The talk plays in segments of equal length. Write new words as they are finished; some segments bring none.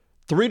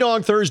Three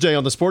Dog Thursday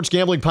on the Sports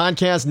Gambling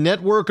Podcast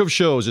network of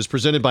shows is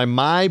presented by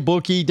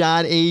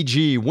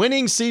MyBookie.ag.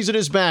 Winning season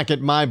is back at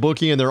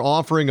MyBookie, and they're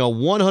offering a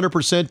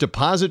 100%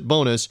 deposit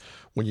bonus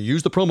when you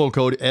use the promo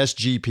code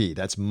SGP.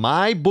 That's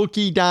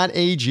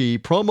MyBookie.ag,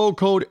 promo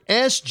code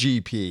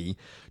SGP,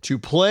 to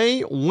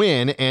play,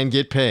 win, and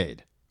get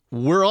paid.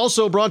 We're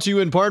also brought to you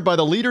in part by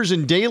the leaders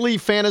in daily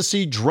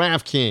fantasy,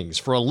 DraftKings.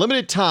 For a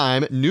limited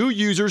time, new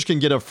users can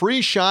get a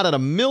free shot at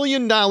 $1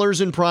 million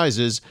in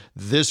prizes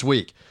this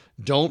week.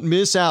 Don't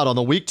miss out on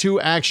the Week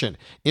 2 action.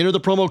 Enter the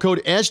promo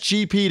code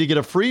SGP to get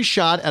a free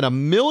shot at $1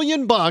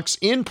 million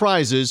in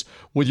prizes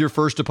with your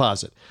first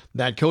deposit.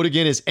 That code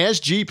again is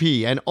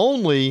SGP and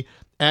only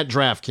at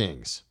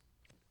DraftKings.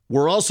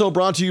 We're also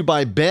brought to you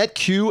by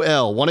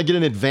BetQL. Want to get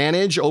an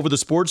advantage over the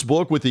sports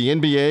book with the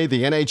NBA,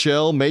 the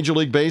NHL, Major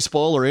League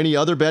Baseball, or any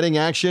other betting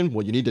action?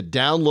 Well, you need to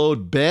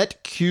download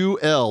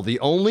BetQL,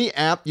 the only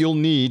app you'll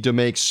need to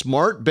make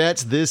smart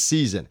bets this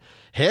season.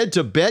 Head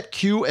to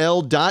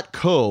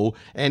betql.co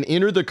and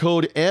enter the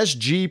code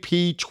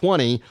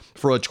SGP20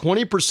 for a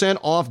 20%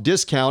 off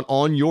discount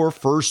on your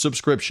first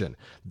subscription.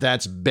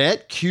 That's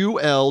betql.co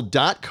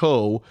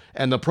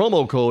and the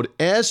promo code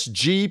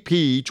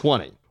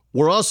SGP20.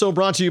 We're also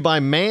brought to you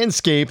by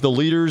Manscaped, the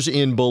leaders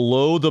in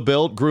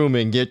below-the-belt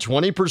grooming. Get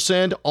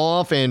 20%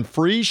 off and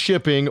free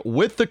shipping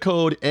with the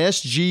code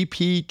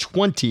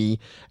SGP20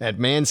 at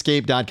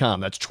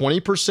manscaped.com. That's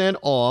 20%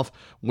 off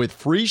with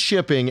free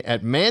shipping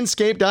at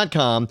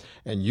manscaped.com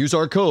and use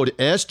our code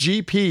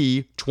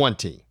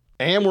SGP20.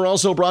 And we're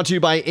also brought to you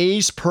by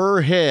Ace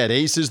Per Head.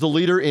 Ace is the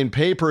leader in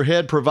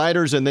pay-per-head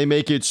providers, and they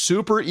make it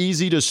super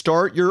easy to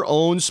start your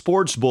own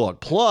sports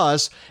book.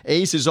 Plus,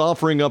 Ace is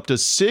offering up to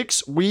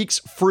 6 weeks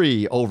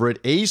free over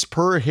at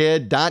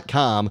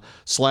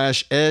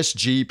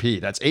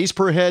aceperhead.com/SGP. That's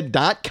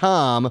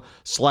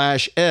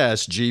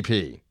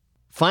aceperhead.com/SGP.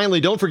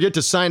 Finally, don't forget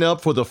to sign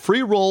up for the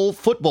Free Roll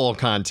Football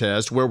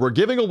Contest, where we're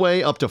giving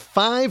away up to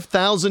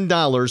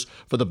 $5,000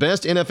 for the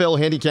best NFL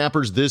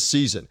handicappers this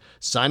season.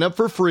 Sign up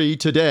for free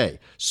today.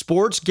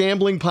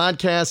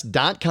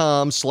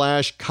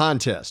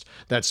 SportsGamblingPodcast.com/contest.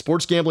 That's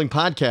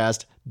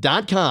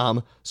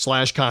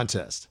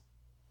SportsGamblingPodcast.com/contest.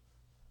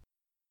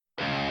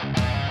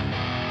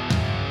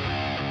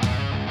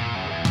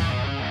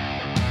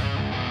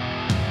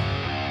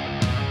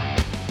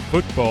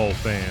 Football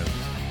fans,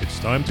 it's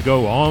time to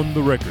go on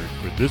the record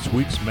for this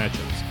week's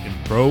matchups in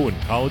pro and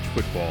college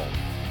football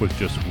with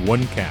just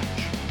one catch.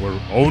 We're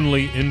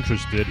only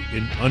interested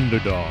in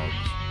underdogs.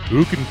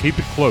 Who can keep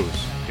it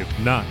close, if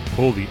not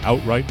pull the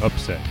outright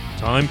upset?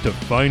 Time to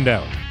find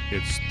out.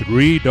 It's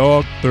Three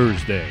Dog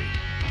Thursday.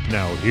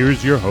 Now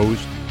here's your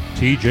host,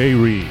 TJ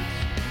Reeves.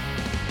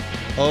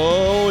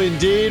 Oh,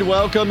 indeed.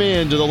 Welcome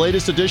in to the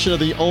latest edition of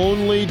the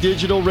only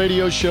digital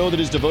radio show that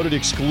is devoted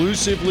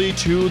exclusively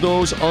to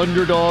those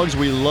underdogs.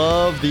 We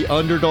love the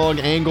underdog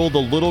angle,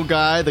 the little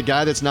guy, the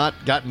guy that's not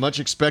got much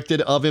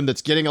expected of him,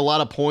 that's getting a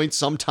lot of points,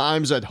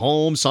 sometimes at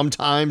home,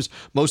 sometimes,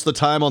 most of the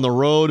time on the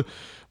road.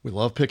 We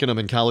love picking them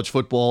in college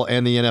football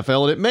and the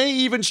NFL, and it may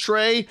even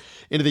stray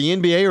into the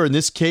NBA, or in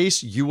this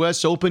case,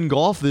 U.S. Open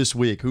golf this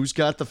week. Who's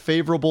got the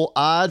favorable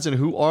odds and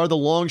who are the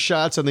long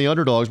shots and the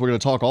underdogs? We're going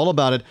to talk all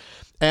about it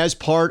as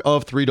part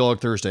of Three Dog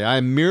Thursday. I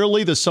am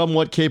merely the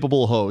somewhat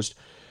capable host.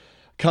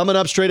 Coming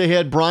up straight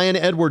ahead, Brian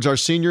Edwards, our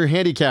senior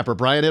handicapper,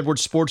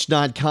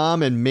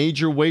 BrianEdwardsSports.com and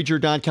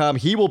MajorWager.com.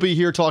 He will be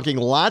here talking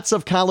lots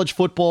of college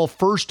football,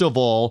 first of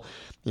all,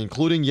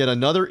 including yet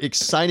another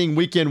exciting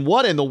weekend.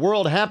 What in the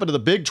world happened to the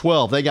Big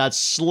 12? They got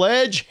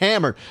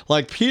sledgehammered,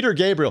 like Peter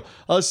Gabriel,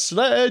 a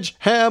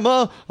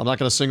sledgehammer. I'm not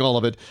going to sing all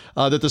of it.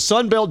 That the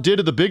Sun Belt did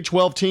to the Big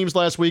 12 teams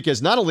last week,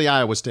 as not only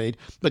Iowa State,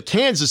 but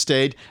Kansas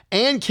State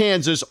and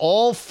Kansas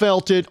all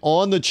felt it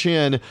on the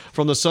chin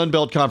from the Sun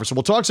Belt Conference. So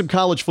we'll talk some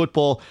college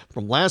football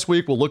from last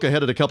week. We'll look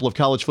ahead at a couple of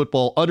college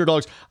football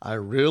underdogs. I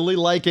really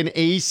like an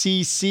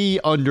ACC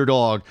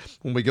underdog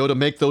when we go to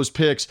make those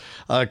picks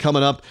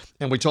coming up,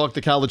 and we talk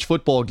the college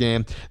football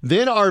game.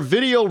 Then our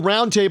video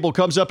roundtable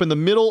comes up in the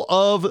middle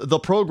of the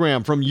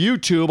program from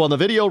YouTube on the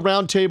video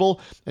roundtable,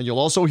 and you'll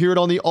also hear it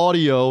on the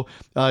audio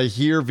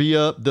here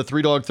via the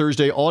Three Dog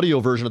Thursday audio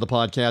version of the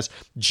podcast.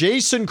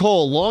 Jason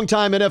Cole,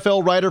 longtime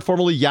NFL writer,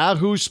 formerly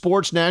Yahoo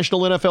Sports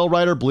national NFL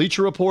writer,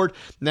 Bleacher Report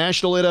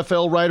national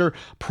NFL writer,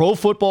 Pro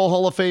Football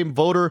Hall of Fame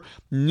voter,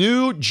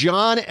 new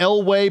John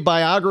Elway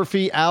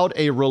biography out,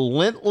 A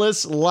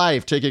Relentless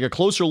Life, taking a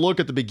closer look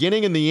at the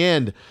beginning and the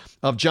end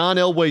of John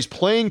Elway's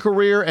playing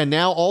career and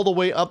now all the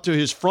way up to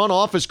his front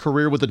office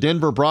career with the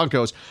Denver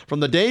Broncos.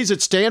 From the days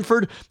at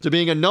Stanford to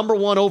being a number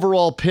one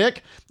overall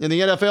pick in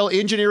the NFL,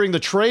 engineering the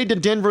trade to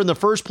Denver in the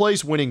first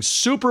place, winning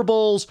Super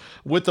Bowls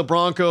with the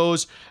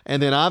Broncos,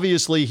 and then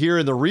obviously here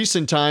in the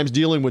recent times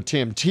dealing with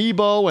Tim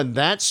Tebow and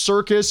that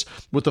circus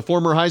with the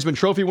former Heisman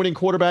Trophy winning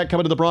quarterback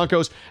coming to the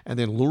Broncos, and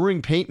then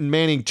luring Peyton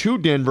Manning to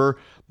Denver,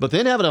 but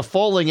then having a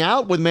falling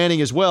out with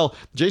Manning as well.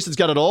 Jason's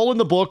got it all in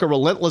the book, A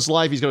Relentless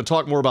Life. He's going to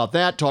talk more about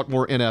that, talk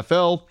more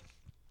NFL.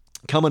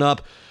 coming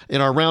up in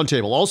our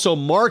roundtable. Also,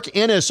 Mark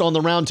Ennis on the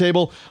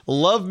roundtable.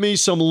 Love me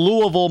some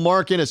Louisville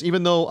Mark Ennis.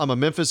 Even though I'm a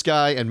Memphis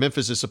guy and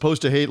Memphis is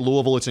supposed to hate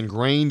Louisville, it's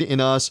ingrained in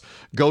us.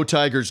 Go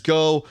Tigers,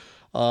 go.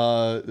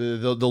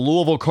 The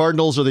Louisville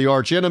Cardinals are the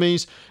arch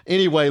enemies.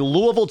 Anyway,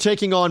 Louisville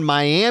taking on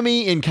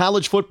Miami in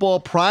college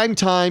football,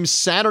 primetime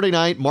Saturday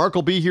night. Mark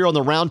will be here on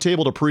the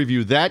roundtable to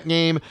preview that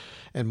game.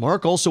 And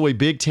Mark, also a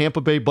big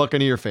Tampa Bay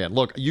Buccaneer fan.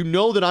 Look, you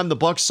know that I'm the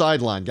Bucs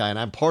sideline guy, and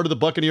I'm part of the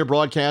Buccaneer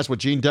broadcast with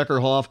Gene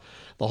Deckerhoff,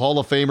 the Hall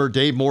of Famer,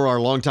 Dave Moore, our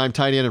longtime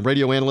tight end and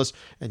radio analyst.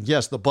 And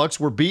yes, the Bucs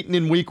were beaten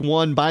in week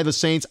 1 by the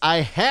Saints. I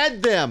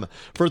had them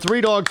for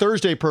Three Dog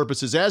Thursday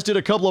purposes, as did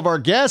a couple of our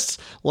guests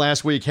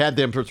last week had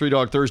them for Three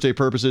Dog Thursday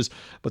purposes.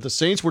 But the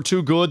Saints were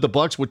too good. The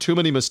Bucs with too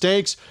many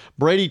mistakes.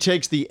 Brady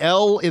takes the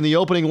L in the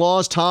opening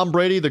loss. Tom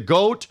Brady, the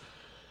GOAT,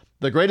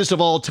 the greatest of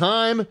all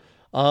time.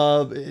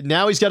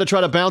 Now he's got to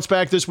try to bounce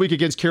back this week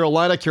against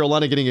Carolina.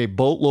 Carolina getting a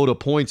boatload of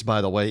points, by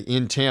the way,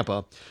 in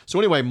Tampa. So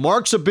anyway,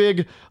 Mark's a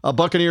big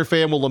Buccaneer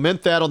fan. We'll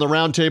lament that on the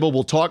roundtable.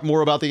 We'll talk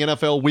more about the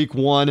NFL Week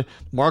 1.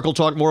 Mark will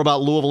talk more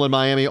about Louisville and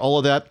Miami, all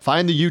of that.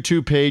 Find the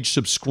YouTube page,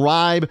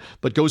 subscribe,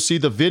 but go see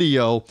the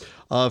video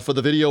for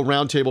the video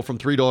roundtable from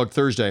Three Dog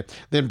Thursday.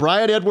 Then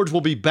Brian Edwards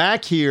will be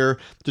back here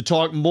to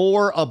talk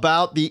more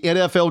about the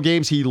NFL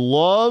games. He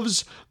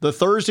loves the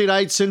Thursday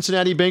night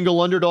Cincinnati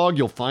Bengal underdog.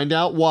 You'll find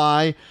out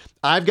why.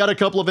 I've got a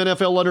couple of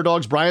NFL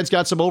underdogs. Brian's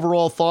got some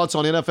overall thoughts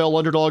on NFL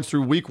underdogs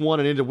through week 1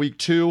 and into week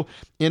 2.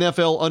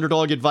 NFL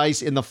underdog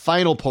advice in the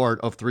final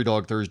part of Three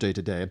Dog Thursday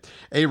today.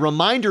 A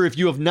reminder, if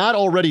you have not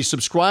already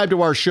subscribed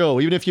to our show,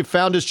 even if you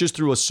found us just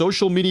through a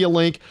social media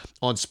link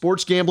on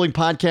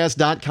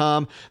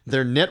sportsgamblingpodcast.com,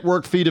 their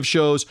network feed of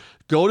shows,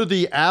 go to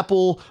the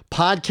Apple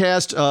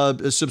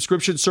Podcast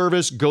subscription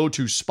service, go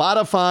to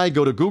Spotify,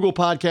 go to Google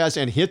Podcasts,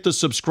 and hit the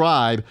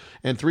subscribe.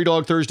 And Three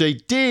Dog Thursday,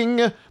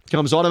 ding,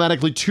 comes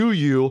automatically to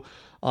you.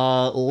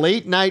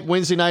 Late night,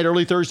 Wednesday night,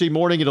 early Thursday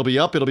morning. It'll be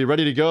up. It'll be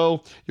ready to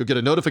go. You'll get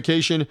a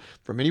notification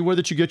from anywhere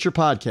that you get your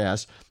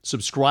podcast.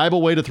 Subscribe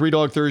away to Three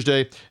Dog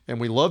Thursday. And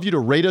we love you to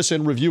rate us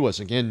and review us.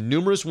 Again,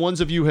 numerous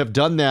ones of you have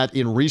done that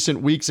in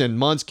recent weeks and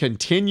months.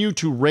 Continue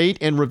to rate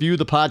and review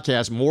the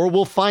podcast. More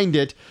will find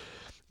it.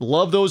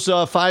 Love those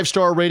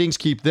 5-star ratings.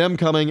 Keep them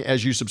coming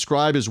as you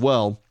subscribe as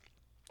well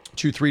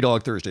to Three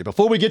Dog Thursday.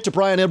 Before we get to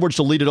Brian Edwards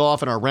to lead it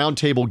off and our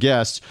roundtable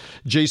guests,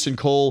 Jason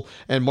Cole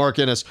and Mark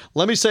Ennis,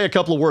 let me say a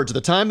couple of words. At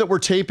the time that we're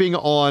taping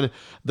on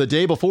the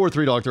day before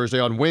Three Dog Thursday,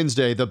 on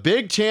Wednesday, the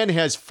Big Ten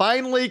has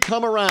finally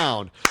come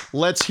around.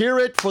 Let's hear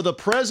it for the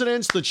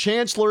presidents, the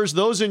chancellors,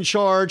 those in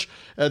charge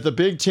at the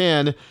Big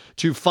Ten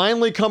to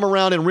finally come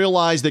around and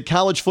realize that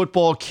college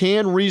football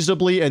can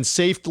reasonably and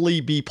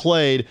safely be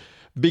played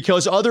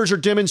because others are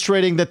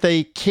demonstrating that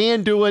they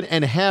can do it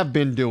and have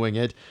been doing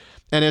it.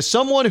 And as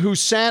someone who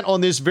sat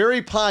on this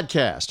very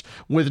podcast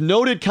with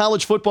noted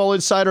college football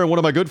insider and one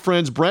of my good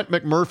friends, Brent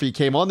McMurphy,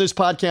 came on this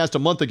podcast a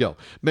month ago.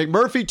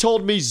 McMurphy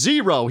told me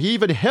 0. He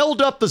even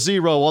held up the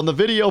 0 on the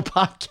video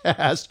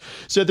podcast,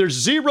 said there's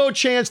 0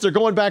 chance they're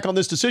going back on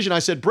this decision. I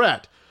said,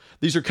 Brett,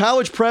 these are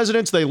college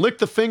presidents. They lick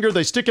the finger.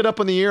 They stick it up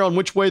in the air on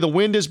which way the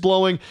wind is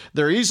blowing.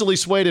 They're easily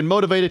swayed and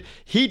motivated.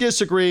 He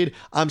disagreed.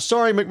 I'm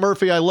sorry,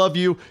 McMurphy. I love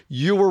you.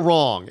 You were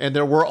wrong. And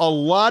there were a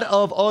lot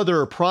of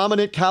other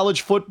prominent college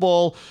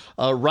football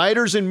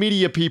writers and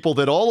media people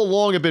that all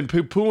along have been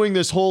poo-pooing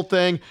this whole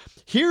thing.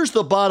 Here's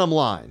the bottom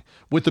line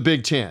with the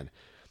Big Ten.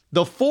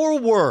 The 4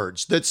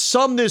 words that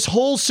sum this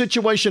whole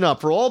situation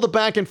up for all the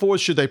back and forth,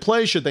 should they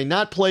play, should they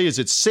not play? Is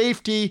it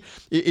safety?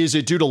 Is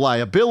it due to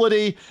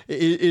liability?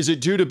 Is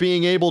it due to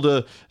being able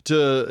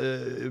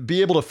to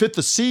be able to fit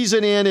the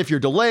season in? If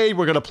you're delayed,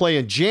 we're going to play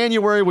in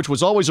January, which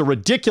was always a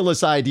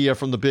ridiculous idea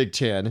from the Big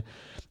Ten.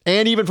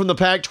 And even from the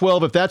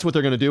Pac-12, if that's what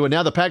they're going to do. And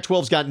now the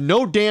Pac-12's got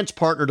no dance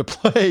partner to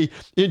play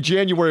in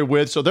January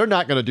with, so they're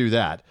not going to do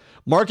that.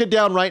 Mark it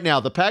down right now.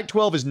 The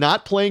Pac-12 is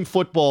not playing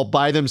football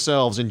by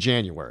themselves in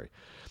January.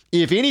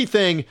 If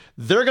anything,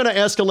 they're going to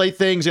escalate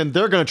things and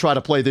they're going to try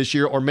to play this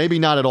year, or maybe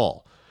not at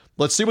all.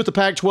 Let's see what the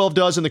Pac-12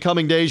 does in the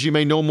coming days. You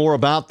may know more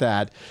about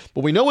that.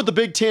 But we know what the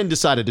Big Ten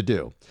decided to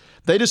do.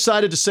 They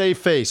decided to save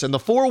face. And the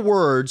 4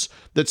 words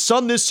that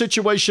sum this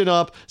situation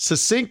up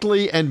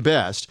succinctly and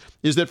best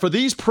is that for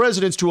these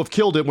presidents to have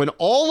killed it when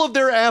all of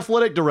their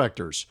athletic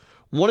directors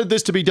wanted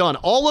this to be done,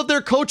 all of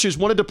their coaches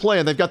wanted to play,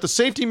 and they've got the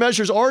safety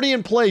measures already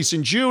in place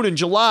in June and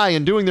July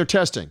and doing their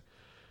testing.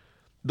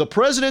 The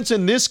presidents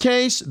in this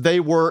case, they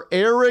were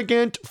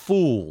arrogant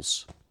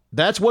fools.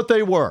 That's what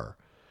they were.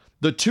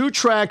 The 2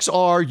 tracks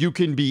are you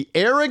can be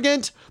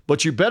arrogant,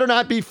 but you better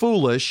not be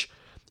foolish.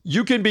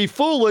 You can be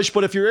foolish,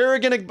 but if you're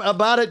arrogant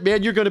about it,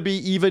 man, you're going to be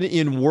even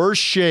in worse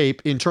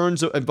shape in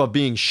terms of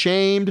being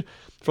shamed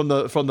from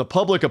the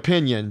public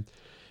opinion.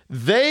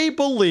 They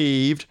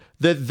believed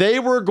that they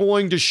were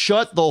going to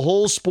shut the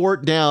whole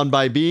sport down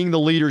by being the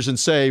leaders and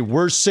say,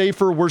 we're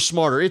safer, we're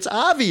smarter. It's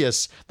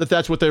obvious that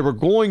that's what they were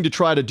going to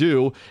try to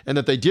do and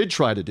that they did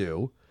try to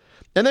do.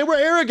 And they were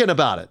arrogant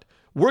about it.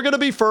 We're going to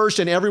be first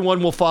and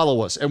everyone will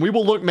follow us. And we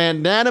will look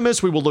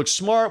magnanimous. We will look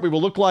smart. We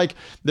will look like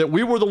that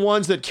we were the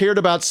ones that cared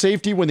about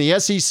safety when the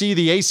SEC,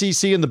 the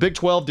ACC, and the Big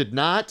 12 did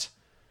not.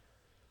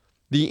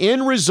 The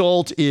end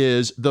result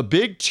is the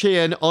Big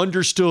Ten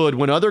understood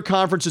when other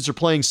conferences are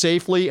playing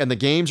safely and the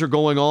games are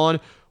going on,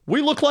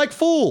 we look like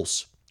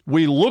fools.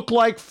 We look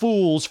like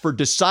fools for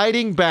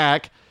deciding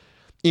back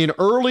in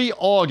early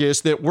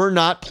August that we're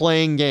not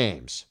playing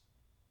games.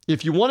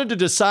 If you wanted to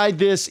decide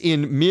this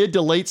in mid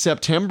to late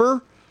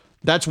September,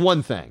 that's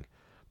one thing.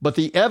 But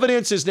the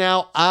evidence is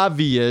now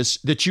obvious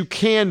that you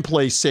can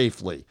play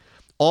safely.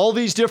 All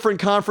these different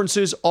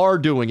conferences are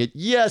doing it.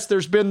 Yes,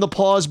 there's been the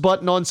pause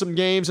button on some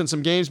games and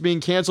some games being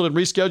canceled and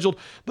rescheduled.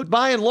 But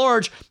by and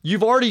large,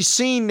 you've already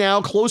seen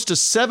now close to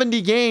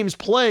 70 games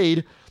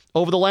played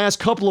over the last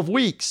couple of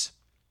weeks.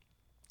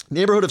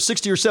 Neighborhood of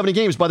 60 or 70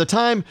 games. By the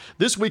time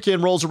this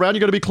weekend rolls around, you're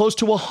going to be close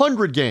to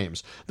 100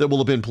 games that will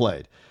have been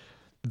played.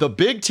 The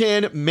Big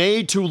Ten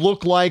made to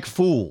look like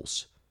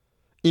fools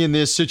in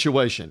this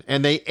situation.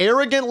 And they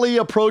arrogantly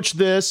approach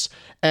this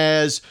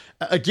as,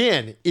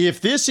 again, if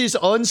this is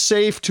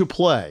unsafe to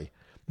play,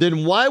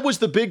 then why was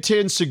the Big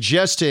Ten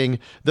suggesting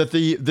that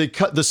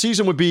the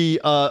season would be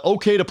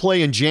okay to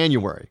play in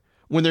January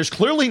when there's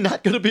clearly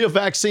not going to be a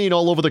vaccine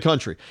all over the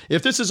country?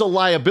 If this is a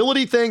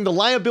liability thing, the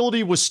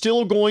liability was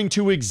still going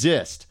to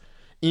exist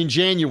in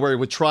January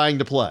with trying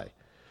to play.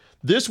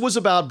 This was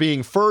about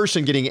being first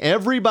and getting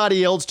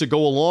everybody else to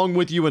go along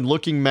with you and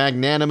looking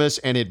magnanimous,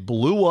 and it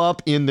blew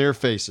up in their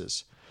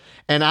faces.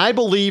 And I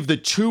believe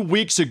that 2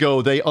 weeks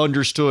ago, they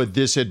understood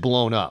this had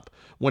blown up.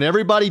 When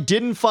everybody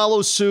didn't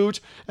follow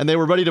suit and they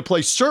were ready to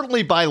play,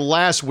 certainly by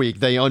last week,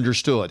 they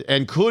understood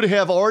and could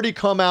have already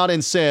come out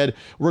and said,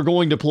 we're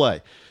going to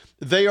play.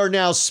 They are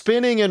now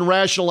spinning and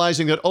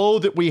rationalizing that,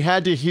 that we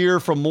had to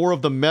hear from more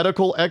of the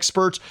medical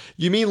experts.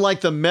 You mean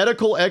like the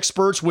medical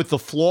experts with the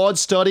flawed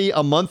study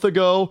a month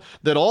ago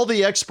that all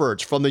the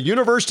experts from the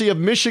University of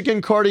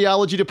Michigan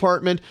Cardiology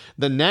Department,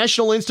 the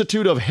National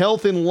Institute of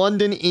Health in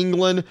London,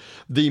 England,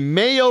 the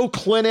Mayo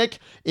Clinic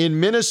in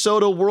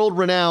Minnesota,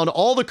 world-renowned,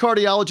 all the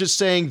cardiologists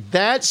saying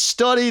that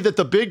study that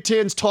the Big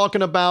Ten's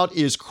talking about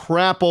is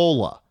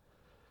crapola.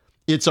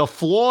 It's a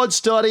flawed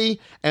study,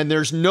 and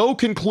there's no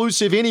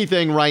conclusive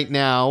anything right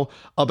now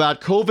about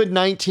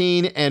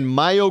COVID-19 and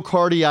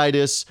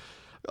myocarditis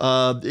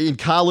in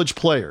college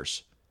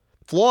players.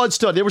 Flawed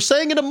study. They were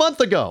saying it a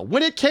month ago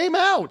when it came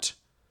out.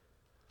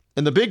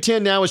 And the Big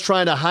Ten now is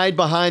trying to hide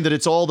behind that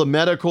it's all the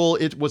medical.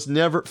 It was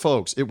never,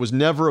 folks, it was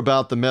never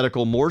about the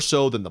medical, more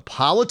so than the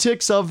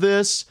politics of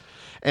this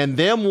and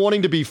them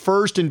wanting to be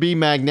first and be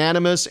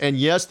magnanimous. And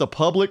yes, the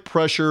public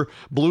pressure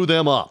blew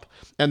them up.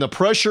 And the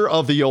pressure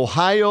of the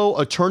Ohio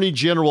Attorney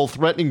General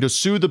threatening to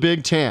sue the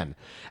Big Ten,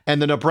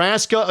 and the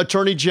Nebraska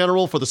Attorney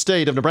General for the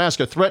state of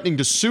Nebraska threatening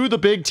to sue the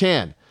Big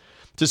Ten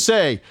to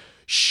say,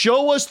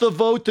 show us the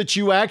vote that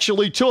you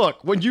actually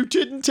took when you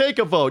didn't take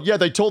a vote. Yeah,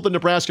 they told the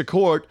Nebraska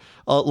court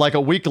like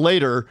a week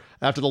later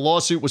after the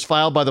lawsuit was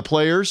filed by the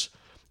players.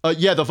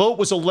 The vote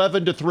was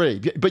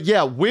 11-3. But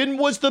yeah, when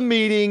was the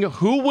meeting?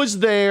 Who was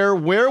there?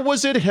 Where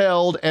was it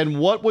held? And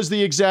what was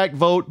the exact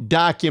vote?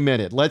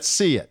 Documented. Let's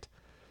see it.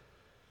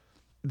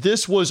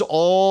 This was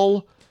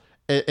all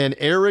an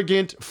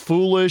arrogant,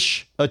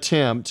 foolish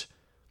attempt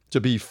to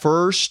be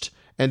first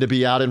and to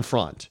be out in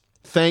front.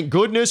 Thank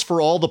goodness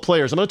for all the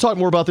players. I'm going to talk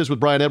more about this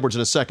with Brian Edwards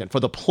in a second. For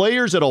the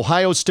players at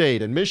Ohio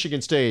State and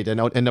Michigan State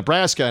and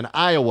Nebraska and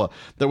Iowa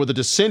that were the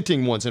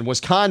dissenting ones, and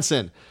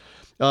Wisconsin,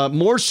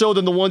 more so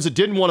than the ones that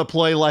didn't want to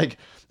play, like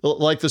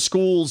the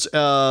schools,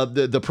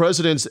 the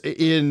presidents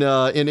in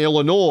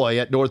Illinois,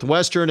 at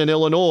Northwestern in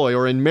Illinois,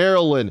 or in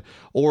Maryland,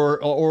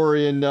 or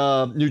in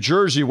New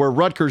Jersey where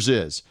Rutgers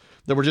is,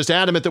 that were just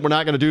adamant that we're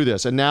not going to do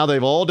this. And now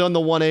they've all done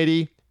the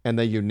 180, and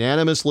they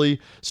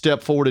unanimously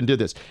stepped forward and did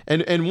this.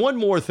 And one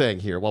more thing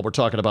here while we're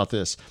talking about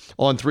this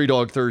on Three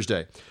Dog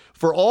Thursday.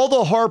 For all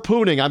the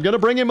harpooning, I'm going to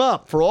bring him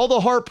up, for all the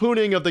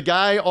harpooning of the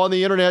guy on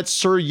the internet,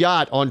 Sir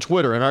Yacht on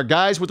Twitter. And our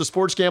guys with the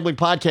Sports Gambling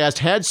Podcast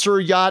had Sir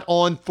Yacht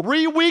on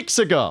 3 weeks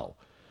ago.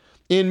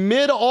 In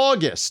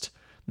mid-August,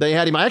 they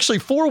had him, actually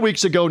 4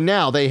 weeks ago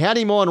now, they had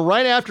him on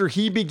right after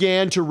he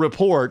began to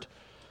report,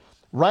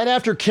 right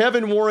after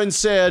Kevin Warren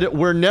said,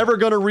 we're never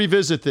going to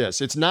revisit this.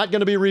 It's not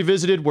going to be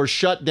revisited. We're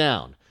shut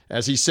down.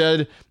 As he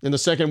said in the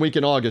second week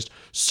in August.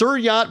 Sir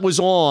Yacht was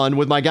on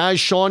with my guys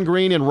Sean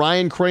Green and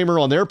Ryan Kramer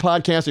on their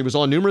podcast. He was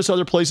on numerous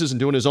other places and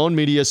doing his own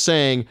media,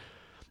 saying,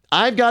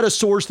 I've got a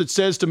source that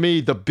says to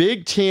me the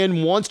Big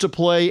Ten wants to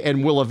play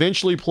and will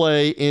eventually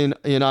play in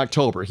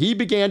October. He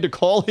began to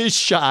call his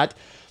shot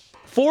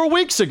 4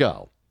 weeks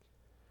ago.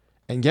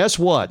 And guess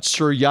what?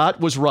 Sir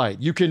Yacht was right.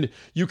 You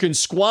can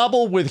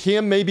squabble with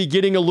him maybe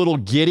getting a little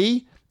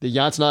giddy. The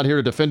Yacht's not here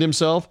to defend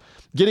himself.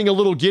 Getting a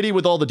little giddy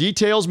with all the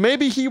details.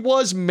 Maybe he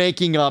was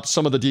making up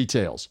some of the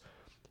details.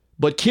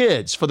 But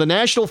kids, for the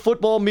national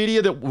football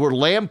media that were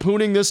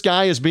lampooning this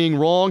guy as being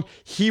wrong,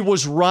 he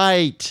was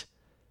right.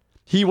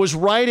 He was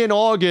right in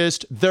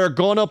August. They're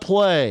going to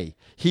play.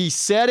 He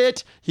said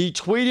it. He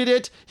tweeted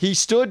it. He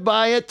stood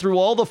by it through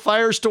all the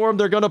firestorm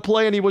they're going to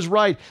play, and he was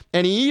right.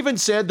 And he even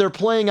said they're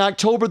playing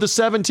October the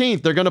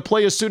 17th. They're going to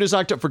play as soon as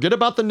October. Forget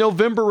about the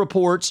November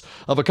reports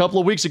of a couple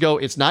of weeks ago.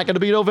 It's not going to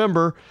be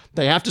November.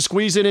 They have to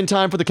squeeze in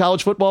time for the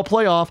college football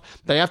playoff.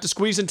 They have to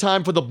squeeze in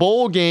time for the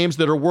bowl games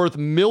that are worth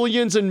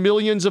millions and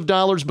millions of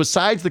dollars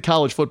besides the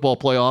college football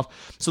playoff.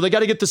 So they got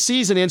to get the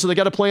season in, so they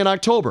got to play in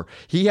October.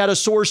 He had a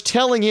source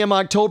telling him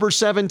October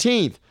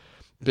 17th.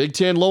 Big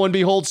Ten, lo and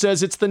behold,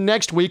 says it's the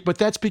next week, but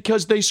that's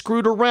because they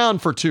screwed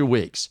around for 2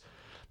 weeks.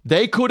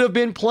 They could have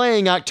been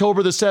playing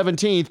October the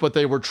 17th, but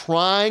they were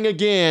trying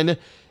again,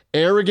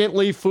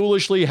 arrogantly,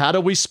 foolishly. How do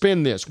we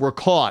spin this? We're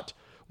caught.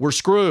 We're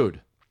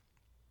screwed.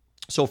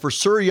 So for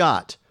Sir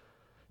Yacht,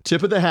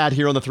 tip of the hat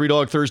here on the Three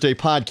Dog Thursday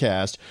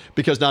podcast,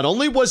 because not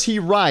only was he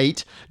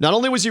right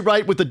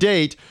with the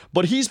date,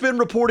 but he's been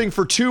reporting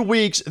for 2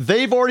 weeks.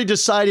 They've already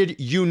decided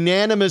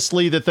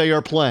unanimously that they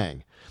are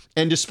playing.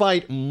 And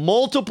despite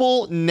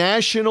multiple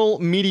national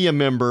media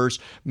members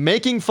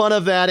making fun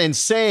of that and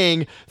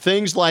saying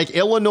things like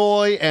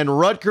Illinois and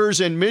Rutgers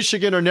and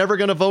Michigan are never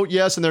going to vote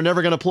yes and they're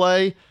never going to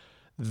play,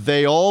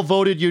 they all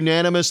voted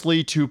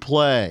unanimously to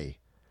play.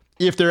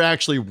 If there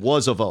actually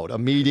was a vote, a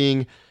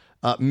meeting,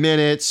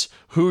 minutes,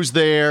 who's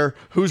there,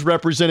 who's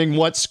representing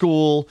what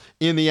school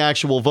in the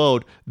actual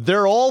vote,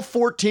 they're all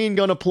 14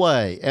 going to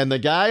play. And the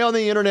guy on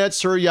the internet,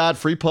 Sir Yacht,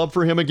 free pub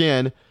for him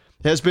again,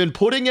 has been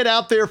putting it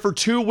out there for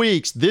 2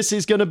 weeks. This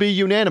is going to be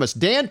unanimous.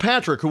 Dan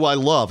Patrick, who I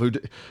love,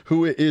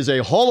 who is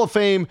a Hall of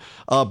Fame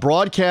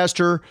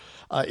broadcaster,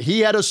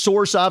 he had a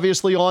source,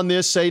 obviously, on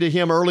this say to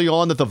him early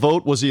on that the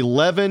vote was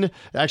 11.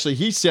 Actually,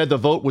 he said the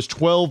vote was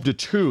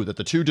 12-2, that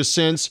the two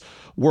dissents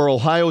were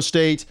Ohio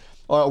State,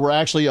 were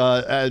actually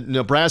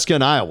Nebraska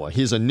and Iowa.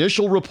 His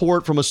initial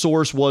report from a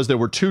source was there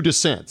were 2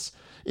 dissents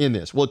in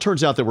this. Well, it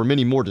turns out there were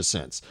many more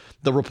dissents.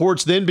 The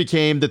reports then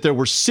became that there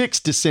were 6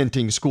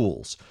 dissenting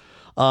schools.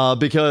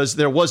 Because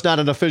there was not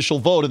an official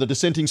vote, and the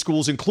dissenting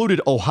schools included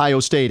Ohio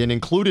State and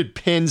included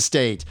Penn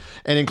State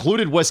and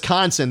included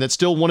Wisconsin that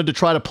still wanted to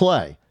try to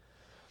play.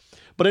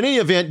 But in any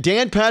event,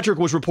 Dan Patrick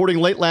was reporting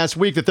late last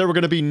week that there were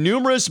going to be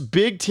numerous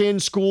Big Ten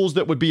schools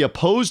that would be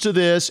opposed to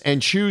this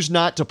and choose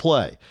not to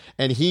play.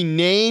 And he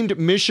named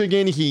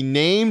Michigan, he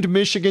named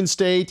Michigan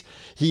State,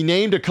 he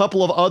named a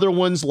couple of other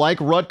ones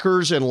like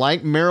Rutgers and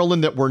like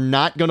Maryland that were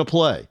not going to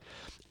play.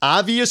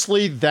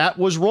 Obviously, that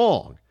was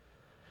wrong.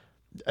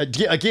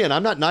 Again,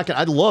 I'm not knocking.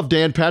 I love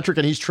Dan Patrick,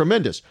 and he's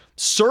tremendous.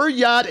 Sir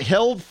Yacht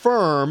held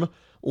firm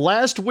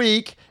last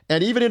week,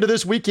 and even into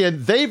this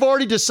weekend. They've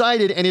already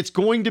decided, and it's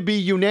going to be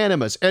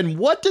unanimous. And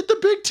what did the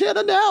Big Ten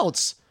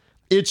announce?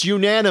 It's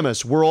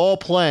unanimous. We're all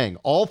playing.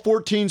 All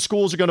 14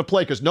 schools are going to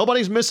play because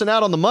nobody's missing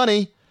out on the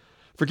money.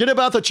 Forget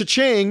about the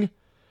cha-ching.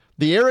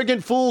 The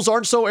arrogant fools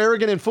aren't so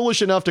arrogant and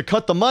foolish enough to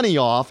cut the money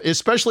off,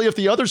 especially if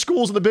the other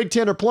schools in the Big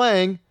Ten are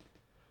playing.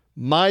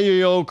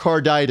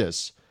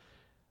 Myocarditis.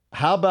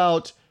 How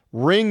about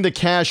ring the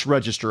cash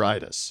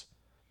register-itis?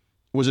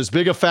 Was as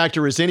big a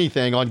factor as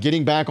anything on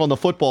getting back on the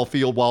football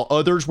field while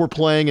others were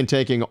playing and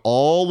taking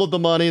all of the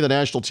money, the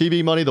national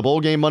TV money, the bowl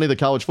game money, the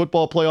college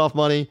football playoff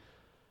money,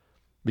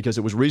 because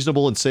it was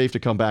reasonable and safe to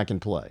come back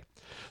and play.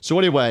 So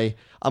anyway,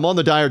 I'm on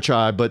the dire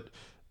tribe, but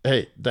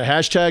hey, the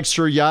hashtag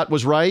Sir Yacht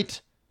was right.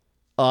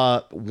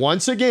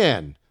 Once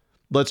again,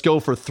 let's go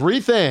for 3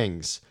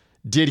 things.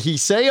 Did he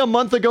say a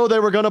month ago they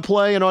were going to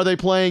play, and are they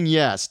playing?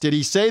 Yes. Did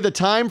he say the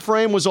time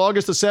frame was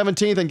August the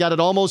 17th and got it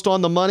almost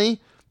on the money?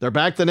 They're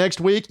back the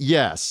next week?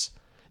 Yes.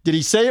 Did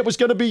he say it was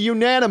going to be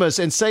unanimous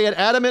and say it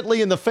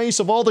adamantly in the face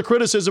of all the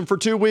criticism for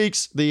 2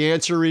 weeks? The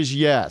answer is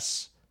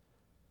yes.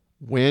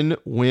 Win,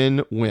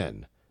 win,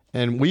 win.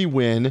 And we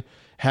win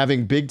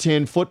having Big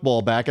Ten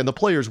football back, and the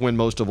players win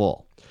most of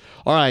all.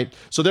 All right,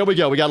 so there we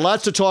go. We got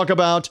lots to talk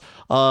about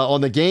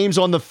on the games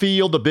on the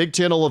field. The Big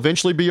Ten will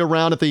eventually be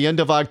around at the end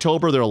of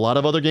October. There are a lot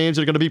of other games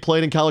that are going to be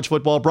played in college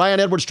football. Brian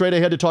Edwards straight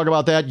ahead to talk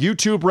about that.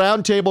 YouTube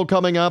Roundtable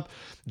coming up.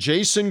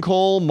 Jason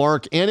Cole,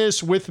 Mark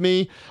Ennis with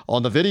me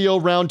on the video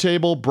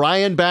roundtable.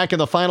 Brian back in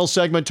the final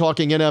segment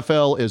talking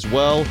NFL as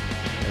well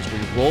as we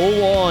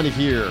roll on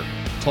here,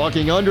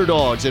 talking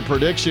underdogs and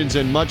predictions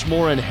and much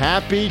more, and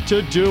happy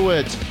to do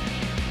it.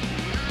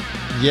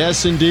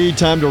 Yes, indeed.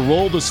 Time to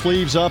roll the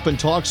sleeves up and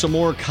talk some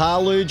more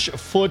college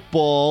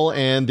football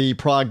and the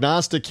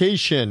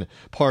prognostication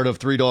part of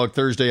Three Dog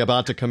Thursday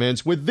about to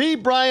commence with the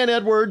Brian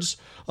Edwards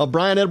of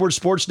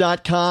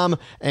BrianEdwardsSports.com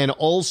and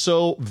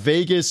also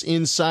Vegas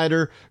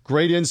Insider.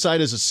 Great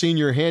insight as a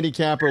senior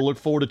handicapper. Look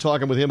forward to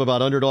talking with him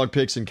about underdog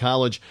picks in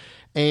college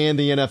and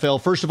the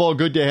NFL. First of all,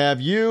 good to have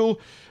you.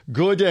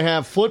 Good to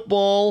have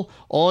football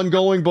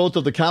ongoing, both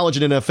of the college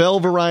and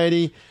NFL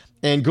variety.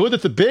 And good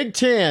that the Big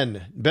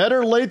Ten,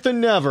 better late than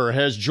never,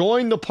 has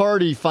joined the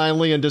party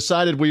finally and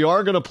decided we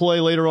are going to play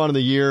later on in the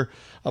year.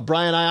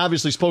 Brian, I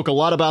obviously spoke a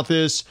lot about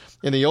this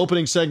in the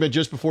opening segment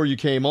just before you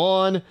came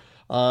on.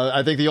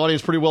 I think the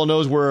audience pretty well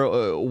knows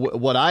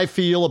what I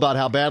feel about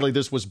how badly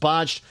this was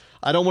botched.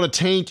 I don't want to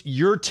taint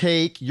your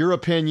take, your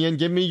opinion.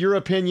 Give me your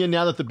opinion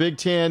now that the Big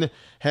Ten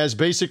has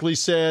basically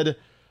said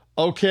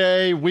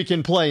okay, we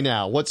can play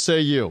now. What say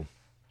you?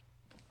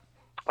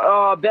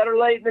 Better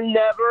late than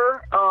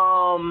never.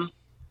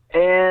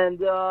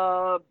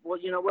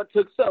 What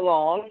took so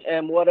long,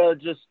 and what a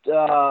just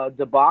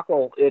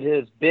debacle it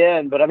has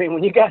been. But I mean,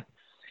 when you got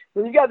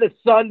the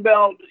Sun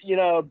Belt,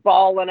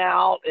 balling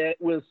out, it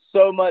was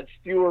so much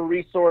fewer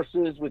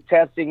resources with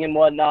testing and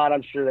whatnot.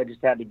 I'm sure they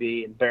just had to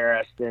be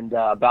embarrassed, and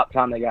about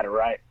time they got it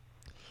right.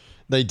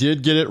 They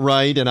did get it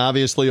right, and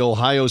obviously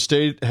Ohio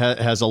State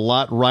has a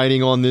lot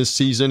riding on this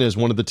season as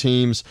one of the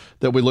teams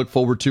that we look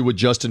forward to with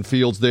Justin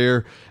Fields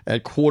there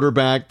at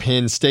quarterback.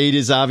 Penn State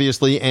is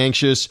obviously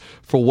anxious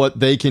for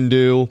what they can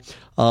do.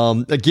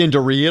 Again,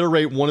 to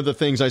reiterate one of the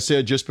things I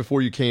said just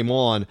before you came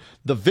on,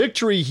 the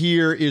victory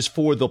here is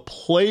for the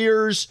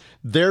players,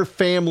 their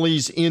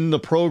families in the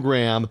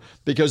program,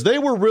 because they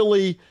were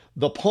really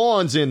the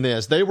pawns in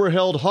this. They were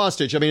held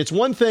hostage. I mean, it's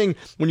one thing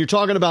when you're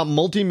talking about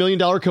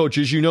multi-million-dollar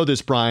coaches, you know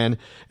this, Brian,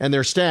 and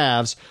their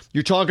staffs.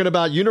 You're talking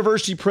about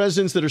university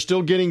presidents that are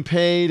still getting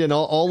paid and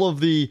all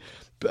of the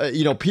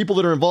people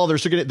that are involved. They're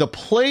still getting. The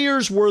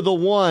players were the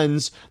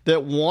ones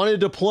that wanted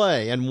to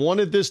play and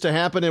wanted this to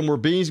happen, and were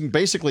being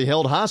basically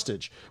held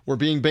hostage. We're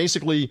being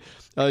basically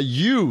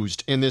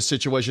used in this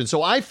situation.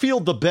 So I feel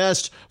the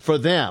best for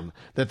them,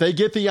 that they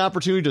get the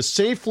opportunity to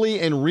safely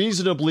and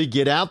reasonably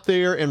get out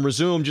there and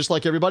resume just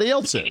like everybody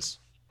else is.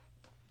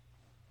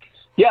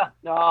 Yeah,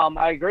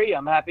 I agree.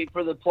 I'm happy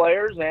for the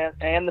players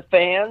and the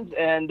fans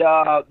and,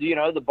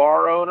 the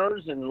bar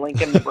owners in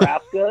Lincoln,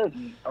 Nebraska,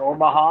 and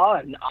Omaha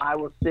and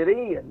Iowa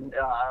City and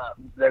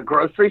the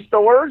grocery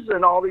stores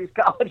and all these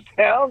college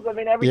towns. I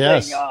mean,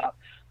 everything. Yes.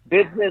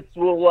 Business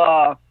will,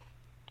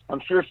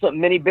 I'm sure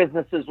many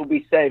businesses will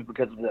be saved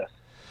because of this.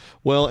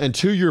 Well, and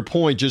to your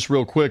point, just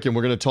real quick, and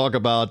we're going to talk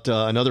about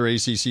another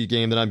ACC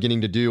game that I'm getting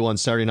to do on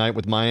Saturday night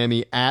with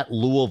Miami at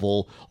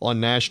Louisville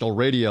on national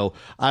radio.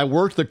 I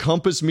worked the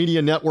Compass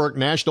Media Network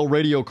national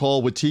radio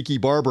call with Tiki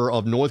Barber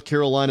of North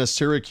Carolina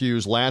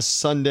Syracuse last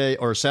Saturday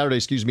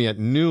at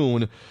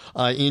noon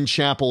in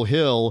Chapel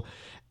Hill.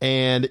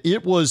 And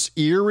it was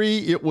eerie.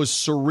 It was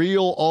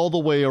surreal all the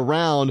way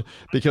around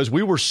because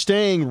we were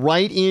staying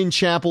right in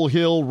Chapel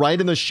Hill,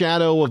 right in the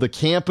shadow of the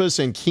campus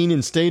and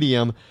Kenan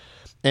Stadium.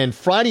 And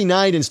Friday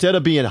night, instead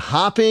of being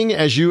hopping,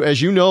 as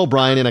you know,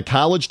 Brian, in a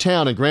college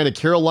town, and granted,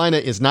 Carolina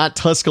is not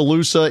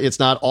Tuscaloosa, it's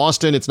not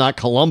Austin, it's not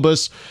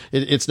Columbus,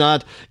 it's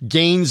not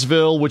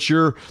Gainesville, which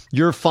you're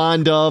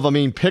fond of. I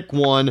mean, pick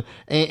one.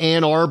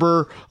 Ann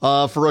Arbor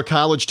for a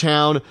college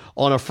town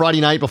on a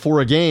Friday night before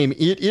a game.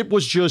 It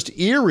was just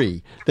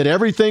eerie that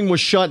everything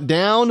was shut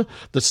down.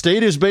 The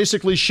state is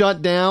basically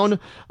shut down.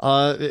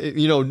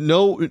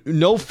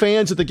 No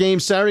fans at the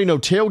game Saturday, no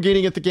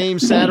tailgating at the game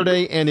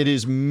Saturday, and it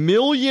is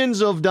millions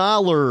of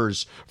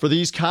dollars for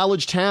these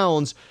college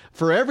towns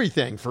for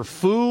everything, for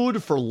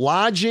food, for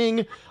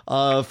lodging,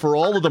 for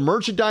all of the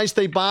merchandise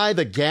they buy,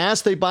 the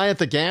gas they buy at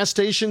the gas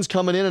stations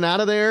coming in and out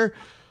of there,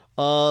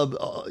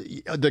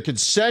 the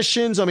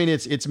concessions. I mean,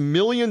 it's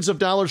millions of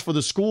dollars for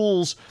the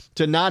schools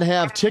to not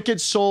have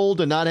tickets sold,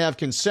 to not have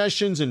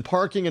concessions and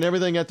parking and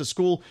everything at the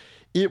school.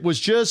 It was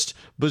just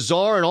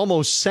bizarre and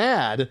almost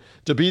sad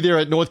to be there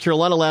at North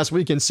Carolina last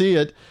week and see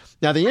it.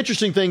 Now, the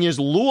interesting thing is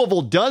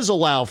Louisville does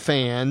allow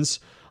fans,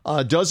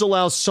 does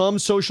allow some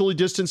socially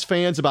distanced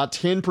fans, about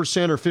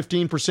 10% or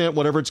 15%,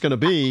 whatever it's going to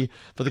be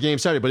for the game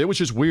Saturday. But it was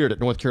just weird at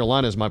North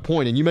Carolina is my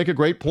point. And you make a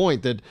great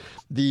point that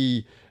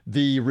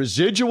the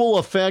residual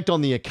effect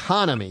on the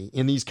economy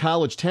in these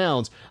college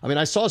towns. I mean,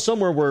 I saw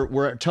somewhere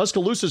where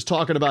Tuscaloosa's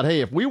talking about,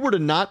 hey, if we were to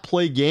not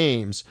play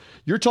games,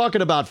 you're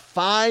talking about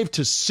 $5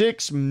 to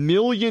 $6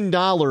 million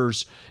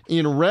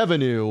in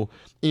revenue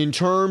in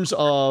terms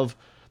of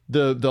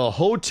the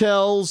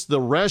hotels,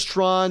 the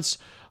restaurants,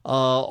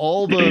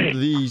 all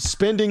the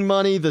spending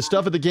money, the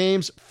stuff at the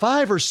games.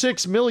 $5 or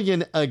 $6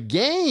 million a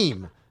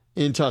game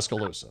in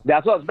Tuscaloosa.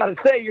 That's what I was about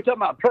to say. You're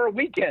talking about per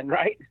weekend,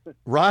 right?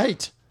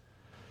 Right.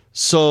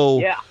 So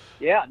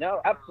yeah,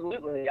 no,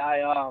 absolutely.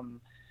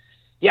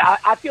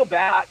 I feel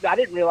bad. I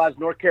didn't realize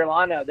North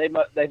Carolina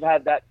they've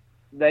had that.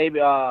 They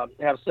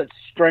have such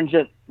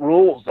stringent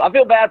rules. I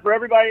feel bad for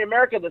everybody in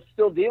America that's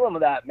still dealing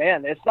with that.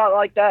 Man, it's not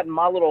like that in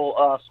my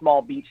little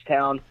small beach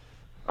town.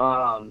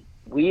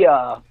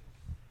 We're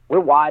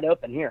wide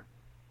open here.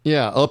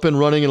 Yeah, up and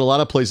running in a lot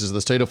of places, the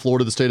state of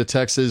Florida, the state of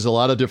Texas, a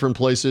lot of different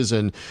places.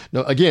 And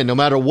again, no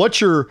matter what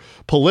your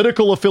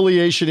political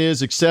affiliation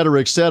is, et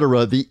cetera,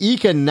 the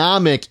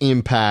economic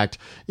impact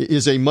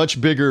is a much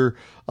bigger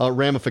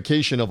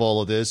ramification of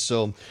all of this.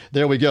 So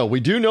there we go. We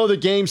do know that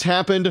games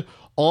happened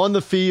on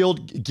the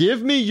field.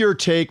 Give me your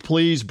take,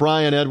 please,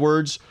 Brian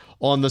Edwards,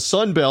 on the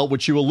Sun Belt,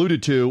 which you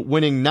alluded to,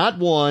 winning not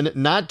one,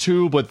 not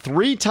two, but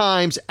 3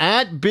 times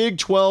at Big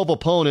 12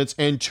 opponents,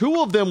 and 2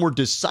 of them were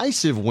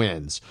decisive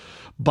wins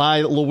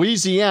by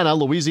Louisiana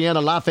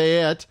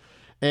Lafayette,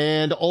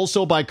 and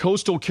also by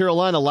Coastal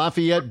Carolina.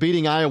 Lafayette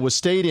beating Iowa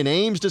State in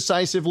Ames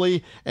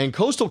decisively, and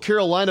Coastal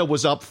Carolina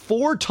was up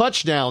 4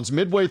 touchdowns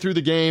midway through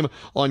the game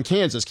on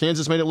Kansas.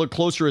 Kansas made it look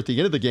closer at the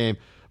end of the game.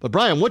 But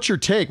Brian, what's your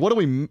take? What do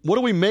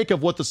we make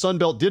of what the Sun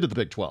Belt did to the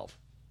Big 12?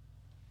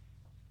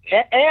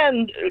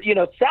 And,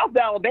 South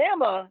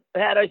Alabama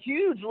had a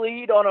huge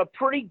lead on a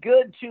pretty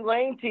good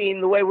Tulane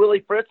team, the way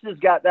Willie Fritz has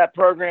got that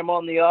program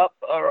on the up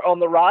or on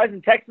the rise.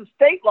 And Texas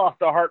State lost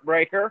a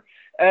heartbreaker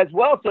as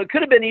well. So it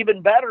could have been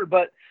even better.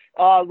 But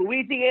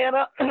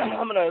Louisiana,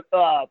 I'm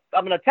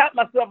gonna tap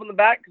myself on the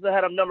back because I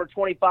had them number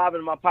 25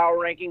 in my power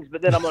rankings.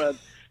 But then I'm going to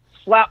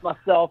slap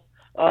myself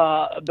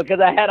because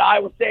I had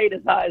Iowa State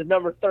as high as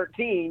number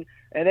 13.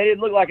 And they didn't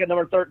look like a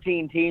number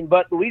 13 team.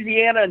 But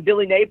Louisiana and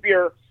Billy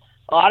Napier,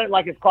 I didn't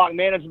like his clock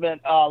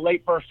management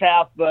late first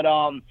half, but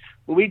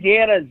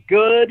Louisiana is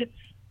good.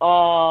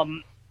 I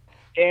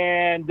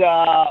don't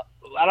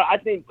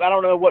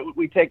know what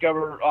we take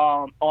over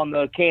on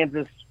the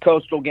Kansas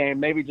Coastal game.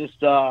 Maybe just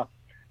the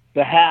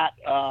hat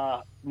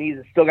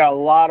still got a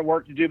lot of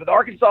work to do. But the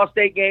Arkansas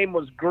State game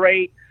was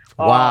great.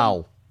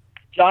 Wow.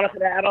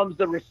 Jonathan Adams,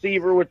 the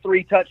receiver with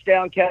 3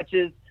 touchdown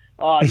catches,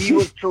 he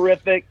was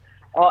terrific.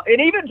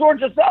 And even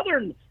Georgia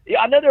Southern,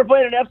 I know they're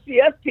playing an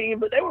FCS team,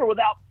 but they were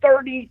without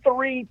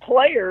 33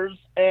 players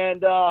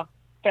and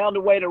found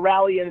a way to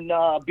rally and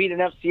beat an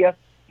FCS,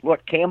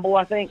 Campbell,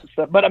 I think.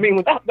 So, but,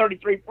 without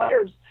 33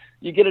 players,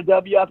 you get a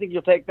W. I think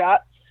you'll take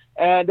that.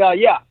 And,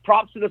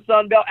 props to the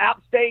Sun Belt.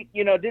 App State,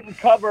 didn't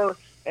cover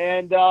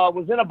and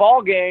was in a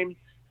ball game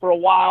for a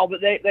while,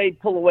 but they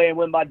pull away and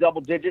win by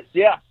double digits.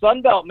 Yeah,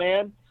 Sun Belt,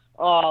 man.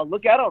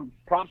 Look at them.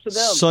 Props to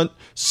them.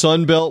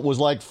 Sun Belt was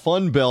like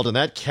Fun Belt, and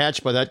that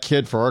catch by that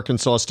kid for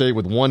Arkansas State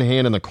with one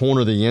hand in the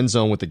corner of the end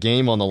zone with the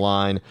game on the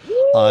line,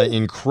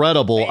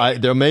 incredible.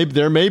 There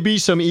may be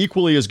some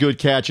equally as good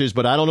catches,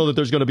 but I don't know that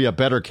there's going to be a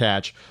better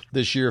catch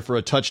this year for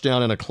a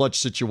touchdown in a clutch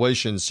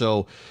situation.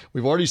 So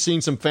we've already seen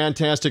some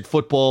fantastic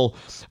football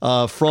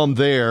from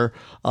there.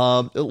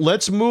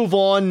 Let's move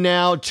on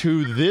now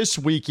to this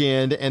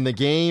weekend and the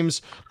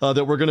games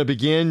that we're going to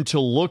begin to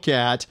look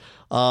at.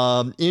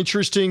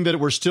 Interesting that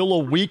we're still a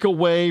week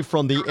away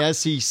from the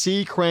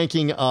SEC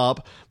cranking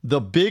up. The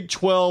Big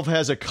 12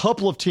 has a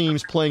couple of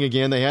teams playing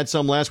again. They had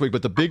some last week,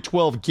 but the Big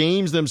 12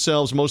 games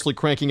themselves mostly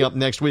cranking up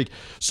next week.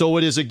 So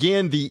it is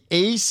again the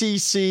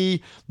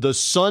ACC, the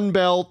Sun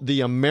Belt,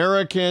 the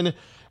American,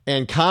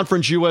 and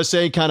Conference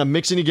USA kind of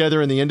mixing together,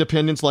 and the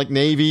independents like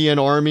Navy and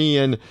Army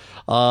and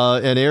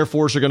Air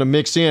Force are going to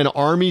mix in.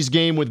 Army's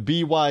game with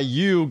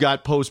BYU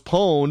got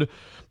postponed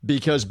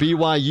because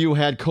BYU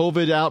had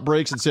COVID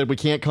outbreaks and said, we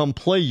can't come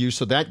play you.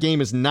 So that game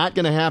is not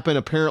going to happen,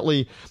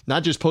 apparently,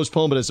 not just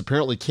postponed, but it's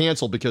apparently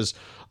canceled because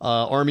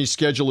Army's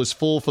schedule is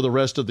full for the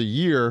rest of the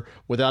year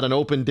without an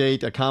open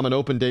date, a common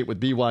open date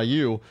with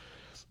BYU.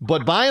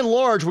 But by and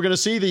large, we're going to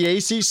see the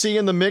ACC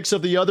in the mix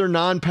of the other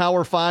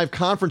non-Power 5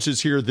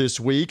 conferences here this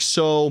week.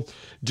 So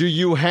do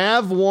you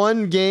have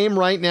one game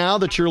right now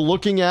that you're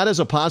looking at as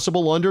a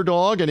possible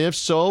underdog? And if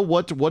so,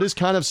 what is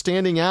kind of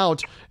standing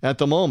out at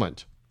the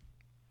moment?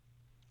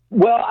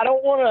 Well, I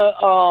don't want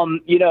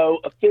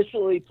to,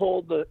 officially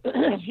pull the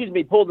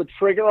pull the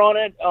trigger on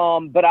it.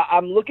 But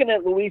I'm looking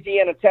at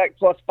Louisiana Tech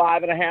plus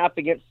 5.5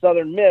 against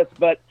Southern Miss.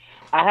 But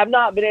I have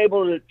not been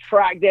able to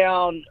track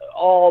down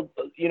all,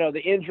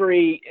 the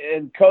injury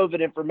and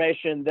COVID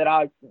information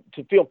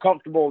to feel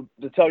comfortable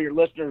to tell your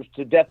listeners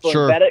to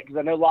definitely bet it, because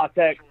I know La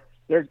Tech,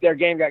 their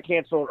game got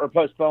canceled or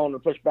postponed or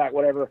pushed back,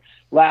 whatever,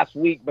 last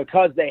week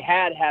because they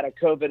had a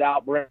COVID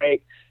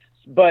outbreak.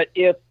 But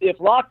if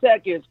La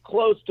Tech is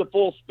close to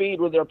full speed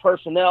with their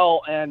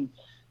personnel, and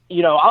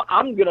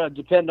I'm going to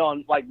depend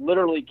on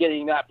literally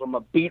getting that from a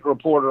beat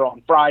reporter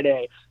on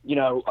Friday,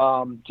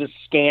 just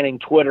scanning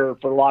Twitter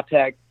for La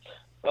Tech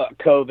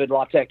COVID,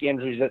 La Tech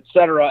injuries,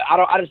 etc.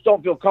 I just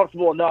don't feel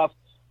comfortable enough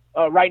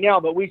right now.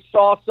 But we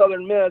saw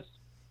Southern Miss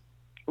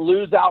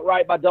lose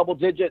outright by double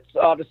digits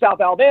to South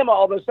Alabama,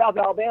 although South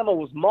Alabama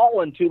was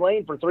mauling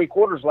Tulane for 3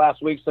 quarters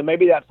last week. So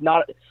maybe that's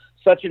not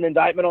such an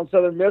indictment on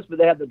Southern Miss, but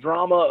they had the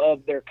drama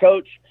of their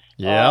coach,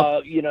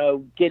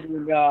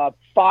 getting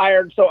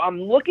fired. So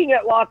I'm looking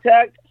at La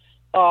Tech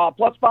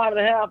plus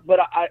 5.5,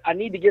 but I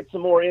need to get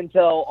some more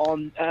intel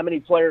on how many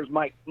players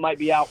might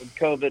be out with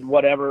COVID,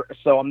 whatever.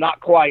 So I'm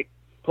not quite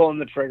pulling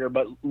the trigger,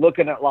 but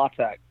looking at La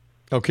Tech.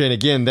 Okay, and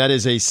again, that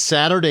is a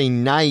Saturday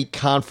night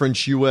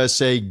Conference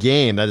USA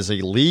game. That is a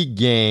league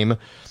game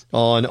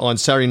on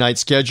Saturday night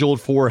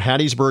scheduled for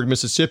Hattiesburg,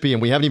 Mississippi.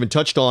 And we haven't even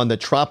touched on the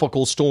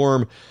Tropical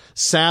Storm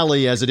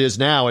Sally as it is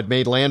now. It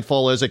made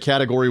landfall as a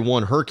Category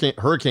 1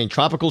 hurricane.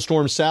 Tropical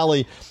Storm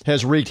Sally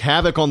has wreaked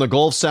havoc on the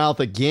Gulf South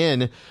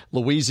again,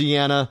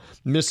 Louisiana,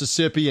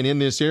 Mississippi, and in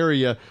this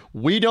area.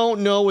 We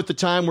don't know at the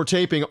time we're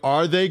taping,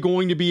 are they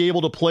going to be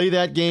able to play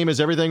that game? Is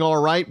everything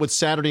all right with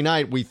Saturday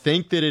night? We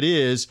think that it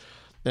is.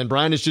 And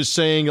Brian is just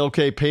saying,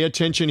 okay, pay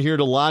attention here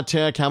to La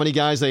Tech, how many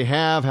guys they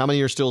have, how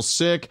many are still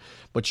sick,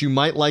 but you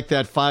might like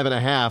that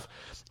 5.5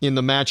 in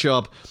the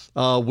matchup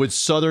with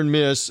Southern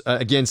Miss.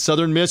 Again,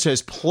 Southern Miss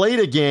has played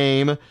a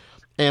game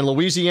and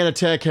Louisiana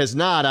Tech has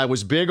not. I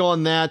was big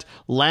on that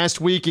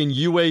last week in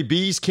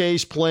UAB's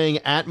case, playing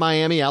at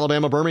Miami,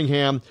 Alabama,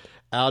 Birmingham,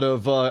 out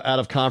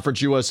of Conference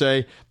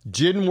USA.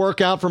 Didn't work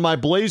out for my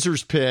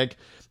Blazers pick.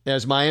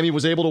 as Miami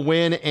was able to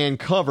win and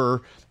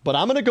cover. But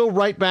I'm going to go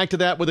right back to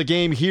that with a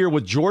game here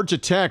with Georgia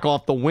Tech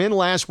off the win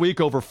last week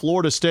over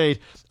Florida State.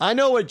 I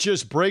know it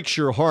just breaks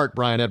your heart,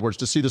 Brian Edwards,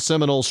 to see the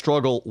Seminoles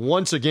struggle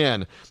once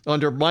again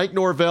under Mike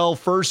Norvell,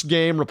 first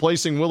game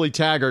replacing Willie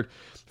Taggart.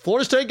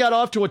 Florida State got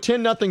off to a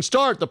 10-0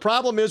 start. The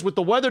problem is with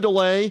the weather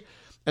delay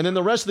and then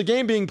the rest of the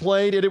game being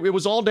played, it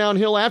was all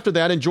downhill after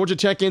that, and Georgia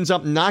Tech ends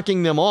up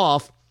knocking them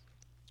off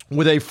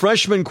with a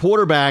freshman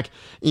quarterback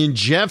in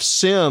Jeff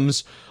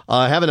Sims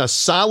having a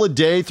solid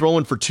day,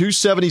 throwing for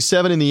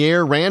 277 in the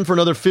air, ran for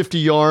another 50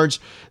 yards.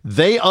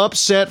 They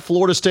upset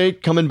Florida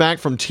State, coming back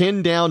from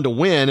 10 down to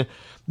win.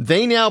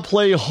 They now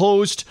play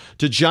host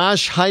to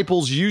Josh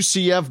Heupel's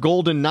UCF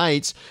Golden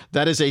Knights.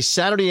 That is a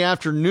Saturday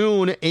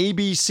afternoon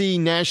ABC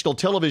national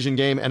television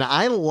game, and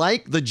I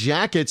like the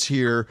Jackets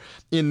here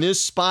in this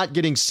spot,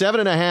 getting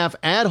 7.5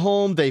 at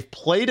home. They've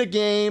played a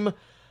game.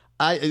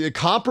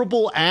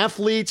 Comparable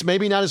athletes,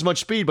 maybe not as much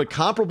speed, but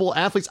comparable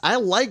athletes. I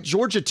like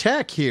Georgia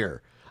Tech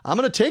here. I'm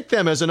going to take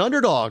them as an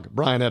underdog,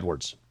 Brian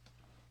Edwards.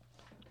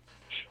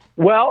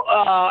 Well,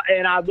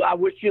 and I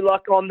wish you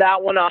luck on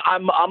that one.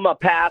 I'm a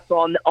pass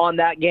on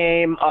that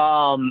game.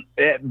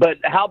 But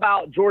how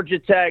about Georgia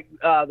Tech,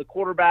 the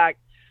quarterback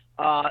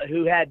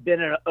who had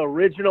been an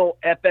original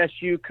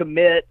FSU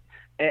commit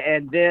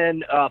and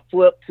then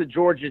flipped to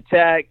Georgia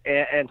Tech,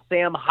 and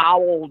Sam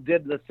Howell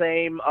did the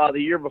same the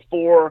year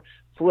before,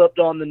 flipped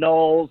on the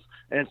Noles.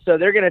 And so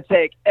they're going to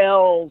take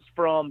L's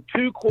from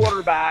two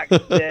quarterbacks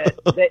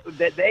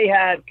that they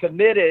had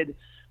committed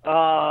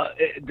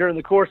during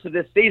the course of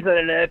this season.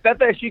 And if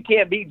FSU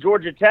can't beat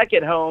Georgia Tech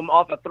at home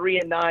off a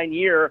 3-9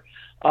 year,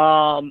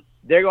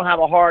 they're going to have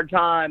a hard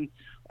time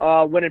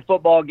winning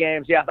football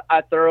games. Yeah,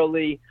 I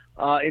thoroughly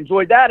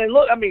enjoyed that. And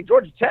look, I mean,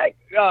 Georgia Tech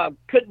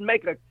couldn't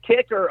make a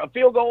kick or a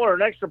field goal or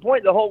an extra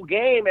point the whole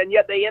game, and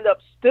yet they end up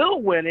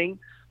still winning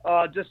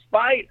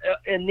despite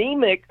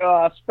anemic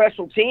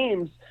special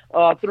teams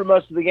through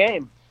most of the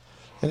game.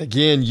 And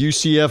again,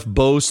 UCF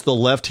boasts the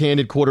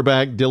left-handed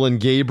quarterback Dylan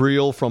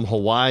Gabriel from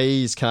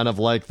Hawaii. He's kind of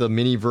like the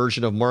mini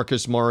version of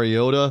Marcus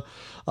Mariota.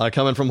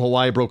 Coming from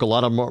Hawaii, broke a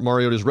lot of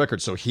Mariota's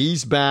records. So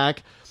he's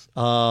back.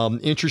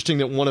 Interesting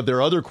that one of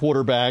their other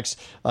quarterbacks,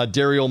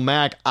 Daryl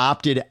Mack,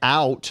 opted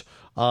out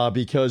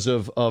because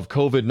of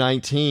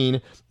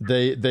COVID-19.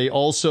 They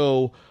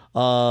also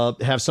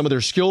have some of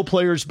their skill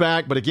players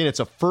back, but again, it's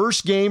a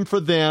first game for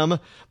them.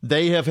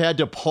 They have had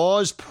to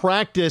pause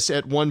practice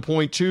at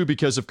 1.2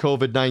 because of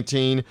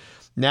COVID-19.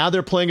 Now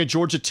they're playing a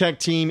Georgia Tech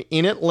team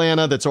in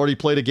Atlanta that's already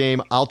played a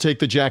game. I'll take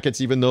the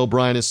Jackets, even though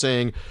Brian is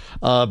saying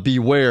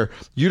beware.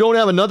 You don't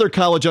have another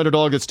college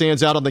underdog that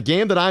stands out on the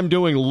game that I'm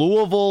doing,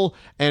 Louisville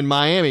and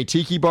Miami.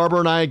 Tiki Barber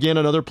and I, again,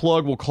 another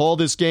plug, will call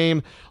this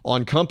game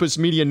on Compass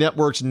Media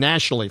Networks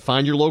nationally.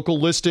 Find your local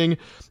listing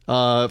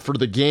for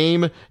the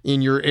game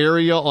in your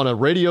area on a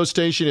radio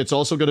station. It's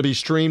also going to be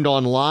streamed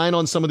online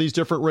on some of these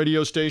different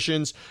radio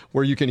stations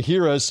where you can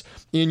hear us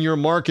in your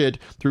market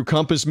through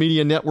Compass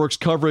Media Network's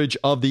coverage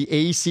of the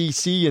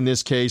ACC in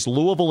this case.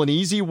 Louisville, an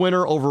easy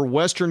winner over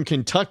Western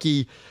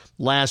Kentucky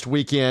last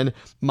weekend.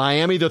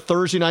 Miami, the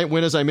Thursday night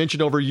win, as I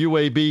mentioned, over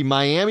UAB.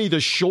 Miami, the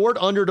short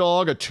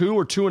underdog, a 2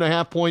 or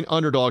 2.5 point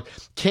underdog.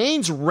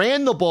 Canes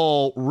ran the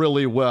ball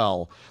really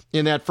well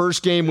in that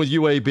first game with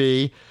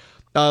UAB.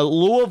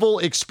 Louisville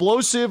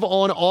explosive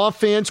on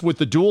offense with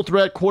the dual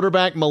threat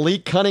quarterback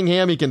Malik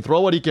Cunningham. He can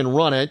throw it, he can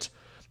run it.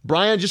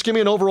 Brian, just give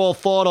me an overall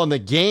thought on the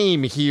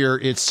game here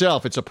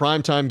itself. It's a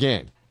primetime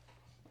game.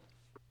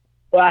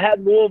 Well, I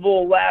had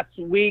Louisville last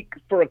week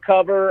for a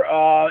cover,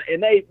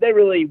 and they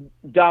really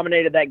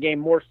dominated that game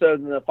more so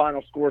than the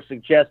final score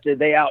suggested.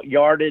 They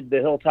out-yarded the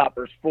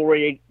Hilltoppers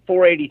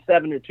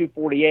 487 to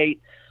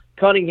 248.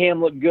 Cunningham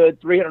looked good,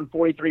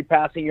 343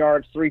 passing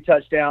yards, 3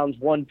 touchdowns,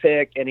 1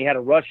 pick, and he had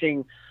a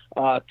rushing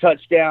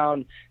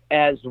touchdown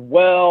as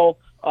well.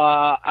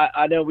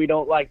 I know we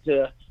don't like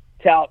to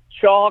tout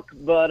chalk,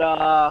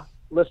 but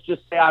let's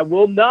just say I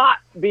will not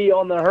be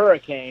on the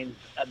Hurricanes.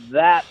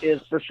 That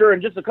is for sure.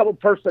 And just a couple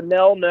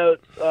personnel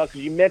notes, because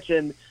you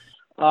mentioned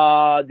the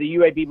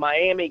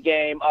UAB-Miami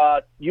game.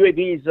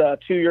 UAB's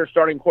 2-year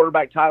starting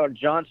quarterback Tyler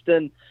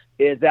Johnston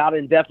is out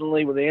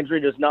indefinitely with an injury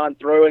to his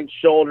non-throwing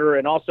shoulder.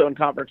 And also in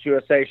Conference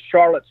USA,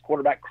 Charlotte's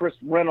quarterback Chris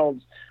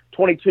Reynolds,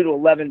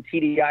 22-11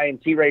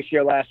 TDI-INT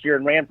ratio last year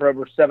and ran for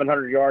over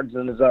 700 yards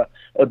and is a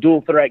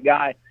dual threat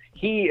guy.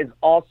 He is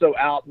also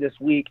out this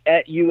week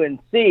at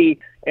UNC.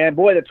 And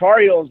boy, the Tar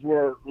Heels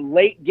were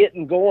late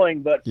getting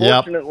going, but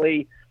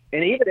fortunately,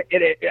 and even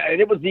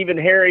it was even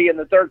hairy in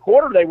the third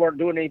quarter. They weren't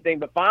doing anything,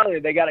 but finally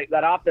they got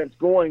that offense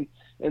going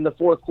in the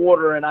fourth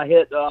quarter. And I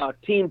hit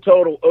team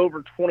total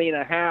over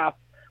 20.5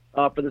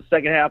 for the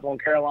second half on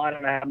Carolina,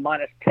 and I had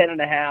minus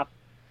 10.5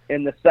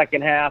 in the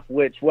second half,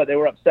 which they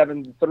were up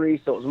 7-3,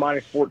 so it was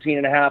minus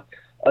 14.5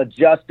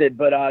 adjusted.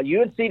 But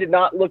UNC did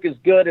not look as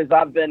good as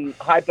I've been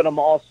hyping them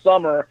all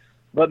summer,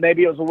 but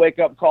maybe it was a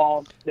wake-up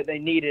call that they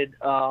needed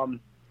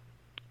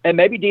And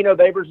maybe Dino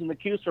Babers and the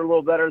Cuse are a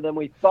little better than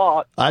we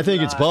thought. I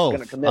think it's both.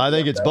 I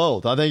think it's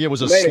both. I think it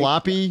was a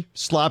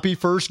sloppy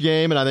first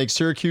game, and I think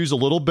Syracuse a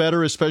little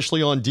better,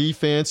 especially on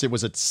defense. It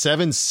was a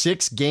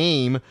 7-6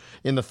 game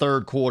in the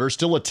third quarter,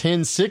 still a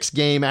 10-6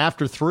 game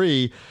after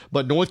 3,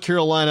 but North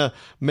Carolina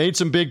made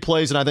some big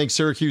plays, and I think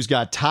Syracuse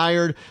got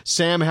tired.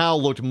 Sam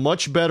Howell looked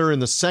much better in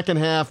the second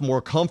half,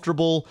 more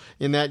comfortable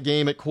in that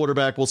game at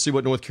quarterback. We'll see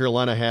what North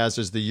Carolina has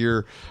as the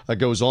year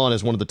goes on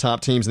as one of the top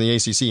teams in the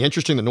ACC.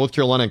 Interesting that North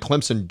Carolina and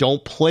Clemson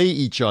don't play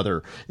each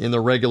other in the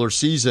regular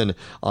season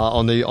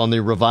on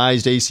the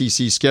revised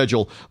ACC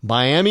schedule.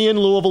 Miami and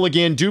Louisville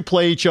again do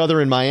play each other,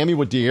 and Miami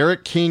with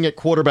D'Eriq King at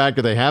quarterback.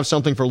 Do they have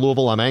something for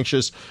Louisville? I'm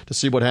anxious to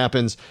see what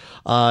happens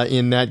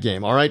in that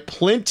game. All right,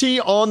 plenty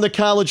on the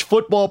college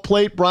football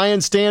plate.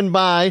 Brian, stand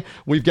by.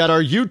 We've got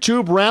our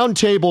YouTube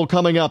roundtable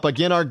coming up.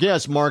 Again, our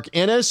guest, Mark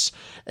Ennis,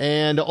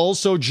 and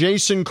also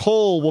Jason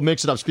Cole will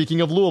mix it up.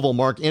 Speaking of Louisville,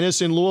 Mark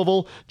Ennis in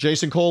Louisville,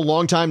 Jason Cole,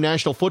 longtime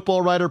national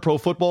football writer, Pro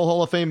Football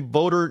Hall of Fame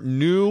voter.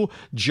 New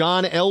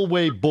John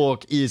Elway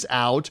book is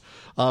out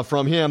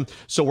from him.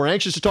 So we're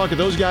anxious to talk to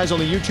those guys on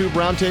the YouTube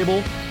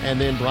roundtable. And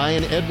then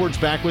Brian Edwards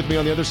back with me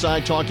on the other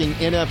side talking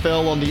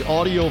NFL on the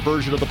audio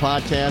version of the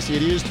podcast.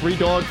 It is Three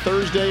Dog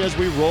Thursday as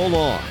we roll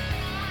on.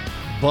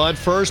 But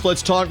first,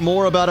 let's talk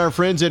more about our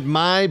friends at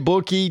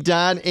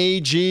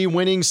MyBookie.ag.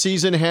 Winning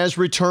season has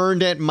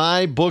returned at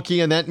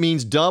MyBookie, and that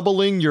means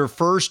doubling your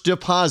first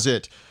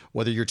deposit.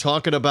 Whether you're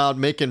talking about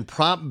making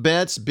prop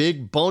bets,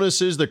 big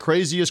bonuses, the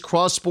craziest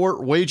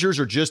cross-sport wagers,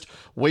 or just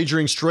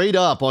wagering straight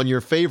up on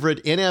your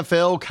favorite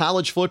NFL,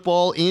 college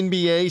football,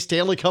 NBA,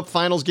 Stanley Cup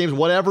Finals games,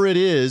 whatever it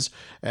is,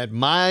 at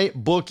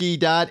MyBookie.ag,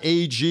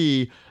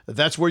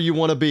 that's where you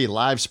want to be.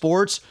 Live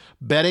sports,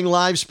 betting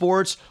live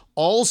sports,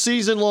 all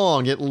season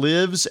long, it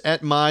lives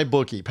at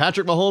MyBookie.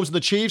 Patrick Mahomes and the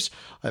Chiefs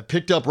have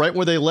picked up right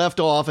where they left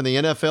off, and the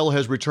NFL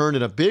has returned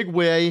in a big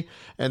way,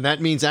 and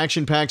that means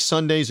action-packed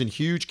Sundays and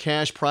huge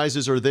cash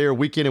prizes are there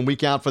week in and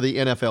week out for the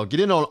NFL.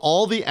 Get in on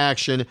all the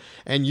action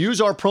and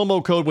use our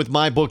promo code with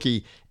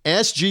MyBookie,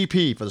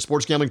 SGP for the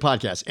Sports Gambling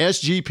Podcast.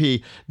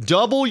 SGP,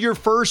 double your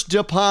first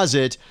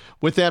deposit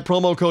with that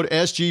promo code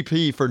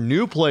SGP for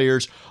new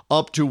players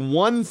up to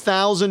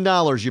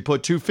 $1,000. You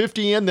put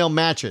 $250 in, they'll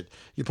match it.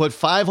 You put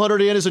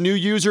 $500 in as a new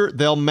user,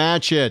 they'll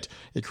match it.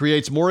 It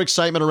creates more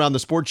excitement around the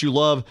sports you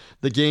love,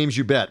 the games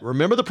you bet.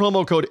 Remember the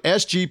promo code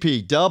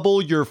SGP, double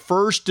your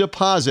first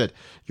deposit.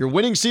 Your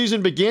winning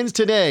season begins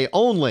today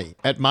only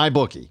at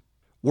MyBookie.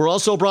 We're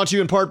also brought to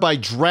you in part by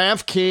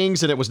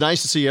DraftKings, and it was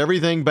nice to see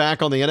everything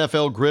back on the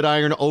NFL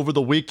gridiron over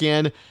the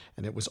weekend,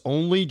 and it was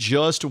only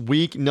just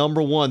week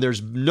number 1.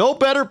 There's no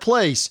better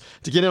place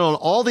to get in on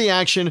all the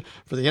action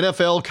for the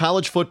NFL,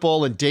 college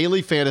football, and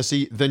daily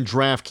fantasy than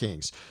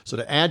DraftKings. So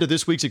to add to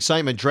this week's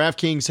excitement,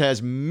 DraftKings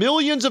has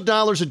millions of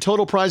dollars in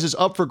total prizes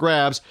up for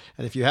grabs,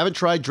 and if you haven't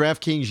tried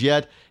DraftKings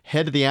yet,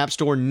 head to the App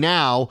Store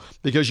now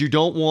because you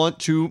don't want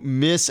to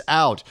miss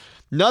out.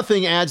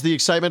 Nothing adds the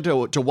excitement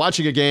to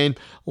watching a game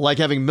like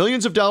having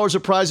millions of dollars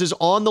of prizes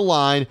on the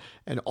line,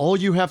 and all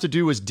you have to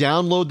do is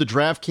download the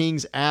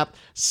DraftKings app,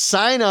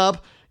 sign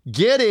up,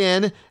 get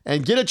in,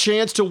 and get a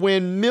chance to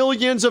win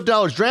millions of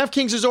dollars.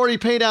 DraftKings has already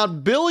paid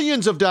out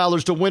billions of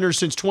dollars to winners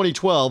since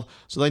 2012,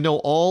 so they know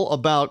all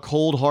about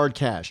cold, hard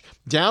cash.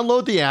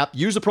 Download the app,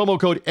 use the promo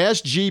code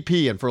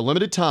SGP, and for a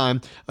limited time,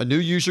 a new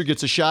user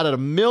gets a shot at $1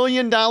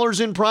 million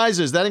in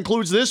prizes. That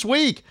includes this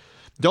week.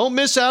 Don't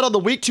miss out on the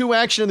Week 2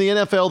 action in the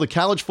NFL, the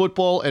college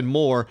football, and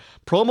more.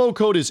 Promo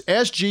code is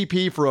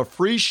SGP for a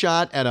free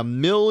shot at $1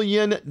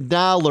 million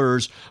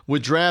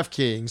with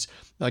DraftKings.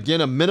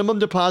 Again, a minimum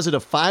deposit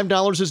of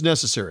 $5 is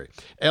necessary.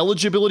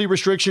 Eligibility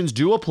restrictions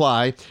do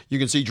apply. You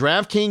can see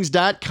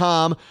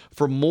DraftKings.com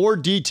for more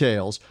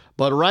details.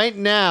 But right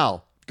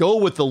now, go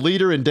with the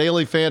leader in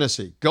daily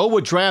fantasy. Go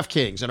with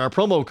DraftKings and our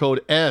promo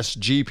code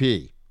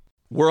SGP.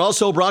 We're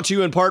also brought to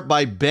you in part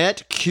by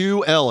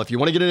BetQL. If you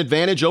want to get an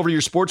advantage over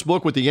your sports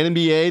book with the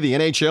NBA, the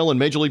NHL, and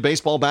Major League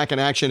Baseball back in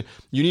action,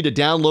 you need to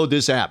download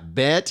this app,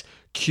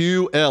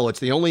 BetQL. It's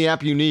the only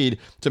app you need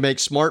to make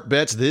smart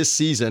bets this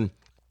season.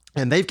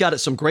 And they've got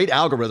some great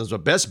algorithms, a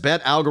best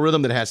bet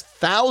algorithm that has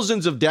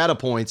thousands of data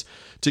points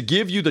to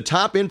give you the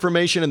top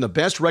information and the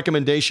best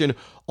recommendation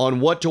on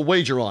what to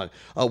wager on.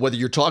 Whether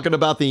you're talking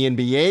about the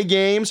NBA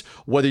games,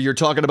 whether you're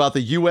talking about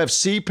the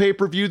UFC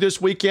pay-per-view this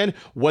weekend,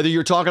 whether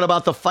you're talking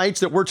about the fights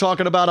that we're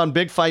talking about on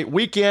Big Fight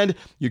Weekend,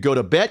 you go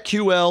to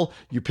BetQL,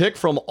 you pick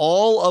from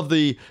all of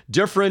the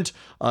different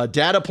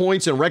data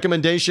points and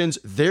recommendations.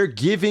 They're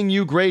giving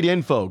you great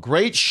info,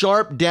 great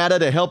sharp data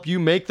to help you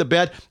make the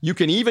bet. You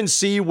can even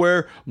see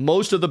where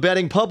most of the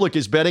betting public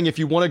is betting if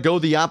you want to go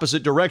the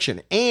opposite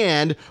direction.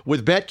 And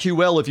with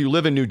BetQL, if you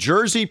live in New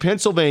Jersey,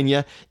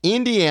 Pennsylvania,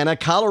 Indiana,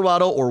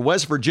 Colorado, or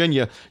West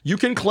Virginia, you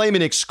can claim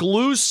an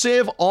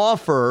exclusive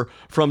offer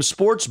from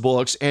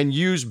sportsbooks and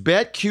use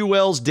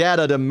BetQL's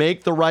data to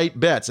make the right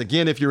bets.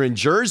 Again, if you're in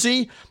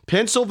Jersey,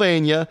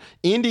 Pennsylvania,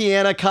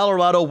 Indiana,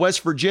 Colorado,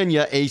 West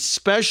Virginia, a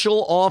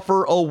special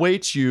offer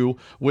awaits you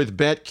with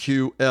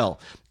BetQL.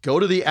 Go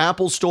to the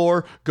Apple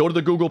Store, go to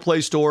the Google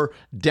Play Store,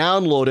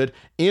 download it,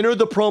 enter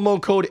the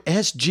promo code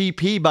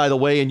SGP, by the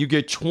way, and you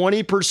get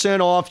 20%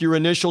 off your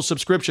initial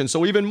subscription.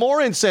 So even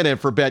more incentive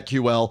for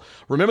BetQL.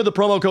 Remember, the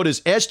promo code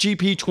is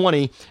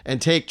SGP20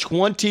 and take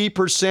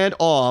 20%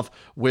 off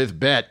with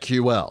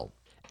BetQL.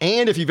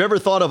 And if you've ever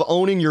thought of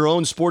owning your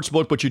own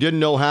sportsbook but you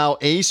didn't know how,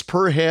 Ace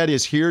Per Head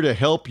is here to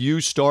help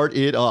you start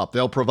it up.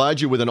 They'll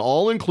provide you with an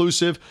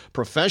all-inclusive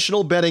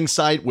professional betting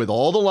site with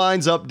all the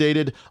lines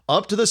updated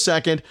up to the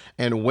second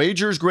and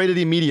wagers graded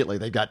immediately.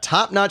 They've got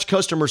top-notch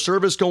customer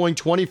service going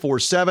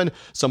 24/7,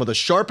 some of the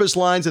sharpest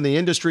lines in the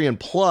industry, and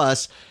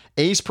plus,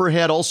 Ace Per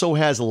Head also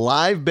has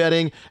live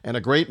betting and a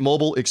great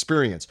mobile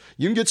experience.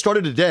 You can get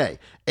started today.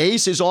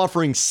 Ace is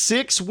offering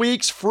 6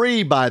 weeks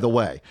free, by the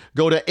way.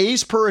 Go to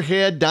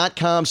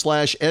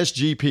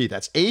aceperhead.com/SGP.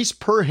 That's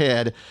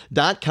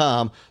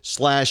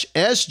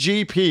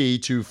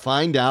aceperhead.com/SGP to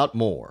find out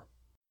more.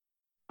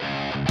 The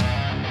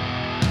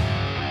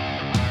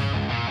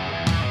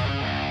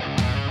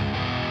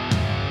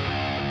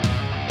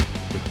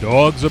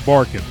dogs are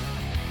barking.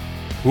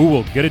 Who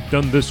will get it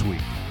done this week?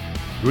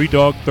 Three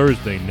Dog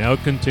Thursday now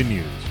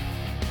continues.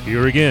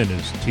 Here again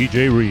is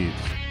TJ Reeves.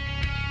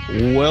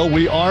 Well,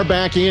 we are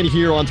back in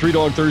here on Three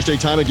Dog Thursday,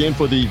 time again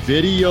for the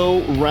video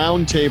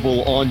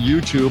roundtable on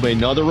YouTube.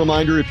 Another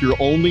reminder, if you're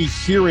only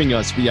hearing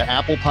us via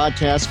Apple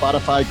Podcasts,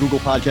 Spotify, Google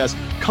Podcasts,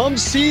 come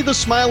see the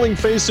smiling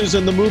faces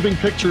and the moving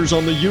pictures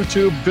on the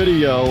YouTube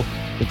video,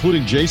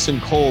 including Jason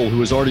Cole, who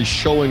is already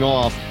showing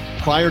off,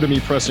 prior to me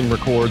pressing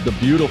record, the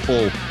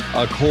beautiful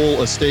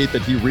Cole estate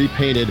that he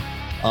repainted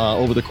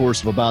over the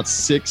course of about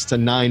 6 to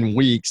 9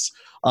 weeks.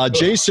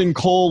 Jason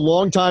Cole,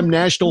 longtime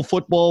National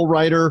Football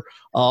writer,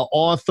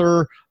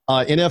 author,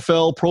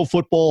 NFL Pro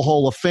Football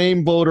Hall of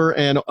Fame voter,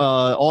 and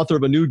author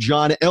of a new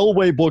John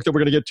Elway book that we're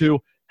going to get to.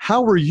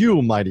 How are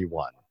you, Mighty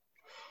One?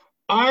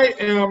 I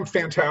am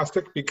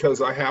fantastic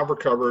because I have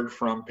recovered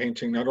from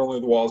painting not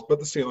only the walls but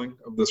the ceiling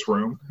of this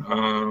room,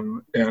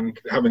 and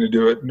having to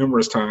do it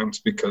numerous times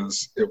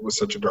because it was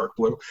such a dark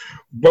blue.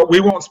 But we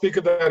won't speak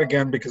of that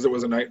again because it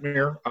was a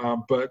nightmare,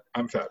 but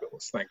I'm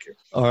fabulous. Thank you.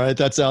 All right,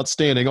 that's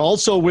outstanding.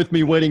 Also with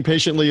me waiting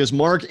patiently is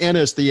Mark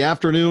Ennis, the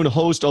afternoon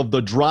host of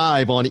The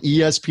Drive on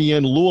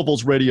ESPN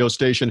Louisville's radio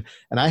station.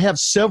 And I have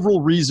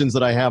several reasons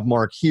that I have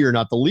Mark here,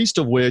 not the least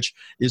of which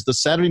is the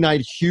Saturday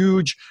night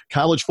huge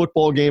college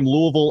football game,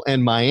 Louisville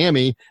and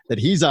Miami, that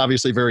he's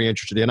obviously very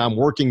interested in. I'm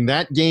working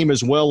that game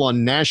as well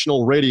on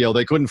national radio.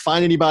 They couldn't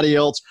find anybody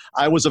else.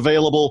 I was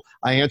available.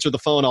 I answered the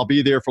phone. I'll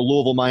be there for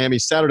Louisville, Miami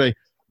Saturday.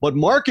 But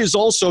Mark is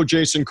also,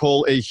 Jason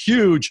Cole, a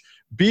huge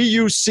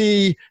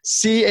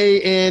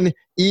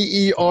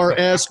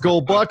BUCCANEERS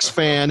Go Bucks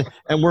fan,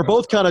 and we're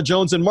both kind of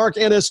Jones. And Mark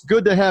Ennis,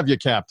 good to have you,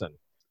 Captain.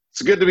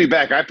 It's good to be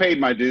back. I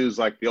paid my dues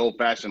like the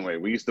old-fashioned way.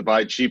 We used to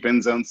buy cheap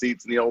end-zone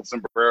seats in the old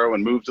Sombrero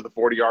and move to the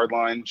 40-yard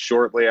line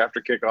shortly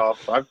after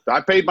kickoff. I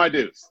paid my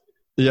dues.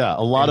 Yeah,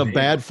 a lot of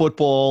bad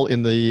football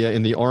in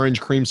the orange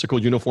creamsicle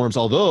uniforms,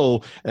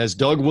 although, as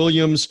Doug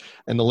Williams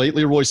and the late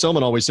Leroy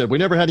Selman always said, we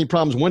never had any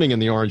problems winning in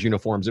the orange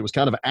uniforms. It was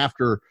kind of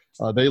after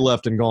they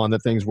left and gone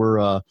that things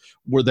were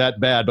that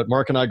bad. But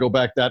Mark and I go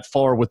back that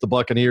far with the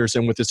Buccaneers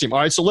and with this team. All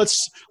right, so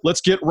let's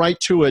get right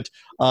to it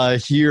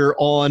here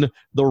on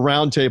the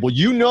roundtable.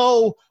 You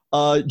know,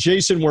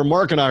 Jason, where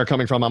Mark and I are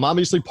coming from. I'm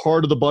obviously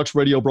part of the Bucs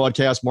radio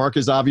broadcast. Mark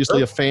is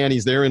obviously a fan.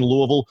 He's there in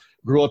Louisville,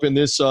 grew up in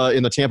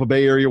in the Tampa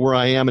Bay area where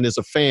I am, and is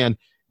a fan.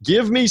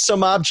 Give me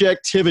some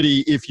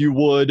objectivity, if you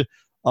would,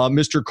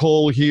 Mr.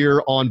 Cole,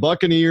 here on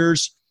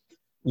Buccaneers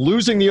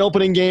losing the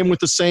opening game with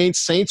the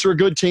Saints. Saints are a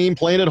good team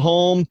playing at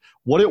home.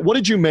 What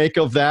did you make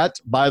of that,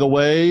 by the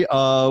way?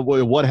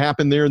 What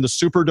happened there in the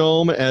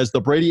Superdome as the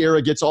Brady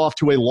era gets off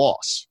to a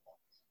loss?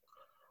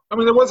 I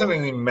mean, there wasn't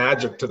any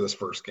magic to this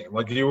first game.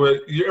 Like I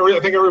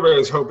think everybody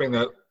was hoping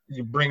that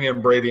you bring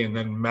in Brady and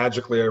then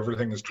magically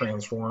everything is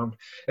transformed.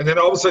 And then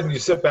all of a sudden you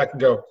sit back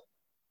and go,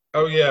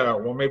 oh, yeah,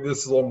 well, maybe this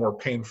is a little more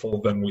painful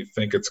than we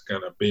think it's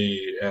going to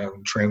be.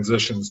 And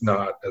transition's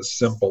not as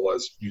simple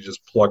as you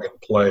just plug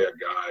and play a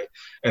guy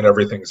and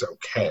everything's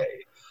okay.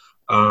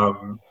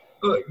 There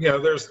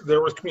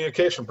was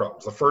communication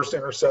problems. The first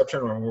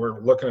interception, when we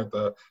were looking at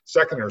the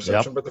second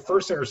interception, but the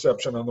first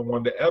interception on the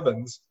one to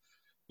Evans,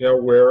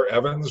 where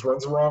Evans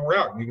runs the wrong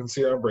route. And you can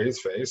see it on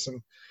Brady's face,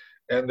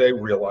 and they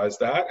realize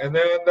that. And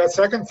then that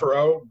second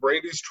throw,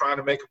 Brady's trying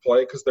to make a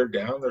play because they're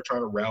down. They're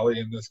trying to rally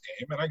in this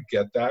game, and I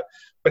get that.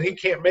 But he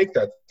can't make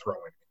that throw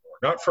anymore.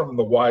 Not from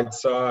the wide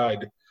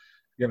side,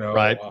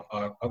 right.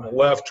 on the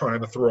left,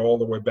 trying to throw all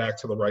the way back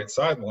to the right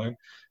sideline.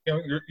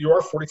 You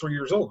are 43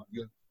 years old.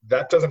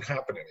 That doesn't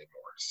happen anymore.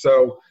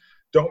 So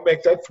don't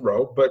make that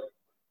throw. But,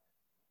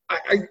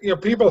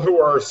 people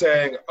who are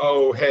saying,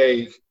 oh,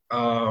 hey,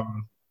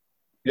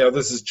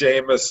 this is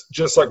Jameis,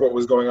 just like what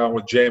was going on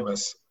with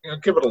Jameis.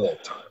 Give it a little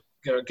time.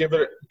 Give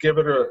it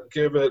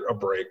a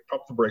break.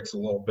 Pump the brakes a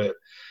little bit,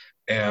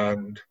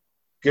 and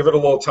give it a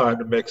little time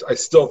to mix. I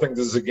still think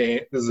this is a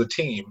game. This is a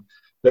team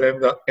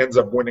that ends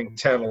up winning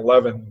 10,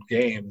 11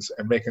 games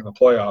and making the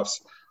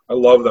playoffs. I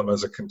love them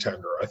as a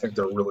contender. I think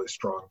they're a really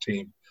strong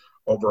team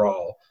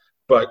overall.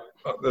 But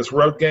this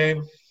road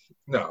game,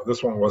 no,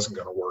 this one wasn't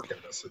going to work in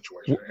this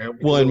situation.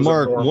 And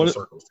Mark,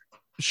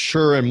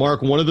 sure. And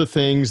Mark, one of the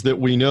things that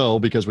we know,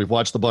 because we've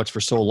watched the Bucs for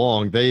so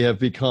long, they have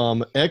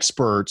become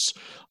experts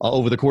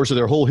over the course of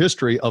their whole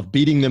history of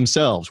beating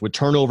themselves with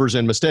turnovers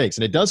and mistakes.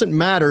 And it doesn't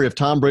matter if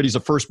Tom Brady's a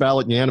first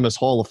ballot unanimous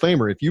Hall of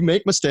Famer. If you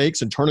make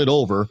mistakes and turn it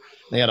over,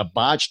 they had a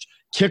botched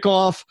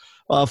kickoff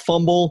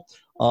fumble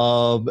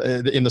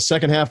in the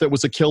second half that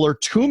was a killer.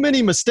 Too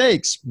many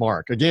mistakes,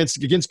 Mark,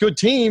 against good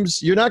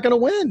teams. You're not going to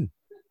win.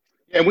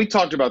 And we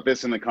talked about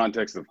this in the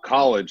context of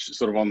college,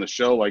 sort of on the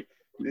show. Like,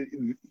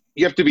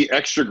 you have to be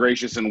extra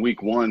gracious in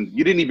week one.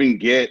 You didn't even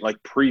get like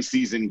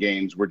preseason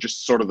games where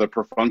just sort of the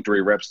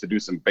perfunctory reps to do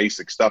some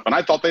basic stuff. And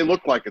I thought they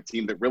looked like a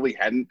team that really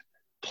hadn't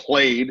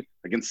played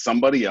against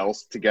somebody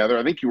else together.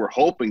 I think you were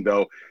hoping,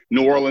 though,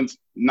 New Orleans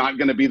not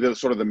going to be the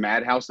sort of the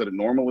madhouse that it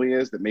normally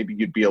is, that maybe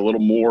you'd be a little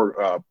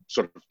more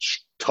sort of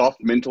tough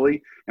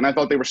mentally. And I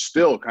thought they were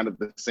still kind of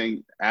the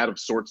same out of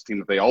sorts team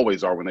that they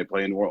always are when they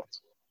play in New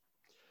Orleans.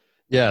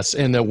 Yes,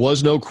 and there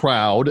was no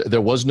crowd.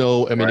 There was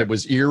no – I mean, It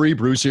was eerie.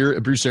 Bruce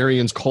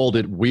Arians called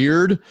it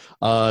weird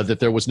that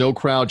there was no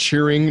crowd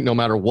cheering no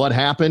matter what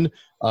happened,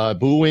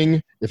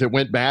 booing if it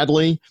went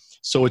badly.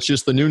 So it's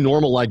just the new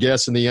normal, I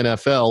guess, in the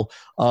NFL.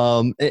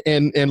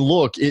 And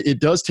look,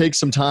 it does take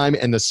some time,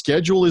 and the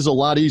schedule is a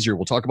lot easier.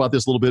 We'll talk about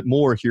this a little bit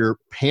more here.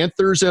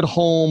 Panthers at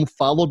home,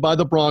 followed by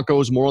the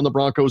Broncos. More on the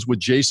Broncos with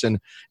Jason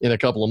in a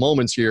couple of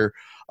moments here.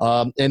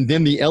 And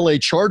then the LA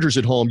Chargers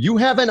at home. You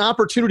have an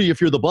opportunity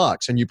if you're the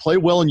Bucs and you play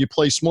well and you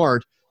play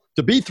smart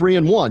to be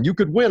 3-1. You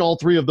could win all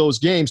three of those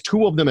games,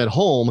 two of them at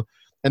home,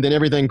 and then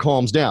everything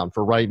calms down.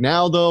 For right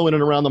now, though, in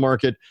and around the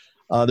market,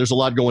 there's a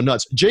lot going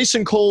nuts.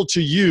 Jason Cole,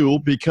 to you,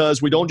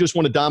 because we don't just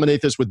want to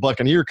dominate this with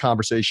Buccaneer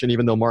conversation,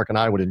 even though Mark and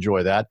I would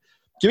enjoy that.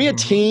 Give me a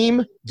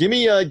team, give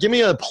me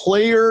a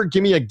player,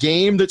 give me a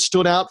game that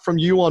stood out from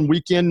you on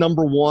weekend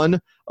number one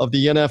of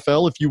the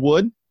NFL, if you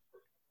would.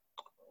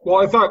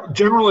 Well, I thought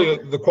generally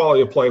the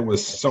quality of play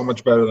was so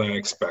much better than I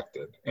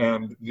expected,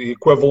 and the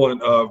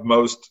equivalent of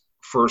most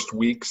first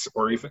weeks,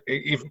 or even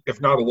if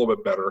not a little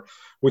bit better,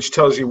 which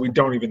tells you we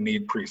don't even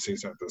need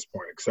preseason at this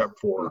point, except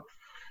for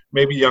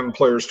maybe young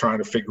players trying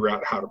to figure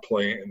out how to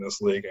play in this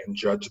league and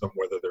judge them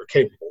whether they're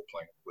capable of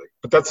playing in the league.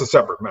 But that's a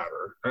separate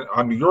matter. And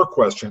on your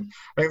question,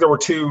 I think there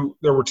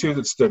were two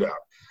that stood out.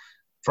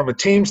 From a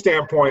team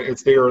standpoint,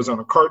 it's the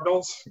Arizona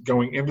Cardinals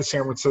going into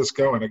San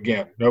Francisco, and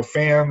again, no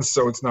fans,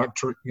 so it's not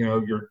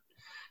your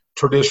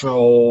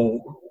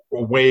traditional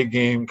away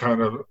game kind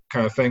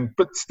of thing.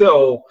 But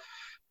still,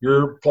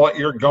 you're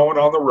going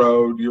on the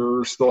road.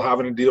 You're still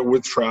having to deal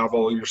with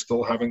travel. You're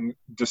still having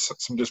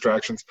some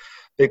distractions.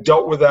 They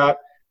dealt with that,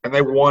 and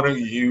they won a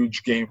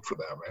huge game for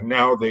them. And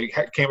now they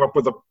came up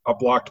with a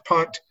blocked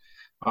punt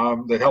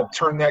that helped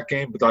turn that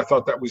game. But I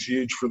thought that was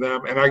huge for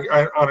them. And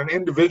I on an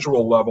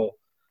individual level,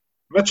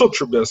 Mitchell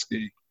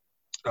Trubisky,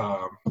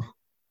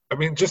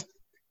 just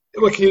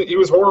look, he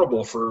was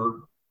horrible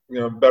for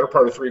better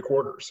part of 3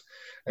 quarters,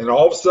 and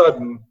all of a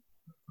sudden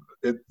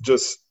it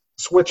just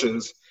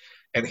switches,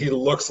 and he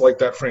looks like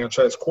that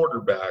franchise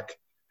quarterback.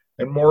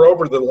 And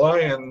moreover, the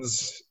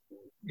Lions,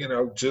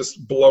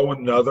 just blow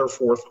another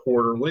fourth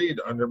quarter lead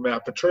under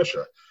Matt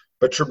Patricia.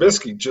 But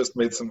Trubisky just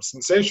made some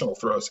sensational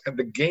throws, and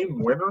the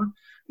game winner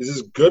is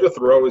as good a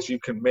throw as you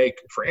can make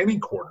for any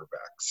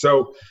quarterback.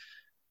 So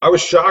I was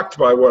shocked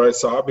by what I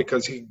saw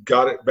because he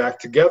got it back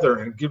together,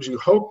 and it gives you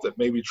hope that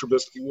maybe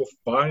Trubisky will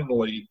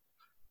finally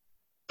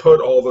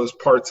put all those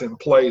parts in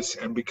place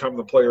and become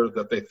the player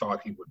that they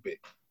thought he would be.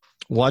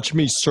 Watch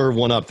me serve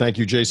one up. Thank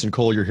you, Jason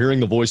Cole. You're hearing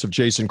the voice of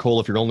Jason Cole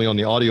if you're only on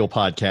the audio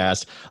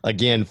podcast.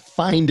 Again,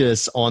 find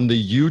us on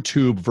the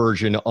YouTube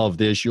version of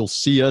this. You'll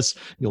see us.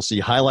 You'll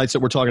see highlights that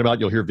we're talking about.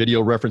 You'll hear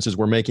video references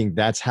we're making.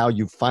 That's how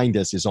you find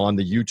us, is on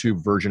the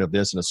YouTube version of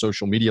this and a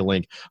social media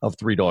link of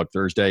Three Dog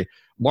Thursday.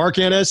 Mark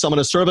Ennis, I'm going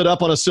to serve it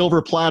up on a silver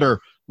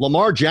platter.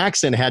 Lamar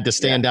Jackson had to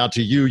stand out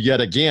to you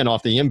yet again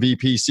off the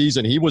MVP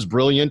season. He was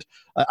brilliant.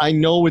 I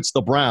know it's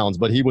the Browns,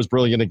 but he was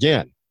brilliant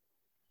again.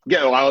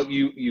 Yeah, well,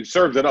 you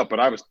served it up, but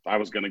I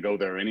was going to go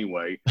there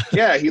anyway.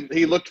 Yeah,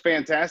 he looked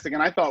fantastic,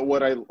 and I thought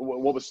what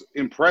was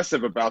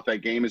impressive about that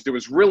game is there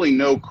was really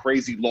no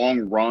crazy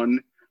long run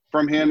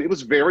from him. It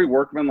was very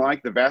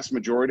workmanlike. The vast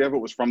majority of it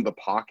was from the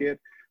pocket,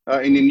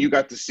 and then you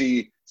got to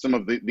see some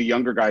of the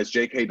younger guys,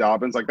 J.K.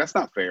 Dobbins. Like, that's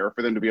not fair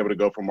for them to be able to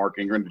go from Mark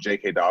Ingram to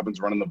J.K.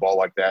 Dobbins running the ball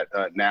like that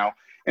now.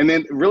 And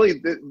then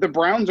really the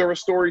Browns are a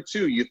story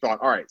too. You thought,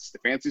 all right,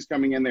 Stefanski's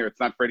coming in there.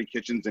 It's not Freddie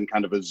Kitchens and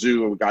kind of a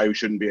zoo, a guy who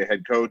shouldn't be a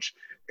head coach.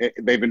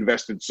 They've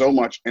invested so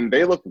much, and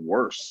they look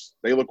worse.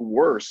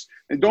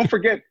 And don't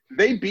forget,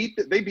 they beat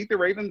the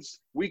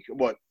Ravens week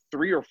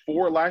 3 or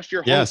 4 last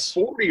year. Yes,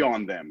 40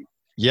 on them.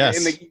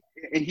 Yes,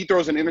 and he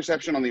throws an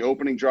interception on the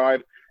opening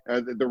drive.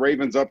 The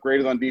Ravens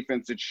upgraded on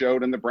defense, it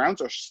showed, and the Browns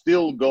are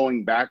still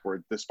going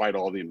backward despite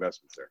all the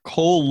investments there.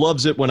 Cole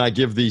loves it when I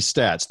give these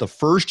stats. The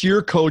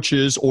first-year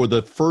coaches or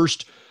the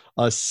first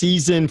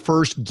season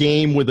first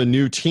game with a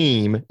new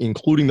team,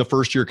 including the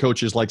first-year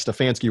coaches like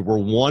Stefanski, were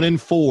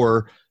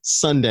 1-4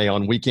 Sunday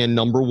on weekend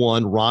number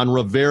 1. Ron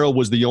Rivera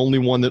was the only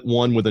one that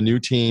won with a new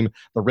team,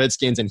 the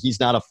Redskins, and he's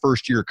not a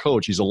first-year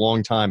coach. He's a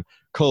longtime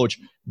coach.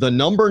 The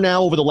number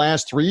now over the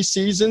last 3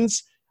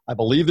 seasons, I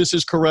believe this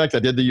is correct. I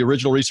did the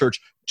original research.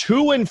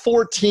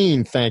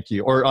 2-14. Thank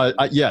you. Or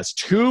yes,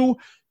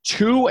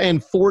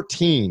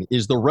 2-14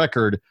 is the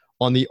record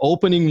on the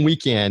opening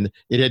weekend.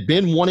 It had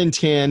been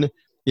 1-10.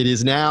 It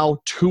is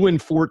now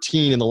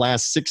 2-14 in the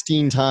last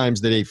 16 times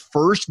that a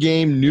first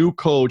game new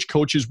coach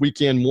coaches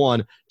weekend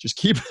 1. Just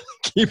keep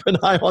an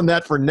eye on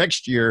that for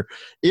next year.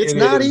 It's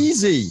not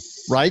easy,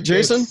 right,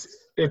 Jason?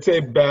 It's a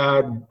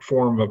bad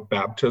form of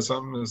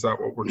baptism. Is that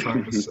what we're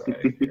trying to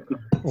say here?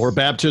 Or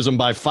baptism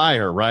by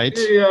fire, right?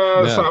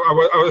 Yeah. So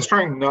I was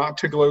trying not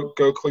to go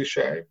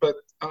cliche, but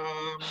you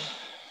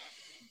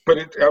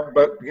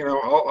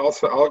know,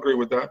 I'll agree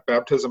with that.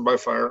 Baptism by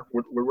fire.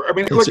 I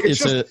mean,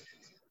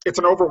 it's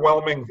an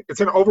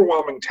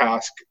overwhelming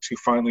task to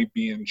finally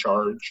be in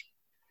charge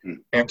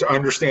and to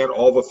understand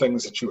all the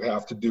things that you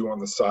have to do on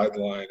the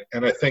sideline.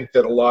 And I think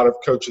that a lot of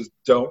coaches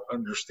don't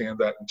understand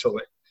that until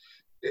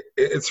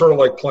it's sort of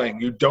like playing.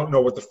 You don't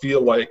know what the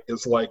feel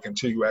is like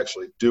until you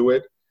actually do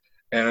it.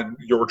 And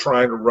you're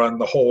trying to run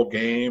the whole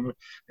game,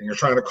 and you're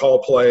trying to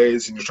call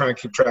plays, and you're trying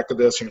to keep track of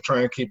this, and you're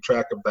trying to keep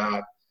track of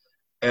that.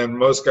 And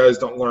most guys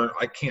don't learn,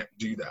 I can't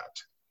do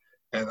that.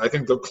 And I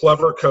think the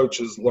clever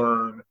coaches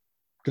learn,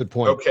 good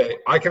point. Okay,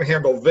 I can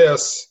handle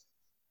this,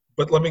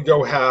 but let me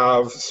go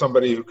have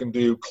somebody who can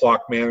do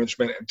clock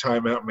management and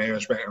timeout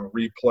management and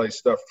replay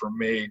stuff for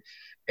me.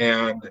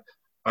 And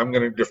I'm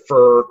going to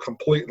defer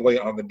completely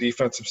on the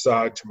defensive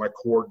side to my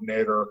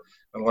coordinator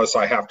unless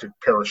I have to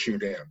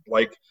parachute in.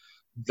 Like,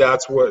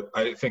 that's what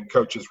I think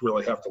coaches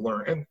really have to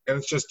learn. And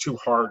it's just too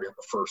hard in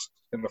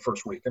the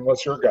first week,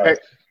 unless you're a guy,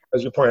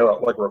 as you pointed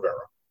out, like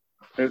Rivera.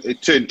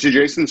 To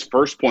Jason's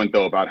first point,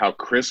 though, about how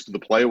crisp the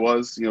play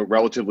was, you know,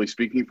 relatively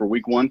speaking, for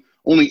week 1,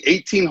 only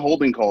 18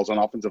 holding calls on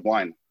offensive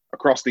line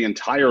across the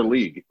entire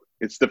league.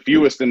 It's the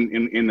fewest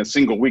in a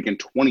single week in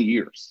 20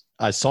 years.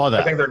 I saw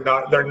that. I think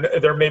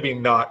they're maybe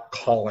not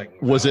calling.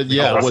 Was it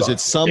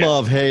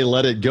hey,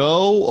 let it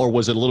go, or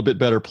was it a little bit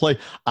better play?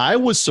 I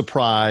was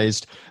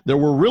surprised. There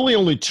were really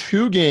only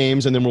 2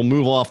 games, and then we'll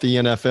move off the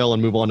NFL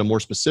and move on to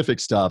more specific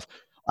stuff.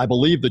 I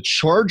believe the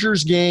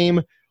Chargers game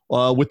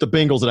with the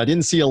Bengals that I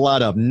didn't see a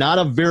lot of, not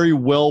a very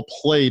well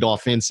played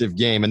offensive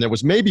game. And there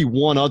was maybe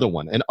one other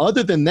one. And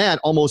other than that,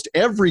 almost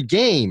every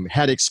game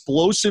had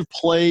explosive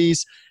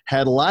plays,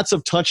 had lots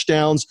of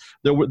touchdowns.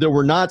 There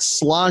were not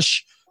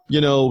slosh,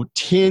 10-6,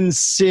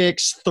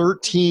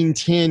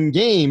 13-10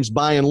 games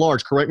by and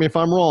large. Correct me if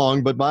I'm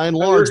wrong, but by and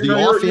large, the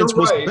offense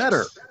was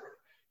better.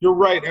 You're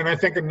right. And I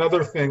think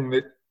another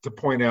thing to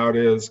point out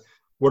is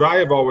what I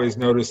have always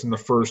noticed in the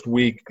first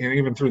week and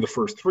even through the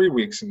first 3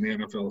 weeks in the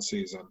NFL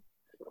season,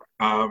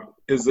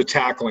 is the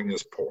tackling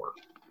is poor.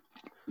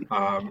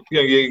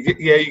 You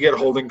get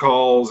holding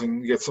calls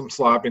and you get some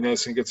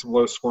sloppiness and you get some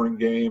low-scoring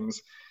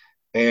games.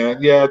 And,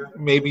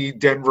 maybe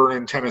Denver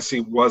and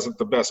Tennessee wasn't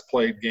the best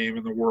played game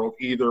in the world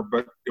either,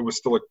 but it was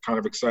still kind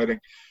of exciting.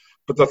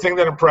 But the thing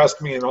that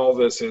impressed me in all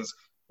this is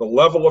the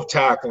level of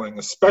tackling,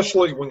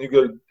 especially when you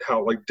go to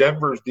how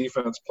Denver's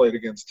defense played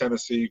against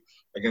Tennessee,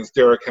 against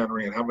Derrick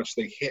Henry, and how much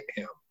they hit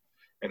him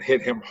and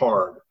hit him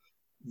hard.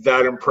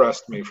 That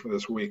impressed me for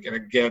this week. And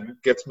again,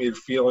 gets me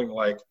feeling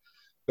like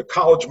the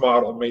college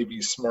model may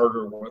be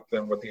smarter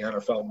than what the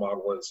NFL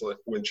model is,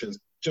 which is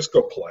just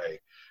go play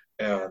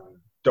and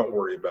don't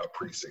worry about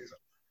preseason.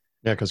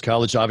 Yeah, because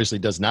college obviously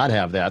does not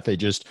have that. They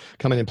just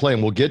come in and play.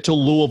 And we'll get to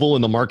Louisville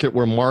in the market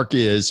where Mark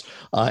is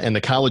and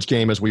the college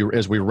game as we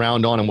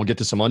round on, and we'll get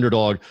to some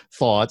underdog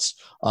thoughts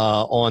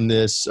on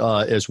this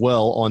as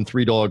well on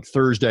Three Dog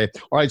Thursday.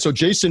 All right, so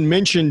Jason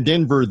mentioned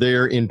Denver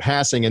there in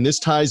passing, and this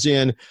ties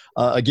in.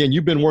 Again,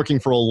 you've been working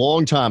for a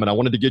long time, and I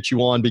wanted to get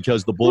you on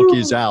because the book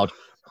is out.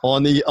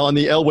 On the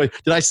Elway.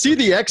 Did I see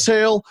the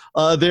exhale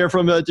there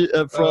from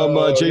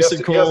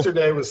Jason Cole?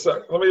 Yesterday was.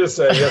 Let me just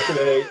say,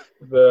 yesterday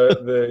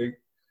the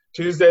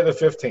Tuesday the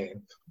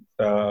 15th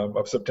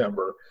of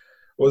September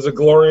was a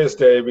glorious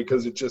day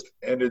because it just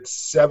ended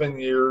 7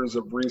 years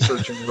of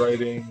research and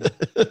writing,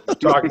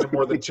 talking to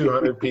more than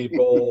 200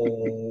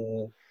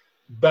 people,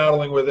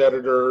 battling with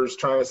editors,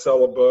 trying to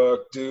sell a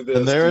book, do this.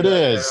 And there it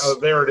is.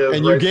 There it is.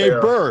 And you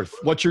gave birth.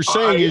 What you're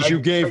saying is you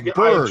gave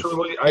birth.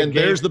 And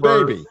there's the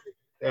baby.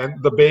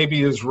 And the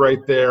baby is right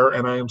there,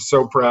 and I am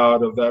so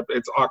proud of that.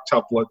 It's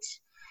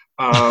octuplets.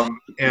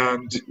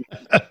 And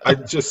I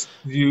just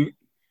I'm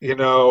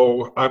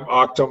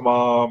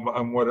Octomom.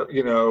 I'm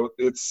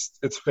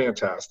it's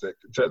fantastic.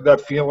 That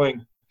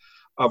feeling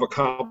of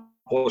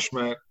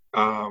accomplishment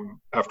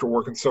after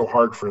working so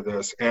hard for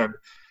this, and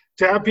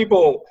to have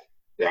people.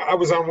 I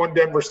was on one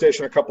Denver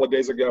station a couple of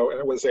days ago, and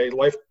it was a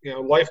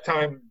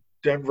lifetime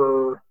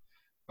Denver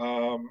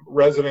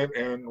resident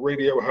and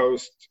radio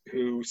host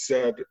who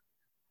said,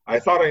 I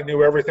thought I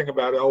knew everything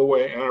about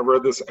Elway, and I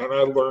read this, and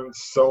I learned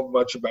so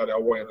much about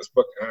Elway in this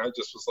book, and I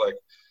just was like,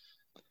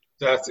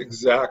 That's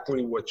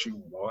exactly what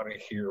you want to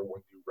hear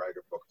when you write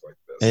a book like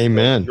this.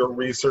 Amen. Your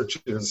research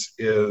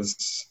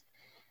is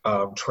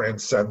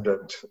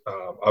transcendent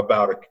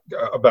about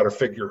a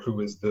figure who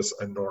is this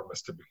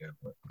enormous to begin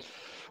with.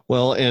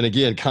 Well, and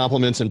again,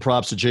 compliments and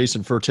props to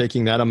Jason for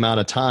taking that amount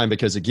of time,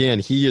 because again,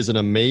 he is an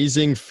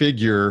amazing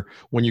figure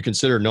when you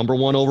consider number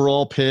 1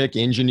 overall pick,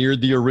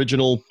 engineered the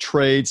original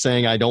trade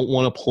saying, I don't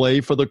want to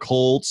play for the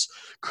Colts,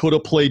 could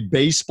have played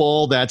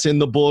baseball. That's in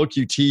the book.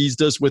 You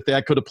teased us with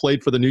that. Could have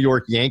played for the New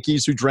York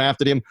Yankees, who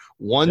drafted him,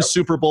 won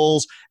Super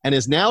Bowls, and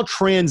is now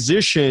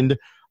transitioned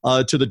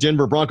to the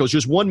Denver Broncos.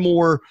 Just one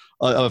more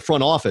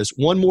front office,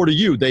 one more to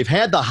you. They've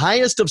had the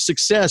highest of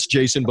success,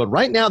 Jason, but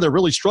right now they're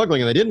really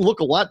struggling, and they didn't look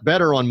a lot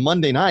better on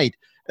Monday night,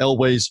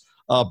 Elway's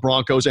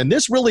Broncos. And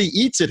this really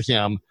eats at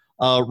him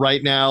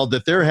right now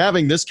that they're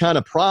having this kind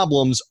of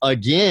problems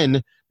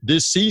again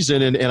this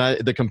season.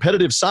 And the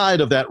competitive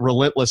side of that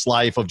relentless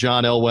life of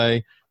John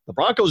Elway, the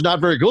Broncos not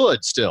very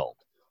good still.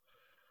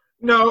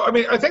 No, I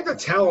mean, I think the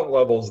talent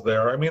level's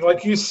there. I mean,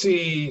 like you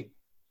see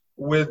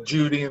with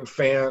Judy and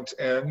Fant,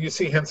 and you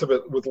see hints of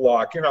it with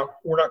Locke.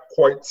 We're not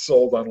quite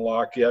sold on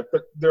Locke yet,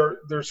 but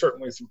there's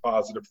certainly some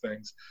positive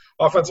things.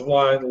 Offensive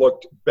line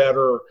looked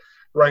better.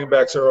 Running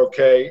backs are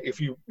okay.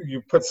 If you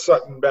put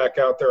Sutton back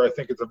out there, I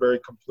think it's a very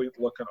complete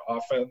looking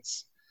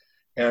offense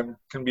and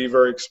can be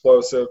very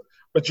explosive.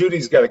 But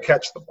Judy's got to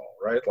catch the ball,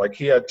 right? Like,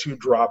 he had 2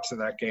 drops in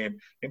that game,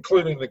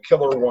 including the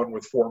killer one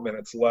with 4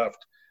 minutes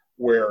left,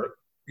 where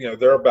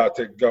they're about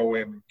to go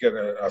in, get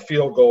a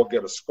field goal,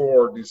 get a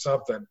score, do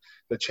something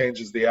that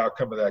changes the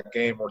outcome of that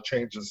game or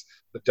changes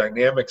the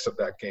dynamics of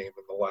that game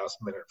in the last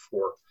minute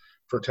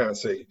for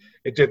Tennessee.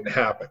 It didn't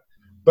happen.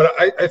 But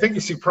I think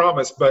you see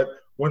promise. But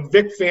when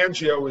Vic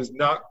Fangio is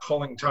not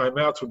calling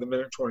timeouts with a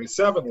minute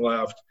 27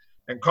 left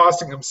and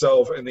costing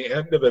himself in the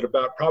end of it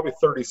about probably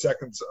 30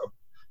 seconds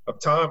of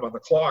time on the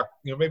clock,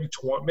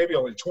 maybe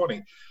only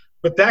 20,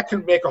 but that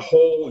can make a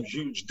whole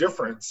huge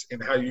difference in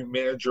how you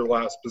manage your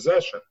last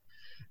possession.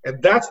 And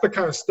that's the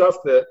kind of stuff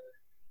that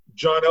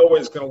John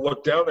Elway is going to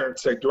look down there and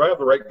say, do I have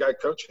the right guy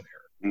coaching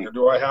here?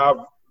 Do I have,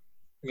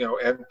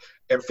 and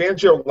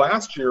Fangio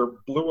last year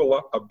blew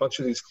a bunch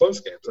of these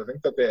close games. I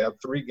think that they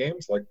had 3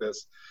 games like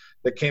this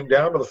that came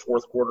down to the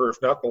fourth quarter,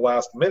 if not the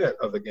last minute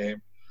of the game,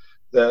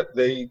 that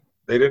they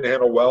didn't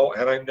handle well.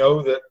 And I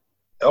know that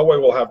Elway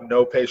will have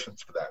no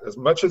patience for that. As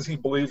much as he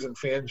believes in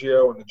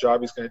Fangio and the job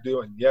he's going to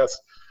do, and yes,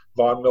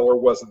 Von Miller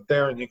wasn't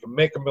there, and you can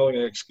make a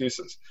million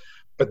excuses.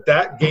 But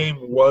that game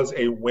was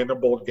a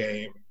winnable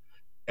game.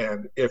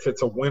 And if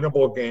it's a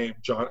winnable game,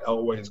 John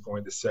Elway is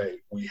going to say,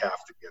 we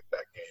have to get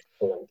that game.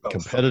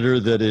 Competitor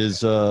that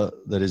is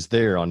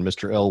there on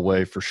Mr.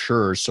 Elway for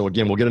sure. So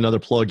again, we'll get another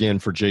plug in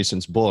for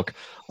Jason's book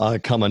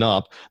coming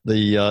up.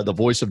 The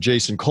voice of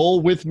Jason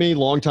Cole with me,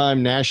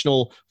 longtime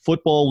National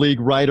Football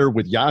League writer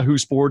with Yahoo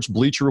Sports,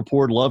 Bleacher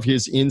Report. Love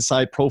his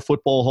insight. Pro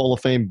Football Hall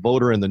of Fame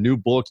voter, and the new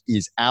book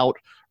is out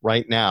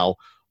right now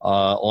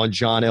on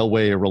John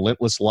Elway, A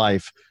Relentless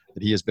Life,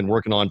 that he has been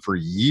working on for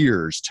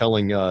years,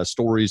 telling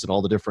stories and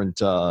all the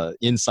different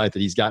insight that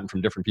he's gotten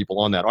from different people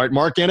on that. All right,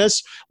 Mark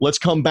Ennis, let's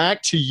come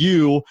back to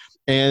you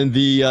and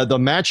the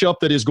matchup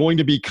that is going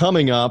to be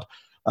coming up.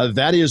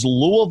 That is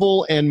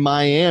Louisville and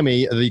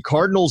Miami. The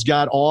Cardinals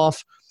got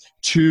off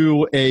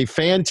to a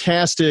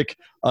fantastic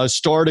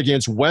start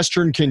against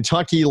Western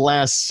Kentucky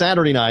last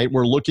Saturday night.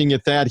 We're looking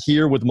at that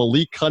here with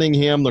Malik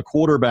Cunningham, the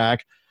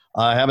quarterback,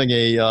 having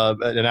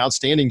an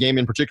outstanding game,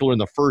 in particular in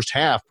the first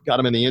half. Got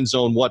him in the end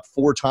zone,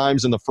 4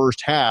 times in the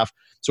first half.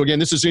 So, again,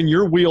 this is in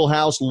your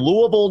wheelhouse.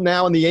 Louisville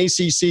now in the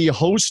ACC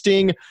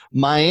hosting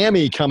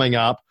Miami coming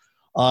up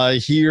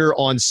here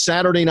on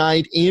Saturday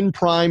night in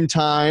prime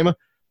time.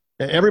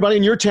 Everybody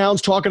in your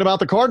town's talking about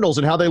the Cardinals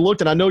and how they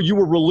looked, and I know you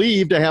were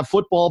relieved to have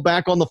football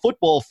back on the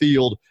football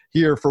field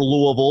here for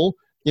Louisville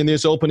in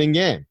this opening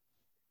game.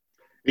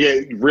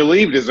 Yeah,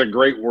 relieved is a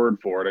great word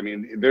for it. I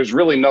mean, there's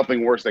really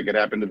nothing worse that could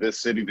happen to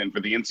this city than for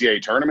the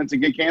NCAA tournament to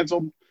get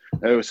canceled.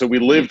 So we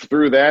lived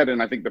through that,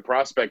 and I think the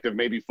prospect of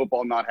maybe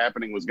football not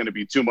happening was going to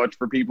be too much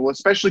for people,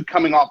 especially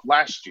coming off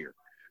last year,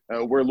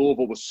 where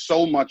Louisville was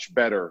so much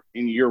better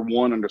in year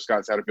 1 under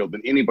Scott Satterfield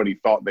than anybody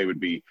thought they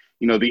would be.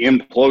 You know, the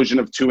implosion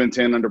of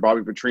 2-10 under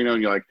Bobby Petrino,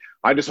 and you're like,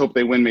 I just hope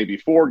they win maybe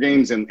 4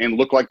 games and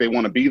look like they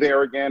want to be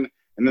there again.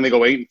 And then they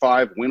go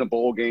 8-5, win a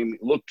bowl game.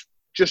 It looked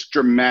just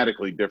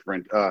dramatically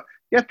different.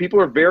 Yeah,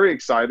 people are very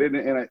excited,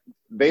 and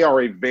they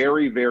are a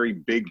very, very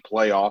big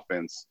play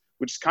offense,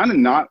 which is kind of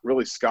not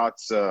really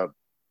Scott's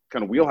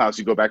kind of wheelhouse.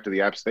 You go back to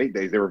the App State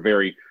days. They were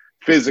very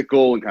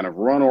physical and kind of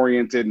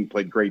run-oriented and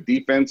played great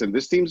defense, and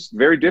this team's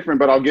very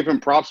different, but I'll give him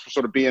props for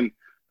sort of being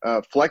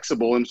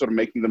flexible and sort of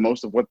making the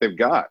most of what they've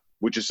got,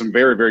 which is some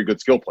very, very good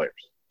skill players.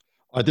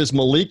 This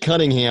Malik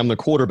Cunningham, the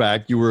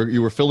quarterback, you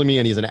were filling me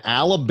in. He's an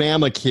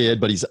Alabama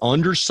kid, but he's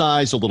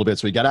undersized a little bit,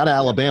 so he got out of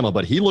Alabama.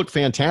 But he looked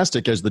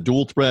fantastic as the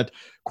dual threat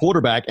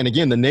quarterback. And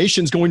again, the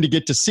nation's going to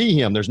get to see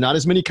him. There's not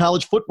as many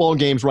college football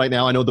games right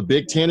now. I know the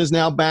Big Ten is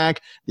now back.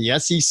 The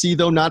SEC,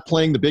 though, not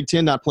playing. The Big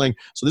Ten not playing.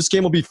 So this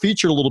game will be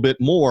featured a little bit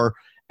more.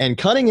 And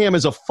Cunningham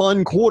is a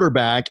fun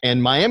quarterback,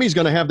 and Miami's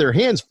going to have their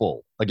hands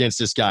full against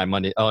this guy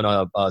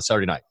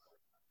Saturday night.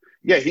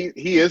 Yeah,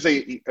 he is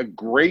a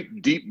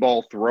great deep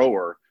ball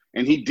thrower,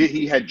 and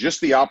he had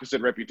just the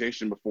opposite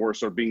reputation before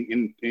sort of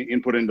being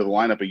input into the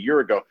lineup a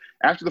year ago.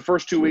 After the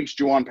first 2 weeks,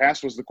 Juwan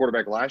Pass was the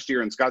quarterback last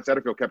year, and Scott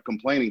Satterfield kept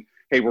complaining,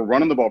 hey, we're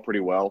running the ball pretty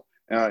well,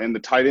 and the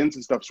tight ends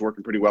and stuff's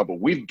working pretty well,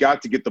 but we've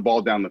got to get the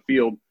ball down the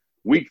field.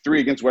 Week 3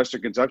 against Western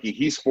Kentucky,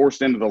 he's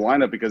forced into the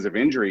lineup because of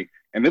injury,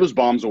 and it was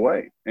bombs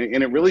away.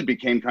 And it really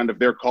became kind of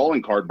their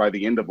calling card by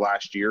the end of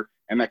last year,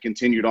 and that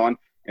continued on.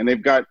 And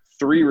they've got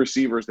 3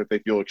 receivers that they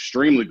feel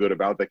extremely good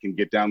about that can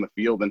get down the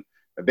field. And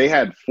they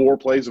had 4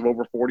 plays of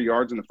over 40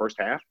 yards in the first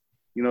half,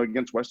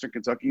 against Western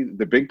Kentucky.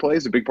 The big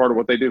plays, a big part of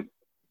what they do.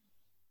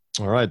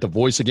 All right, the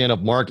voice again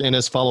of Mark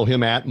Ennis. Follow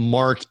him at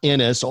Mark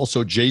Ennis.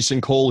 Also, Jason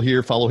Cole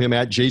here. Follow him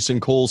at Jason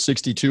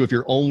Cole62. If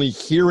you're only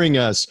hearing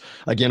us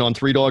again on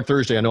Three Dog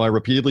Thursday, I know I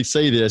repeatedly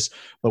say this,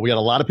 but we got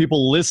a lot of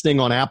people listening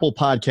on Apple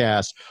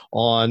Podcasts,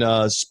 on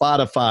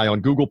Spotify,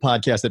 on Google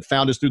Podcasts that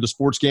found us through the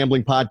Sports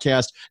Gambling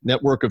Podcast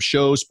network of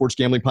shows,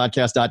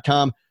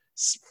 sportsgamblingpodcast.com.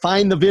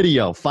 Find the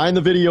video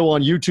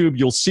on YouTube.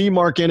 You'll see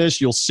Mark Ennis.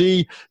 You'll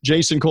see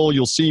Jason Cole.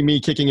 You'll see me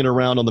kicking it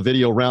around on the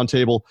video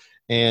roundtable.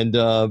 And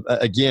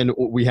again,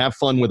 we have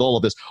fun with all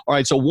of this. All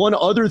right, so one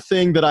other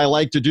thing that I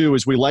like to do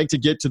is we like to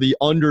get to the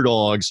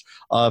underdogs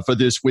for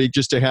this week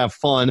just to have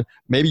fun.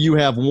 Maybe you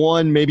have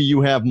one, maybe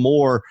you have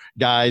more,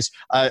 guys.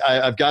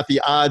 I've got the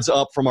odds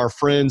up from our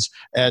friends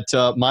at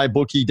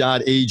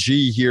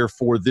mybookie.ag here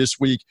for this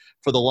week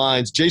for the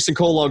lines. Jason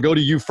Cole, I'll go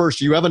to you first.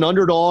 Do you have an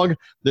underdog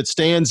that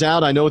stands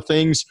out? I know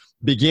things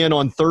begin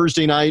on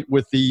Thursday night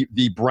with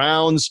the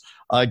Browns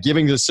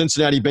giving the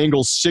Cincinnati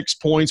Bengals 6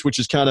 points, which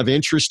is kind of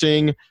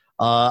interesting.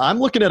 I'm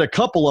looking at a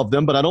couple of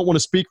them, but I don't want to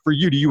speak for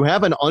you. Do you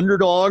have an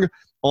underdog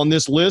on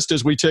this list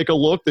as we take a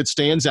look that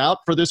stands out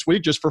for this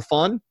week just for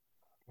fun?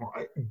 Well,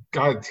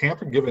 God,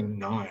 Tampa given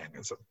 9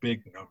 is a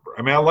big number.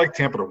 I mean, I like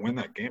Tampa to win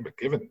that game, but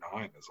given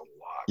 9 is a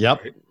lot.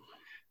 Yep.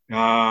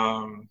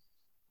 Right?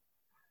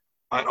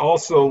 I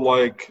also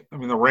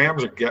the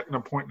Rams are getting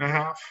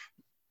 1.5.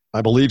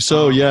 I believe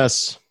so,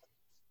 yes.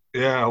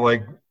 Yeah,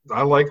 if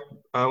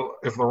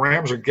the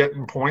Rams are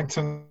getting points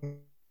in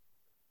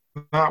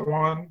that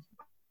one.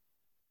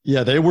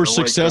 Yeah, they were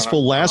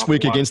successful last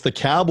week against the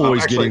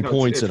Cowboys getting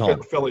points at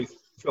home.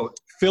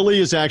 Philly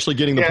is actually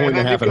getting the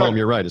 1.5 at home.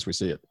 You're right, as we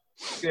see it.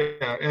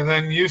 Yeah, and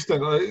then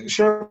Houston.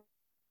 Show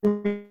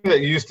that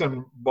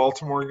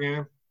Houston-Baltimore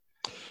game.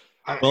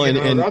 That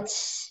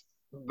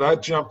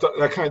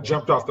kind of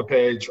jumped off the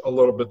page a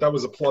little bit. That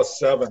was a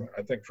 +7,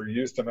 I think, for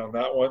Houston on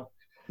that one.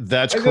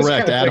 That's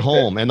correct, at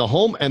home. And the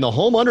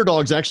home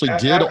underdogs actually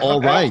did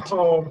all right. At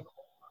home,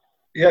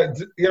 yeah,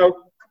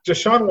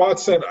 Deshaun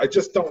Watson, I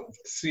just don't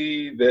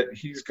see that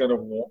he's going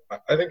to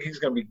 – I think he's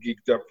going to be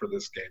geeked up for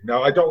this game.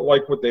 Now, I don't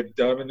like what they've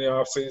done in the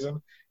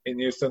offseason in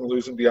Houston,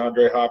 losing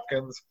DeAndre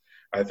Hopkins.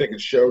 I think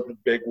it showed in a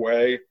big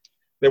way.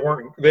 They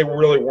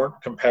really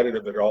weren't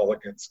competitive at all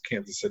against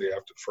Kansas City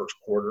after the first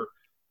quarter.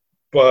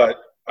 But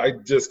I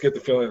just get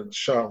the feeling that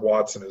Deshaun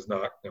Watson is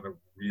not going to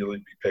really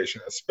be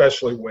patient,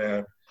 especially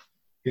when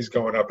he's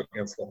going up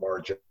against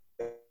Lamar Jackson.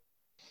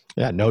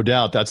 Yeah, no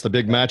doubt. That's the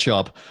big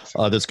matchup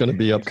that's going to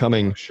be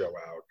upcoming. Show out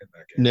in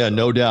that game. Yeah,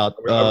 no doubt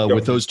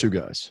with those two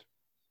guys.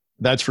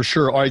 That's for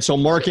sure. All right, so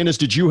Mark Ennis,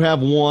 did you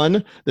have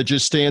one that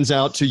just stands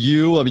out to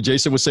you? I mean,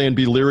 Jason was saying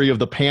be leery of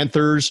the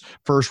Panthers.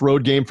 First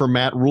road game for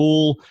Matt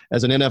Rule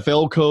as an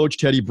NFL coach.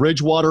 Teddy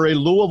Bridgewater, a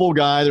Louisville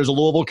guy. There's a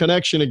Louisville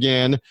connection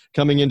again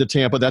coming into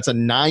Tampa. That's a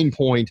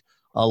 9-point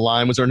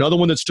line. Was there another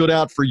one that stood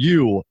out for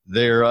you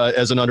there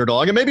as an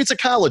underdog? And maybe it's a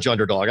college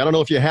underdog. I don't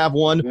know if you have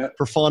one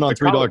for fun on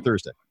Three Dog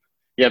Thursday.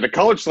 Yeah, the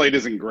college slate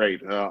isn't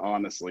great,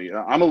 honestly.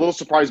 I'm a little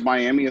surprised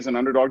Miami is an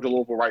underdog to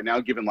Louisville right now,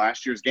 given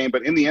last year's game.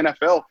 But in the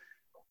NFL,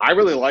 I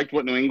really liked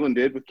what New England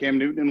did with Cam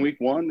Newton in Week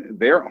 1.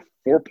 They're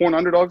 4-point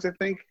underdogs, I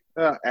think,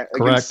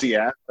 against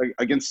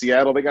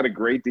Seattle. They got a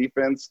great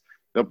defense.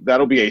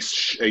 That'll be a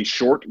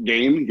short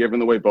game, given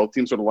the way both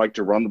teams sort of like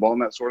to run the ball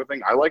and that sort of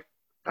thing. I like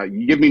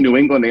you give me New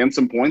England and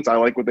some points. I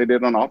like what they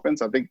did on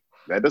offense. I think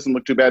that doesn't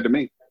look too bad to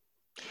me.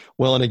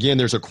 Well, and again,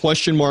 there's a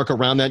question mark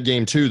around that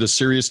game, too, the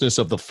seriousness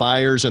of the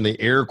fires and the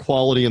air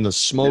quality and the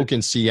smoke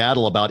in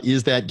Seattle about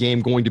is that game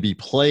going to be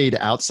played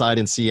outside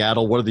in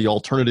Seattle? What are the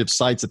alternative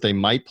sites that they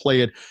might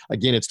play it?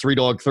 Again, it's Three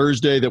Dog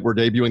Thursday that we're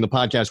debuting the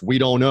podcast. We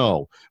don't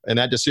know. And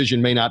that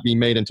decision may not be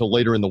made until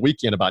later in the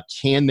weekend about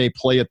can they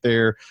play it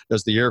there?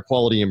 Does the air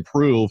quality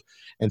improve?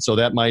 And so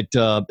that might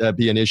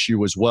be an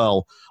issue as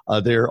well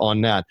there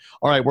on that.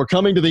 All right, we're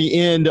coming to the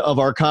end of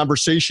our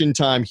conversation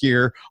time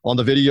here on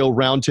the video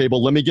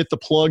roundtable. Let me get the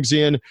plugs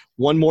in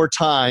one more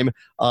time.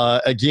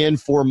 Again,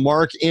 for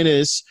Mark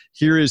Ennis,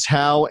 here is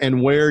how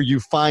and where you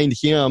find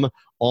him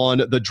on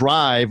The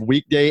Drive,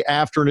 weekday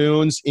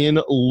afternoons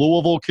in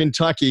Louisville,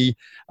 Kentucky.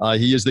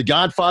 He is the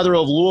godfather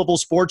of Louisville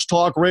Sports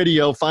Talk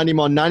Radio. Find him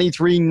on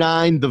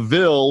 93.9 The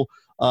Ville.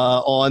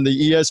 on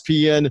the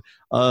ESPN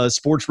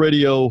Sports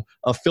Radio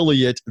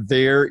affiliate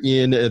there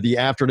in the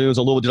afternoons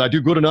a little. Did I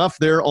do good enough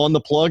there on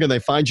the plug? And they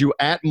find you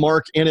at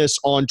Mark Ennis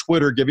on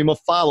Twitter. Give him a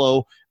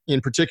follow,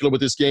 in particular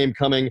with this game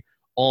coming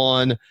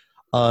on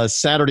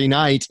Saturday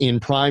night in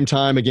prime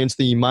time against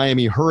the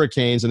Miami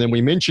Hurricanes. And then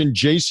we mentioned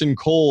Jason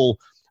Cole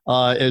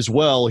as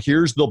well.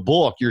 Here's the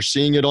book. You're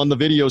seeing it on the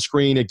video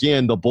screen.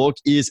 Again, the book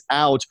is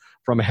out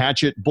from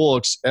Hachette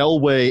Books,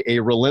 Elway, A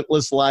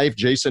Relentless Life.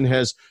 Jason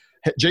has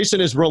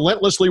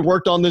relentlessly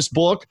worked on this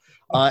book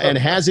and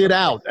has it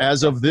out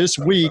as of this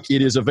week.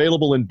 It is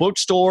available in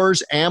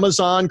bookstores,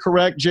 Amazon,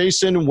 correct,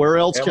 Jason? Where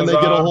else can they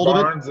get a hold of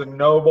it?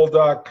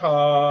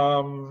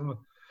 BarnesandNoble.com.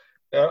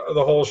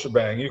 The whole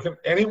shebang. You can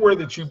anywhere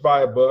that you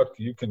buy a book,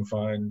 you can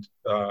find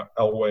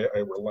Elway,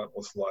 A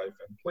Relentless Life,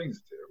 and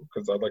please do,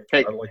 because I like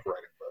writing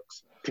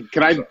books.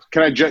 Can I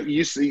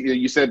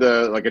you said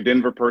like a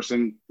Denver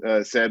person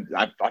said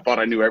I thought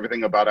I knew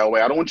everything about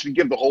Elway. I don't want you to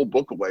give the whole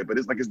book away, but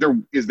it's like is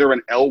there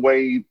an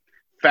Elway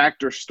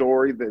fact or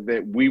story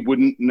that we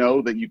wouldn't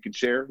know that you could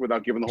share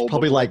without giving the whole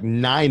probably book like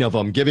 9 of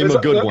them. Give him a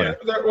good one.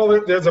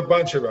 There's a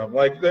bunch of them.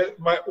 Like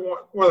one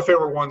of the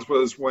favorite ones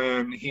was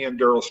when he and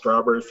Darryl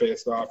Strawberry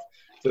faced off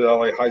to the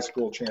LA High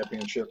School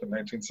Championship in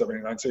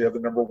 1979. So you have the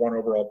number 1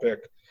 overall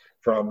pick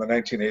from the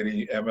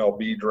 1980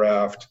 MLB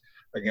draft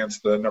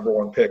against the number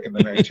 1 pick in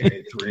the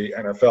 1983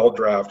 NFL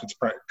draft. It's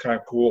kind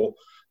of cool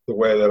the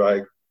way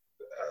that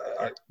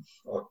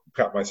I'll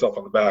pat myself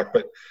on the back,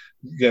 but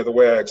the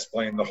way I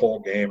explain the whole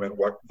game and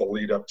what the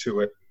lead up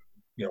to it,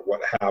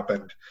 what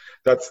happened.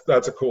 That's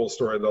a cool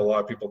story that a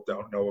lot of people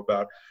don't know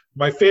about.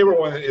 My favorite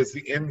one is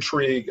the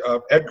intrigue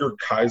of Edgar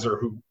Kaiser,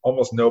 who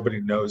almost nobody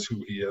knows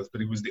who he is,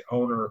 but he was the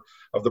owner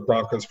of the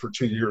Broncos for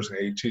 2 years in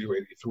 82,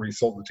 83,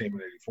 sold the team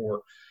in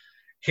 84.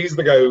 He's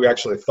the guy who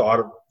actually thought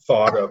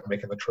of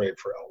making the trade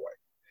for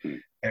Elway.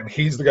 And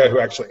he's the guy who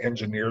actually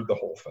engineered the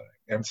whole thing.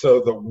 And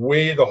so the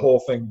way the whole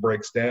thing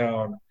breaks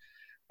down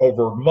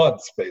over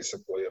months,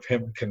 basically, of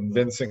him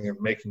convincing and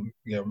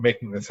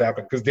making this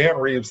happen, because Dan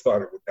Reeves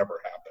thought it would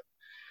never happen.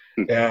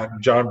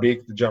 And John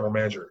Beek, the general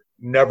manager,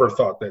 never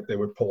thought that they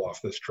would pull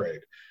off this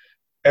trade.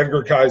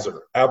 Edgar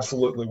Kaiser,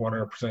 absolutely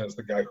 100%, is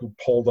the guy who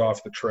pulled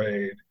off the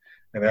trade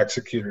and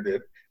executed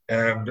it.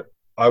 And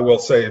I will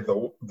say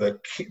the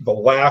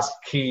last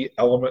key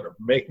element of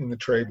making the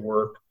trade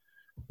work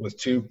was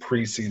 2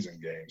 preseason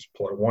games.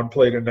 One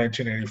played in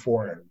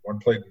 1984 and one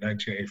played in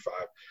 1985.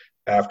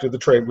 After the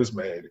trade was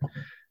made,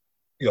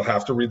 you'll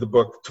have to read the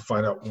book to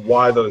find out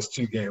why those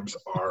 2 games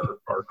are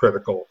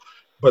critical.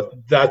 But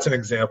that's an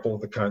example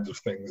of the kinds of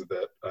things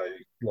that I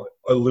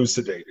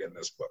elucidate in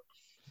this book.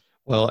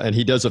 Well, and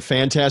he does a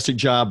fantastic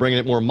job bringing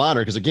it more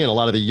modern because, again, a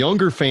lot of the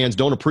younger fans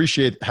don't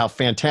appreciate how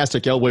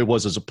fantastic Elway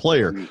was as a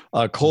player.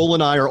 Cole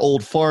and I are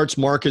old farts.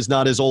 Mark is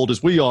not as old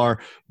as we are,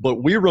 but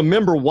we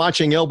remember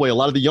watching Elway. A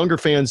lot of the younger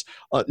fans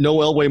know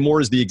Elway more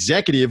as the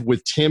executive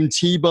with Tim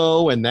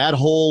Tebow and that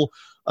whole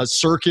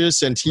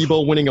circus and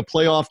Tebow winning a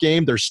playoff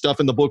game. There's stuff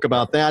in the book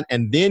about that.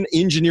 And then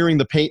engineering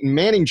the Peyton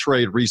Manning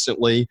trade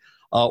recently,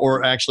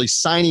 or actually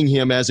signing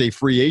him as a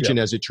free agent,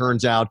 as it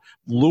turns out,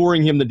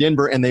 luring him to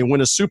Denver, and they win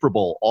a Super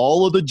Bowl.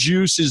 All of the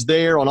juice is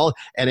there on all.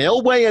 And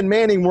Elway and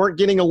Manning weren't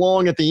getting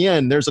along at the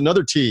end. There's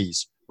another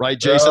tease, right,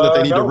 Jason, that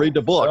they need to read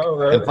the book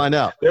and find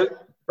out.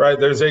 Right.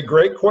 There's a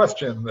great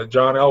question that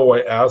John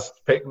Elway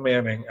asked Peyton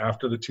Manning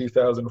after the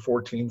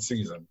 2014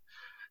 season.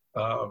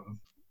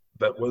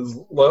 That was,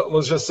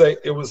 let's just say,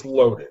 it was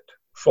loaded,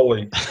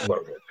 fully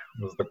loaded.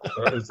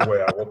 Is the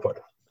way I will put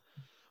it.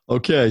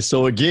 Okay,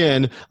 so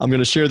again, I'm going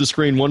to share the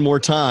screen one more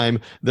time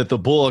that the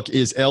book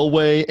is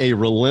Elway, A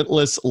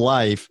Relentless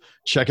Life.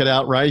 Check it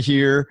out right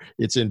here.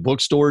 It's in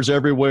bookstores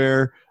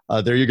everywhere.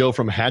 There you go,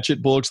 from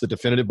Hachette Books, the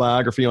definitive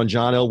biography on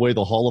John Elway,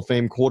 the Hall of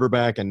Fame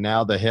quarterback, and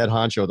now the head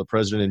honcho, the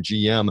president and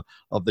GM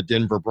of the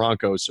Denver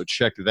Broncos. So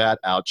check that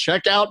out.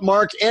 Check out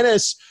Mark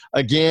Ennis.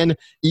 Again,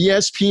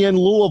 ESPN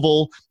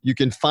Louisville. You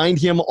can find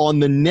him on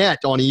the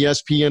net on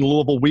ESPN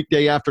Louisville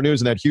weekday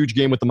afternoons and that huge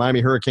game with the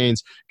Miami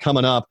Hurricanes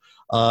coming up.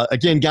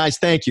 Again, guys,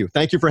 thank you.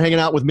 Thank you for hanging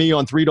out with me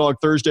on Three Dog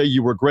Thursday.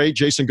 You were great.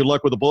 Jason, good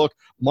luck with the book.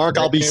 Mark,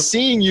 I'll be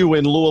seeing you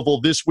in Louisville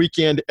this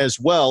weekend as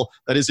well.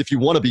 That is, if you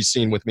want to be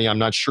seen with me. I'm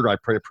not sure. I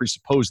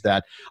presuppose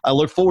that. I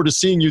look forward to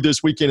seeing you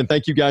this weekend, and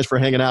thank you guys for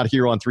hanging out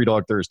here on Three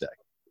Dog Thursday.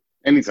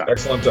 Anytime.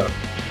 Excellent time.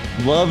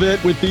 Love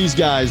it with these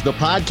guys. The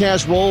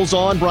podcast rolls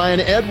on. Brian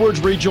Edwards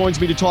rejoins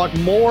me to talk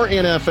more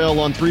NFL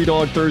on Three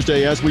Dog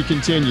Thursday as we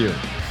continue.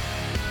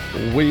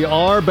 We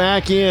are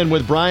back in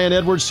with Brian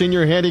Edwards,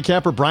 senior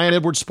handicapper,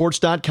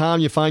 BrianEdwardsSports.com.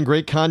 You find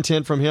great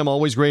content from him,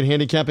 always great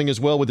handicapping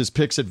as well with his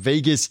picks at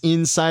Vegas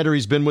Insider.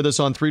 He's been with us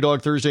on Three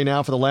Dog Thursday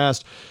now for the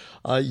last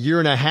year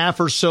and a half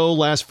or so,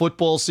 last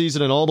football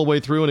season and all the way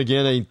through. And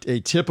again, a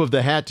tip of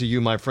the hat to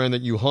you, my friend,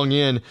 that you hung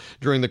in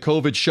during the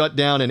COVID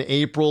shutdown in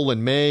April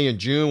and May and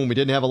June when we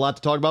didn't have a lot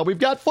to talk about. We've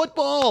got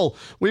football.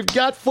 We've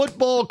got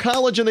football,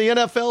 college, and the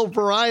NFL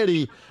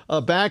variety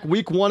back.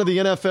 Week 1 of the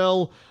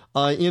NFL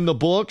in the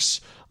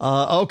books.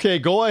 Okay,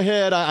 go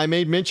ahead. I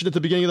made mention at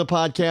the beginning of the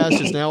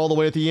podcast. It's now all the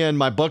way at the end.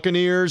 My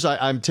Buccaneers,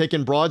 I'm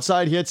taking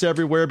broadside hits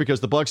everywhere because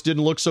the Bucs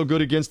didn't look so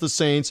good against the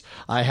Saints.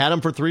 I had them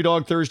for Three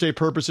Dog Thursday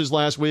purposes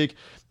last week.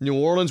 New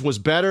Orleans was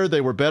better.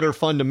 They were better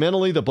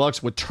fundamentally. The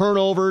Bucs with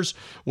turnovers,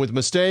 with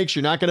mistakes.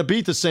 You're not going to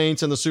beat the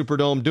Saints in the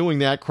Superdome doing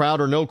that,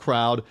 crowd or no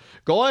crowd.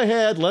 Go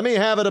ahead. Let me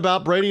have it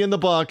about Brady and the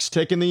Bucs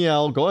taking the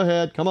L. Go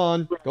ahead. Come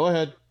on. Go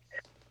ahead.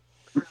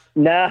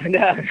 No,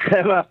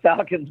 my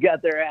Falcons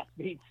got their ass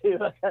beat too.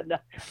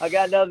 I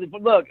got nothing.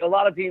 Look, a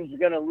lot of teams are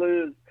going to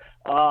lose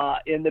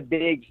in the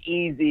Big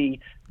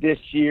Easy this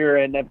year,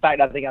 and in fact,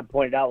 I think I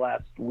pointed out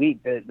last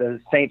week that the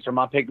Saints are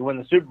my pick to win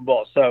the Super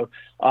Bowl. So,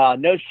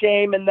 no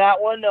shame in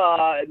that one. No,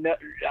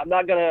 I'm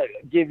not going to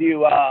give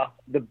you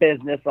the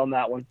business on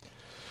that one.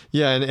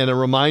 Yeah, and a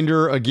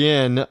reminder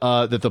again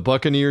that the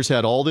Buccaneers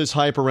had all this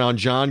hype around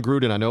John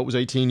Gruden. I know it was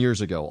 18 years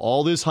ago.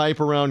 All this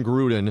hype around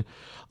Gruden.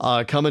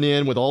 Coming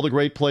in with all the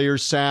great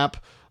players, Sapp,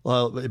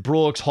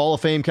 Brooks, Hall of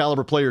Fame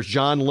caliber players,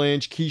 John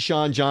Lynch,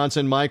 Keyshawn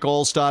Johnson, Mike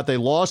Allstott. They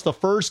lost the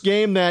first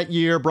game that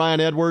year, Brian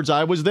Edwards,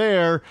 I was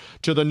there,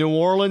 to the New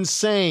Orleans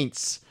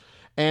Saints.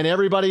 And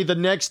everybody the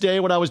next day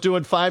when I was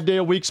doing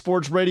 5-day-a-week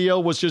sports radio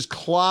was just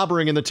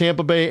clobbering in the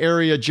Tampa Bay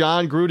area.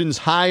 John Gruden's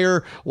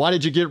hire. Why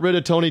did you get rid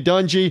of Tony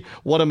Dungy?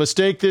 What a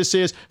mistake this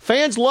is.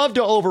 Fans love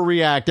to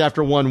overreact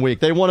after 1 week.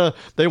 They want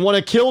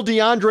to kill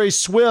DeAndre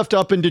Swift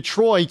up in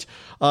Detroit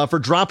for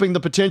dropping the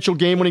potential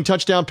game-winning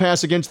touchdown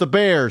pass against the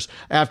Bears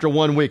after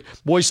 1 week.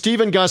 Boy,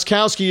 Steven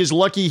Gostkowski is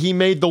lucky he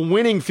made the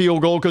winning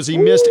field goal because he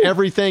missed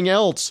everything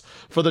else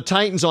for the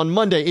Titans on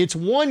Monday. It's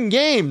one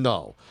game,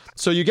 though.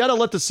 So you got to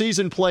let the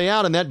season play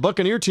out, and that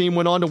Buccaneer team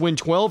went on to win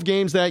 12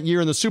 games that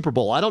year in the Super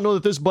Bowl. I don't know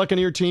that this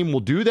Buccaneer team will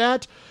do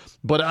that,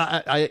 but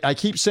I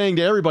keep saying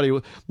to everybody,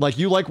 like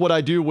you like what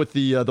I do with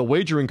the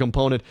wagering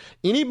component,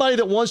 anybody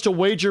that wants to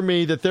wager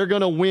me that they're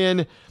going to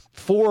win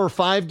 4 or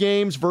 5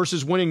 games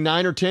versus winning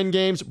 9 or 10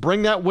 games,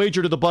 bring that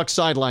wager to the Bucs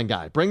sideline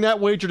guy. Bring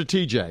that wager to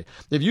TJ.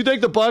 If you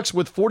think the Bucs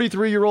with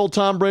 43-year-old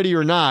Tom Brady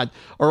or not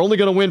are only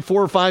going to win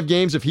 4 or 5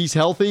 games if he's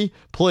healthy,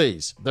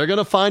 please. They're going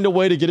to find a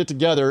way to get it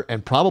together,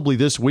 and probably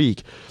this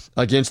week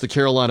against the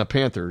Carolina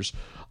Panthers.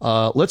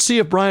 Let's see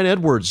if Brian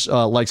Edwards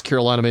likes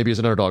Carolina maybe as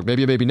an underdog.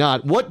 Maybe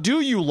not. What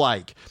do you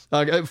like?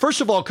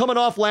 First of all, coming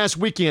off last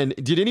weekend,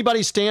 did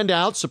anybody stand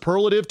out?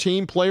 Superlative,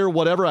 team, player,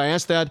 whatever? I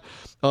asked that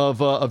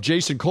of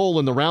Jason Cole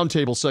in the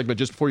roundtable segment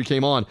just before you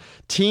came on.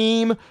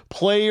 Team,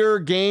 player,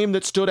 game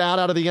that stood out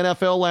of the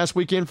NFL last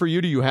weekend for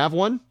you. Do you have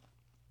one?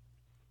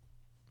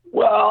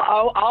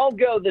 Well, I'll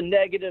go the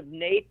negative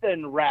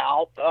Nathan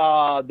route.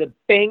 The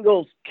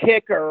Bengals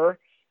kicker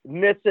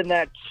missing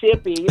that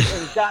chippy and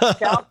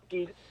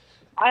Gostkowski.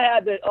 I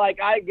had to,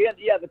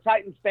 the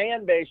Titans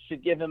fan base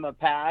should give him a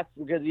pass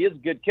because he is a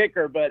good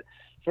kicker. But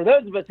for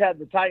those of us that had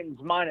the Titans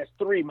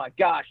 -3, my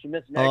gosh, you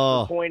missed an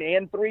extra point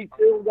and 3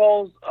 field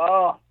goals.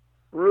 Oh,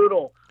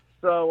 brutal.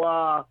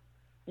 So,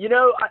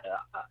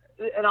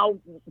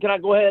 can I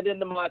go ahead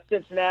into my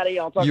Cincinnati?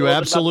 I'll talk. You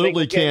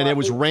absolutely can. It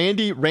was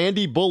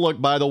Randy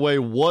Bullock, by the way,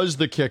 was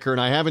the kicker,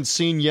 and I haven't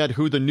seen yet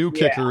who the new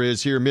kicker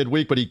is here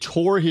midweek, but he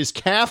tore his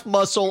calf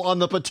muscle on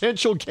the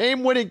potential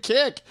game-winning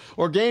kick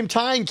or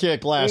game-tying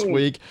kick last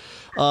week.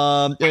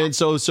 And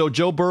so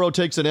Joe Burrow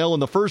takes an L in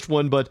the first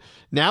one, but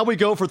now we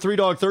go for Three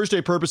Dog Thursday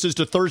purposes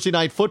to Thursday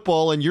Night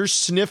Football, and you're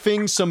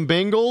sniffing some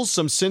Bengals,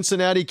 some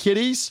Cincinnati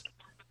Kitties?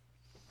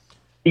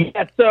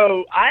 Yeah,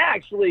 so I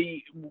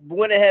actually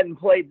went ahead and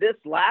played this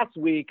last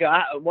week.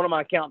 One of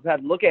my accounts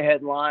had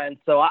look-ahead lines,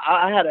 so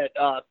I had it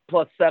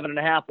plus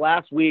 7.5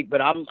 last week, but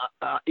I'm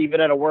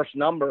even at a worse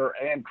number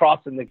and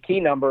crossing the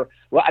key number.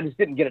 Well, I just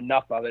didn't get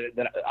enough of it.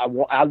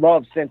 I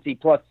love Cincy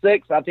plus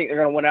 6. I think they're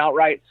going to win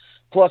outright.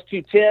 Plus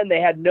 210.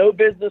 They had no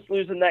business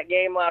losing that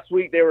game last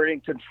week. They were in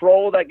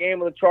control of that game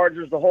with the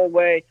Chargers the whole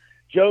way.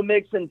 Joe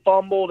Mixon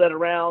fumbled at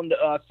around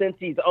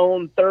Cincy's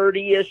own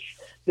 30-ish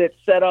that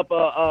set up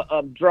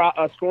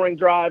a scoring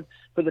drive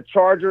for the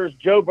Chargers.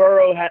 Joe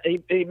Burrow,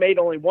 he made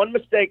only one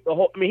mistake.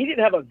 He didn't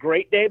have a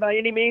great day by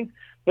any means,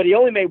 but he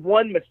only made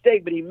one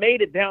mistake, but he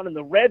made it down in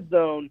the red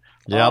zone.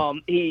 Yep.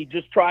 He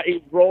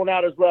was rolling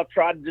out his left,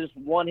 tried to just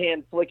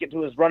one-hand flick it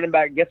to his running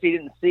back. I guess he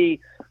didn't see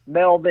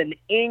Melvin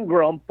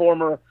Ingram,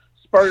 former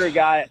Spurrier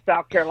guy at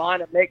South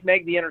Carolina,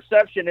 make the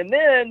interception. And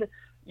then,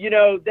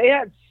 they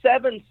had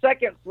 7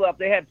 seconds left.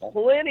 They had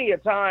plenty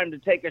of time to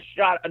take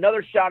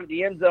another shot at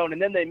the end zone,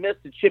 and then they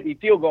missed a chippy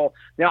field goal.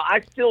 Now,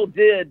 I still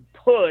did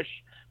push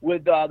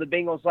with the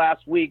Bengals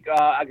last week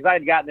because I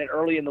had gotten it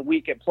early in the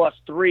week at plus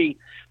 3.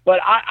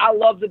 But I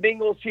love the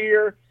Bengals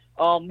here.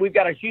 We've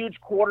got a huge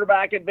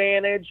quarterback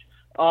advantage.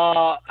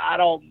 I'm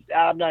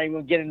not even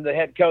going to get into the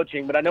head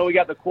coaching, but I know we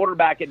got the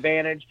quarterback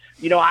advantage.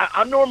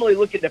 I'm normally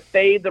looking to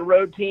fade the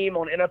road team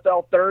on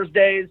NFL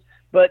Thursdays.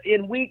 But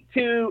in week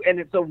 2, and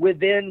it's a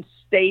within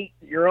state,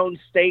 your own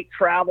state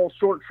travel,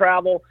 short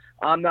travel,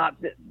 I'm not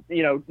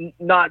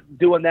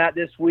doing that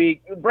this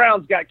week.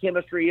 Brown's got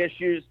chemistry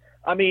issues.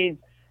 I mean,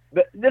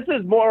 but this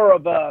is more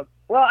of I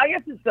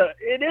guess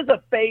it is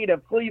a fade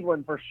of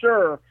Cleveland for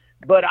sure.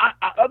 But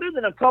other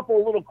than a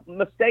couple little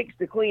mistakes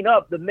to clean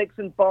up, the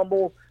Mixon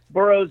fumble,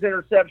 Burrow's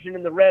interception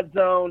in the red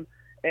zone,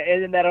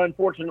 and then that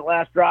unfortunate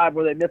last drive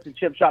where they missed a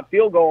chip shot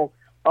field goal.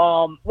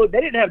 Look,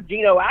 they didn't have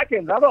Geno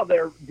Atkins. I thought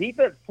their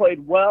defense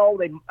played well.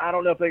 I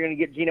don't know if they're going to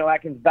get Geno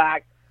Atkins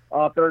back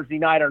Thursday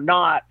night or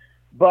not,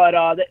 but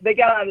they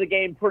got out of the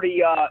game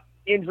pretty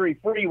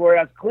injury-free,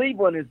 whereas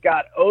Cleveland has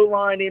got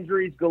O-line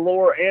injuries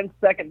galore and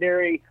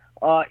secondary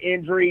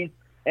injuries.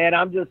 And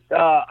I'm just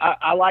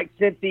I like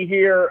Cincy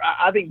here.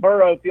 I think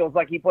Burrow feels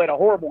like he played a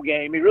horrible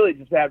game. He really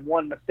just had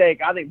one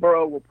mistake. I think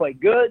Burrow will play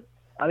good.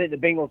 I think the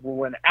Bengals will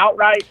win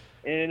outright,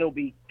 and it'll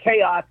be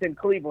chaos in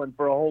Cleveland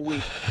for a whole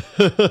week.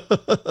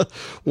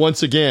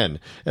 Once again,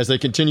 as they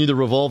continue the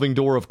revolving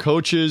door of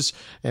coaches,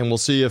 and we'll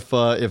see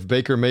if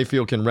Baker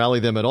Mayfield can rally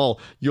them at all.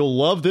 You'll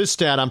love this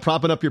stat. I'm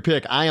propping up your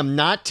pick. I am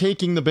not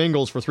taking the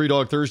Bengals for Three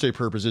Dog Thursday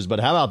purposes,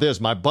 but how about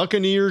this? My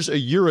Buccaneers a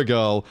year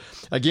ago,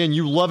 again,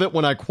 you love it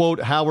when I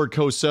quote Howard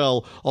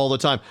Cosell all the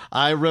time.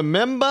 I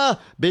remember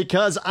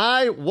because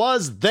I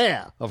was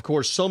there. Of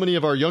course, so many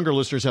of our younger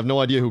listeners have no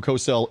idea who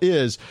Cosell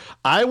is.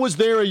 I was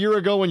there a year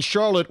ago in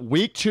Charlotte,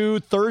 week 2,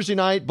 Thursday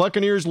night.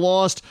 Buccaneers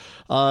lost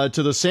to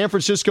the San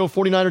Francisco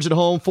 49ers at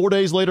home. 4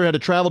 days later, had to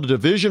travel to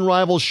division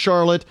rival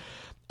Charlotte,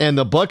 and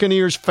the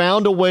Buccaneers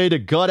found a way to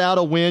gut out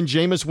a win.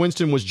 Jameis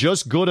Winston was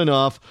just good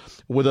enough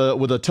with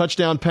a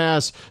touchdown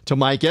pass to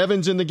Mike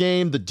Evans in the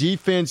game. The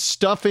defense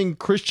stuffing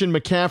Christian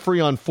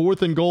McCaffrey on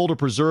 4th and goal to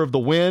preserve the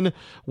win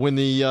when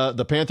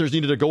the Panthers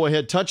needed a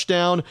go-ahead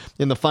touchdown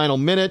in the final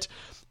minute.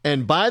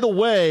 And by the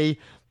way,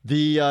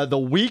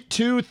 the week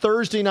 2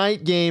 Thursday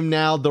night game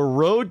now, the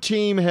road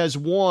team has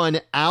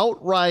won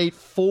outright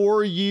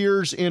 4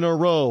 years in a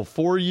row,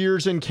 4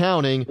 years and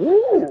counting.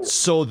 Ooh.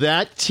 So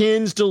that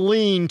tends to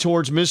lean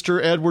towards Mr.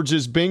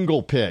 Edwards'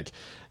 Bengal pick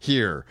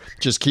here.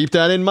 Just keep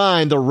that in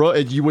mind.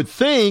 You would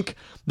think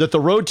that the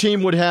road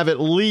team would have at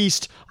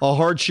least a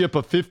hardship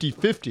of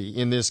 50-50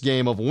 in this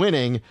game of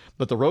winning,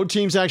 but the road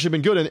team's actually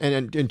been good.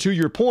 And to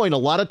your point, a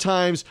lot of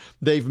times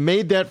they've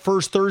made that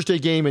first Thursday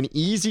game an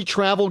easy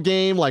travel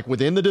game, like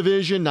within the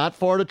division, not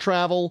far to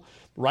travel.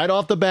 Right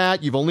off the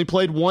bat, you've only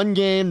played one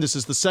game. This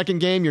is the second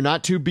game. You're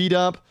not too beat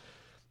up.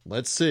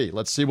 Let's see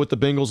what the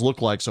Bengals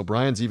look like. So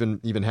Brian's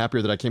even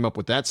happier that I came up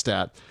with that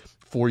stat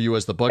for you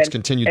as the Bucs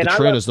continued the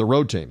trend as the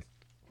road team.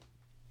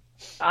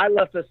 I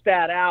left a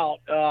stat out.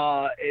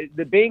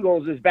 The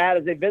Bengals, as bad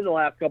as they've been the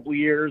last couple of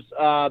years,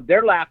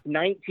 their last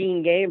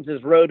 19 games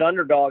as road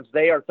underdogs,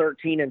 they are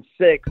 13-6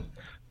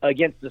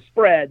 against the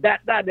spread.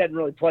 That doesn't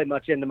really play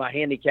much into my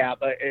handicap.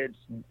 It's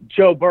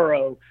Joe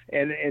Burrow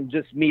and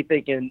just me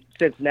thinking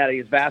Cincinnati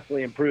is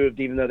vastly improved,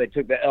 even though they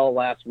took the L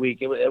last week.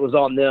 It was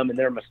on them and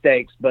their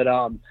mistakes. But,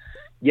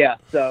 yeah,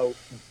 so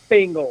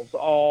Bengals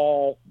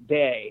all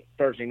day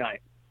Thursday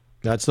night.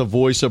 That's the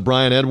voice of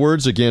Brian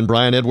Edwards. Again,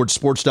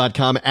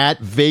 BrianEdwardsSports.com, at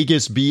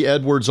Vegas B.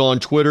 Edwards on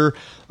Twitter.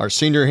 Our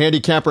senior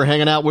handicapper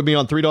hanging out with me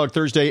on Three Dog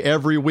Thursday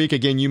every week.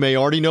 Again, you may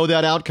already know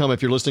that outcome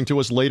if you're listening to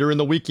us later in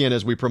the weekend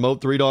as we promote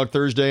Three Dog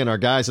Thursday and our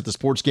guys at the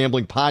Sports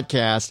Gambling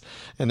Podcast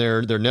and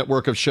their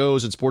network of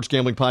shows at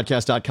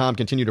sportsgamblingpodcast.com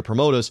continue to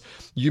promote us.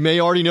 You may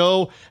already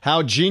know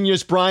how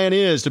genius Brian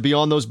is to be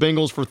on those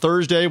Bengals for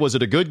Thursday. Was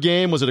it a good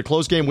game? Was it a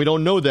close game? We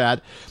don't know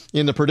that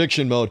in the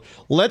prediction mode.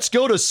 Let's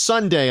go to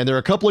Sunday, and there are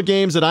a couple of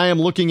games that I am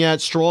looking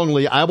at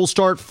strongly. I will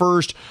start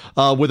first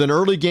with an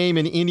early game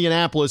in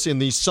Indianapolis in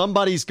the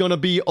somebody's going to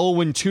be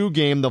 0-2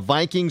 game. The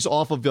Vikings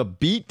off of a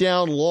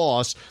beatdown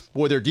loss.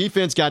 Boy, their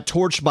defense got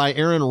torched by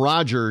Aaron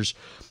Rodgers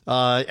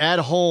at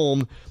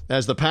home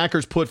as the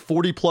Packers put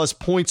 40-plus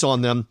points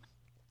on them.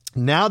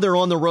 Now they're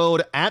on the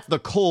road at the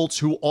Colts,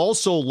 who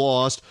also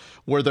lost,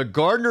 where the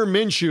Gardner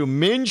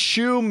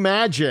Minshew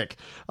magic.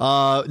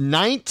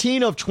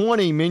 19 of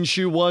 20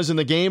 Minshew was in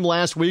the game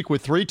last week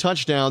with 3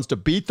 touchdowns to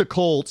beat the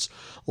Colts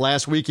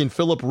last week in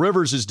Phillip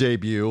Rivers'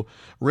 debut.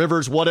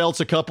 Rivers, what else?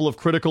 A couple of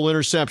critical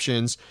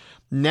interceptions.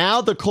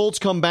 Now the Colts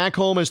come back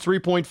home as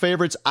 3-point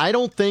favorites. I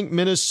don't think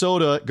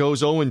Minnesota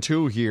goes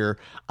 0-2 here.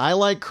 I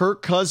like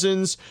Kirk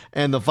Cousins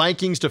and the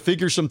Vikings to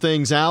figure some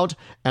things out,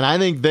 and I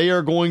think they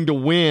are going to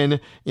win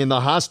in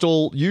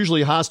the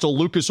usually hostile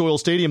Lucas Oil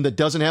Stadium that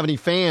doesn't have any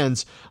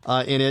fans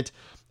in it.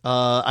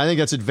 I think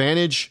that's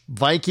advantage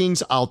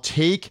Vikings. I'll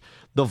take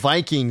the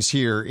Vikings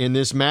here in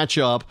this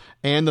matchup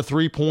and the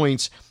 3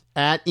 points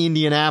at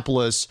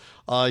Indianapolis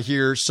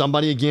here.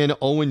 Somebody again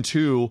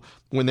 0-2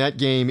 when that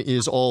game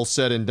is all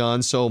said and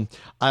done. So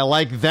I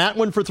like that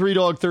one for Three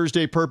Dog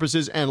Thursday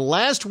purposes. And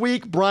last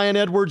week, Brian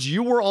Edwards,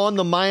 you were on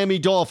the Miami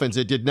Dolphins.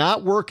 It did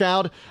not work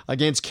out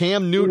against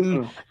Cam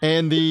Newton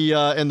and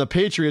the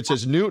Patriots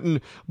as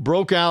Newton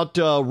broke out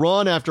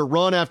run after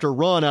run after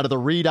run out of the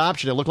read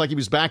option. It looked like he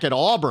was back at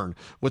Auburn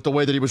with the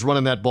way that he was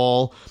running that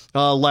ball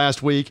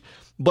last week.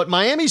 But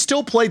Miami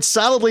still played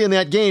solidly in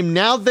that game.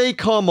 Now they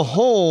come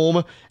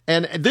home,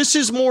 and this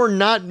is more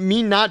not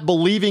me not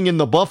believing in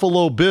the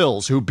Buffalo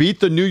Bills, who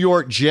beat the New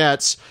York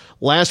Jets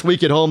last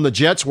week at home. The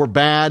Jets were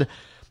bad.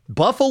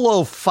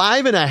 Buffalo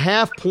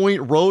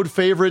 5.5-point road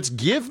favorites.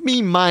 Give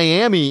me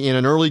Miami in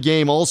an early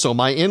game also.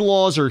 My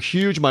in-laws are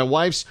huge. My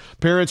wife's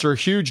parents are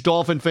huge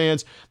Dolphin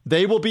fans.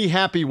 They will be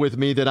happy with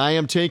me that I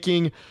am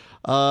taking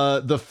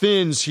the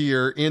Fins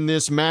here in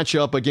this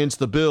matchup against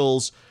the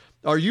Bills.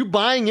 Are you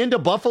buying into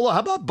Buffalo? How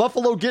about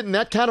Buffalo getting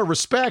that kind of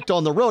respect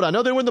on the road? I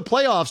know they were in the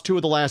playoffs 2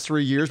 of the last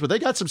 3 years, but they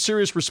got some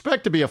serious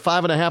respect to be a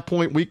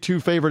 5.5-point Week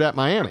 2 favorite at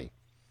Miami.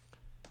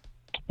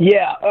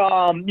 Yeah,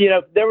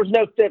 there was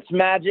no Fitz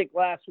magic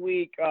last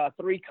week.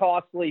 3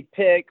 costly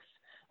picks,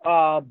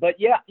 but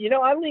yeah,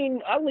 I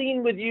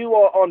lean with you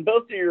on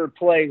both of your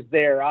plays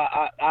there.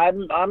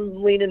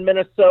 I'm leaning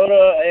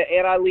Minnesota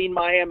and I lean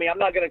Miami. I'm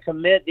not going to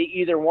commit to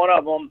either one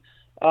of them,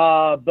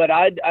 but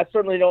I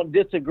certainly don't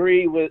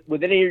disagree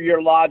with any of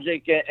your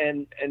logic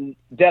and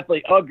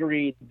definitely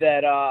agree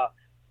that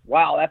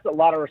wow, that's a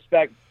lot of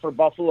respect for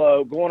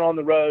Buffalo going on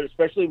the road,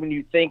 especially when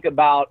you think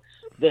about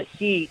the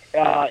heat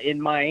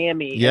in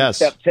Miami in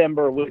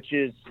September, which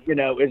is,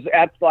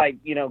 that's like,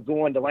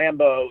 going to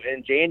Lambeau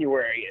in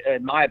January,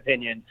 in my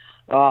opinion.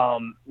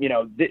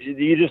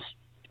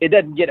 It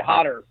doesn't get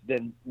hotter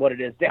than what it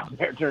is down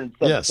there during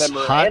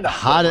September.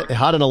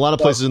 Hot in a lot of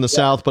places in the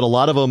South, but a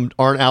lot of them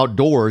aren't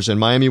outdoors, and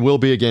Miami will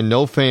be again.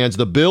 No fans.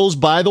 The Bills,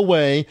 by the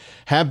way,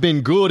 have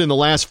been good in the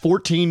last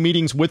 14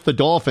 meetings with the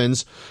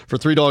Dolphins for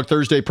Three Dog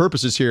Thursday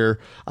purposes here.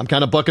 I'm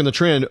kind of bucking the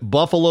trend.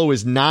 Buffalo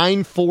is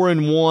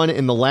 9-4-1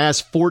 in the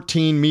last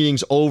 14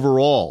 meetings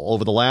overall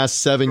over the last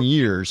 7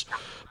 years.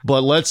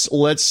 But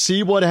let's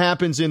see what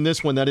happens in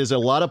this one. That is a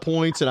lot of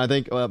points, and I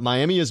think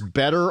Miami is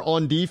better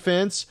on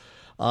defense.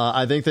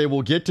 I think they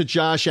will get to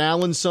Josh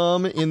Allen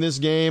some in this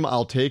game.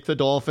 I'll take the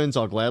Dolphins.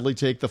 I'll gladly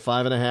take the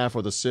 5.5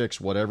 or the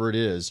 6, whatever it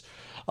is,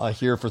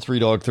 here for Three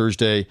Dog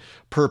Thursday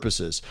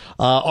purposes.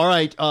 All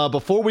right,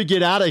 before we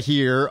get out of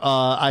here,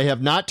 I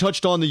have not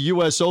touched on the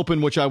U.S.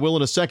 Open, which I will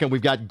in a second.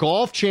 We've got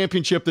golf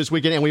championship this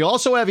weekend, and we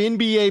also have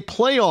NBA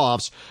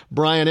playoffs,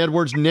 Brian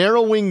Edwards,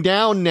 narrowing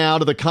down now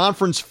to the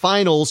conference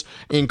finals,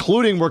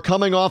 including we're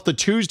coming off the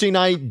Tuesday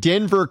night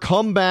Denver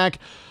comeback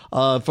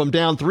from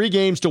down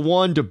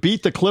 3-1 to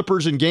beat the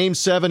Clippers in Game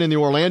 7 in the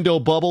Orlando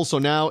bubble. So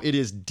now it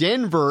is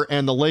Denver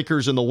and the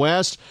Lakers in the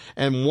West.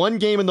 And 1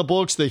 game in the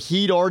books, the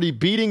Heat already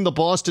beating the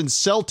Boston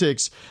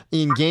Celtics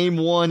in Game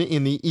 1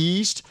 in the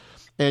East.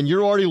 And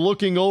you're already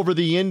looking over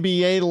the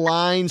NBA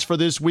lines for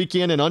this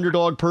weekend and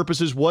underdog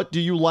purposes. What do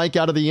you like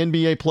out of the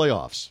NBA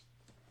playoffs?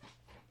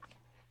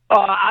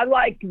 I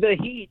like the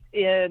Heat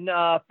in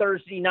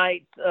Thursday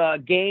night's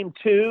Game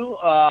 2.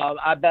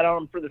 I bet on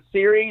them for the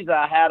series.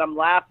 I had them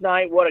last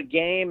night. What a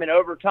game in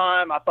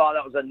overtime. I thought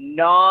that was a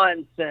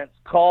nonsense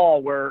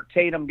call where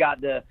Tatum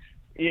got the,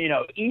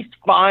 East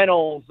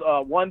Finals,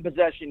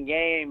 1-possession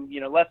game,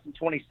 less than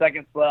 20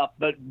 seconds left.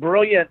 But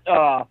brilliant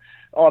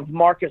of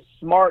Marcus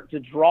Smart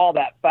to draw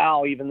that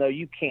foul, even though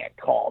you can't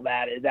call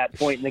that at that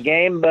point in the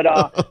game. But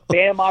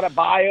Bam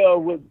Adebayo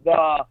with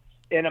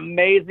an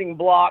amazing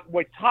block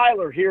with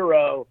Tyler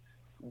Hero.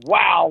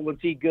 Wow, was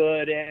he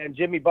good. And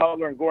Jimmy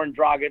Butler and Goran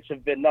Dragic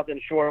have been nothing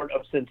short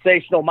of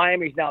sensational.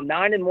 Miami's now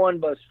 9-1,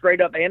 but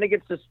straight up and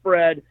against the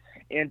spread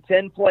in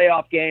 10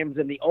 playoff games.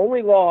 And the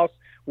only loss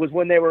was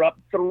when they were up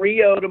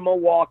 3-0 to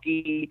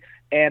Milwaukee,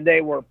 and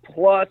they were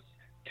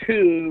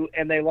 +2,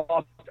 and they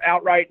lost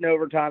outright in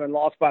overtime and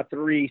lost by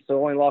 3,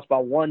 so only lost by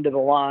 1 to the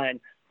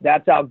line.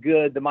 That's how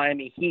good the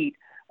Miami Heat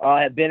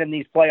have been in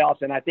these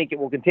playoffs, and I think it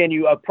will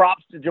continue.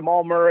 Props to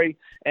Jamal Murray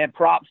and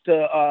props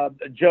to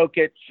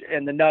Jokic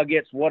and the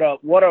Nuggets. What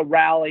a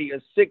rally!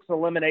 6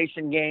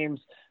 elimination games,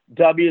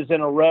 W's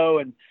in a row,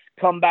 and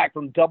come back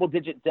from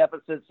double-digit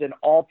deficits in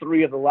all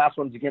 3 of the last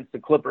ones against the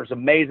Clippers.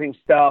 Amazing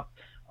stuff.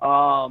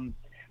 But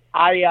I'm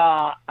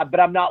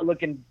not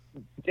looking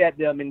at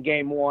them in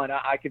Game 1.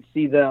 I could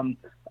see them,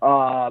 having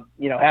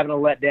a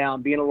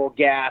letdown, being a little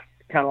gassed,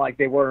 kind of like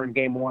they were in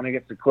Game 1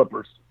 against the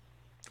Clippers.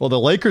 Well, the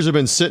Lakers have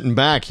been sitting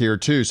back here,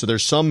 too, so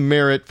there's some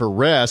merit for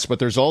rest, but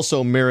there's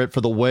also merit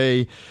for the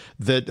way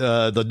that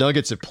the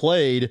Nuggets have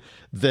played,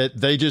 that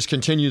they just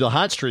continue the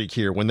hot streak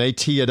here when they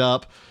tee it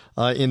up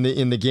in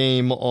the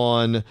game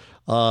on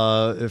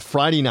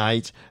Friday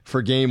night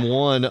for Game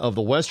 1 of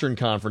the Western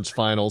Conference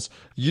Finals.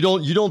 You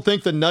don't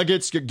think the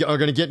Nuggets are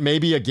going to get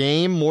maybe a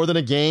game, more than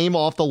a game,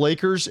 off the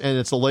Lakers, and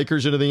it's the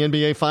Lakers into the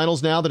NBA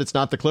Finals now that it's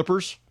not the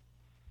Clippers?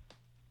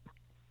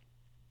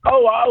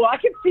 Oh, I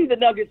can see the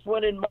Nuggets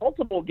winning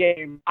multiple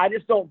games. I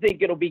just don't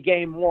think it'll be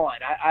Game 1.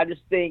 I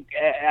just think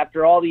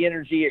after all the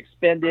energy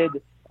expended,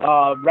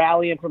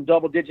 rallying from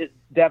double-digit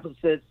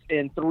deficits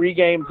in 3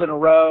 games in a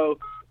row,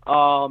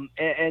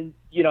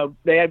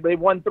 they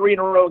won 3 in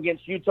a row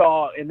against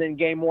Utah, and then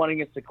Game 1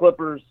 against the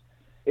Clippers.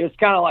 It was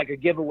kind of like a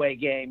giveaway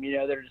game.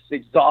 They're just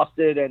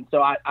exhausted, and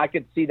so I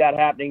could see that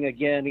happening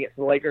again against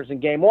the Lakers in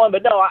Game 1.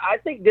 But no, I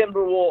think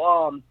Denver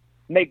will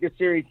make the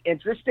series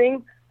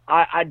interesting.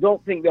 I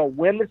don't think they'll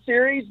win the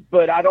series,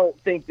 but I don't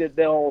think that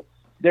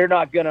they're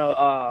not going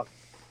to,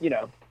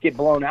 get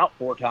blown out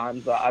 4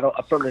 times. I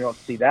certainly don't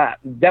see that.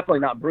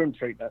 Definitely not broom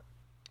treatment.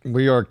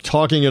 We are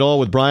talking it all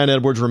with Brian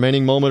Edwards.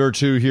 Remaining moment or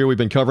two here. We've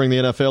been covering the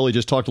NFL. He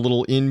just talked a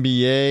little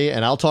NBA,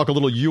 and I'll talk a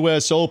little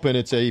U.S. Open.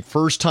 It's a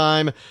first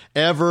time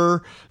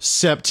ever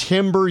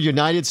September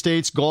United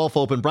States Golf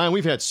Open. Brian,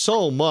 we've had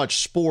so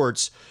much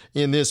sports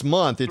in this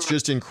month. It's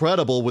just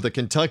incredible, with a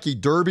Kentucky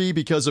Derby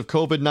because of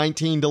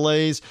COVID-19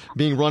 delays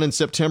being run in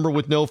September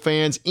with no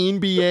fans,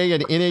 NBA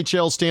and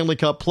NHL Stanley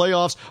Cup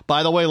playoffs.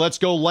 By the way, let's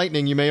go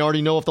Lightning. You may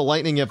already know if the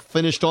Lightning have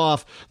finished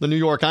off the New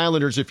York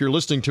Islanders. If you're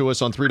listening to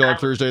us on Three Dog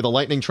Thursday, the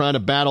Lightning trying to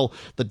battle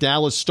the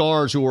Dallas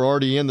Stars, who are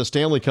already in the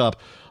Stanley Cup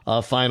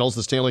finals,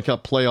 the Stanley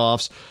Cup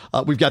playoffs.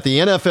 We've got the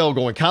NFL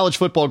going, college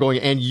football going,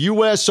 and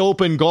U.S.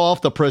 Open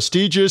golf, the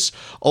prestigious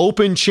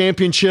Open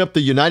Championship,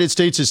 the United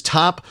States'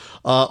 top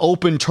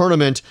Open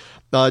tournament.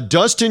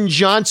 Dustin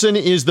Johnson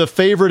is the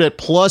favorite at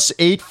plus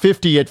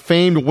 850 at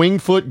famed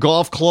Wingfoot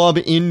Golf Club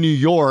in New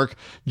York.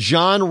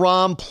 Jon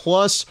Rahm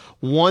plus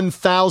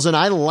 1,000.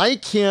 I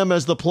like him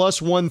as the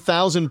plus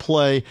 1,000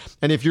 play.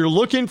 And if you're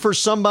looking for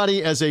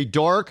somebody as a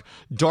dark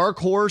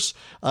horse,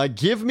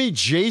 give me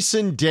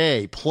Jason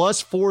Day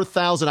plus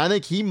 4,000. I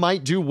think he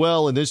might do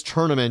well in this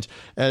tournament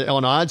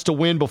on odds to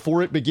win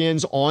before it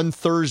begins on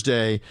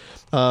Thursday.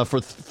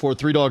 For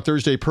Three Dog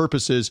Thursday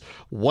purposes,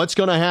 what's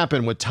going to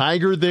happen with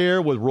Tiger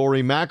there, with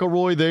Rory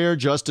McIlroy there,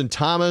 Justin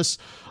Thomas,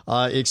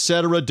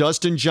 etc.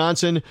 Dustin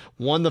Johnson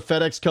won the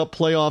FedEx Cup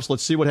playoffs.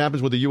 Let's see what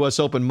happens with the U.S.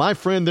 Open. My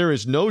friend, there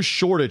is no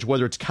shortage,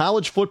 whether it's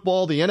college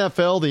football, the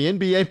NFL, the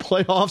NBA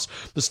playoffs,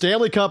 the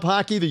Stanley Cup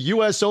hockey, the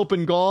U.S.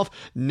 Open golf,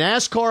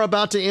 NASCAR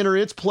about to enter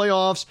its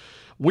playoffs.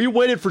 We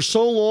waited for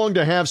so long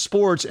to have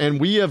sports,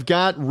 and we have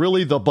got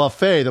really the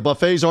buffet. The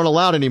buffets aren't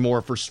allowed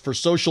anymore for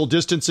social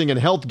distancing and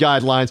health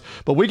guidelines,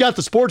 but we got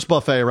the sports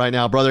buffet right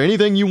now, brother.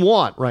 Anything you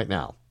want right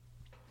now.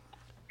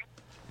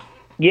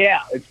 Yeah,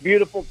 it's a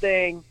beautiful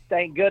thing.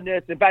 Thank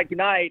goodness. In fact,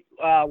 tonight,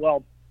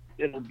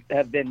 it'll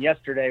have been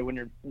yesterday when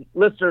your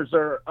listeners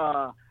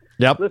are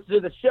listening to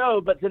the show,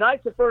 but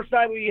tonight's the first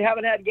time we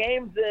haven't had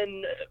games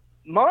in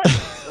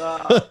months.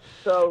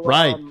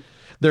 Right.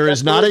 There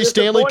is not a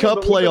Stanley Cup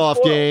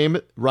playoff game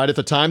right at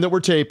the time that we're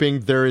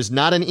taping. There is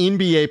not an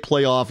NBA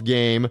playoff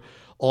game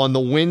on the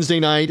Wednesday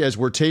night as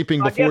we're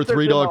taping before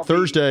Three Dog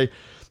Thursday.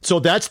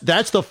 So that's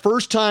the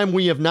first time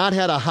we have not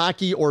had a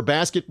hockey or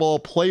basketball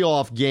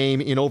playoff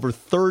game in over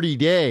 30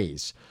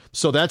 days.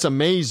 So that's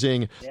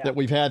amazing that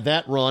we've had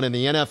that run, and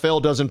the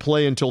NFL doesn't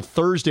play until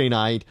Thursday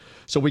night.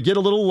 So we get a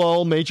little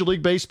lull. Major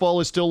League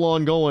Baseball is still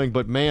ongoing,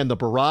 but man, the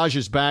barrage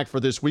is back for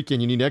this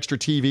weekend. You need extra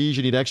TVs.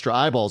 You need extra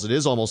eyeballs. It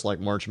is almost like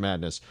March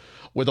Madness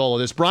with all of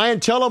this. Brian,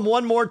 tell them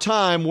one more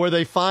time where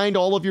they find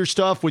all of your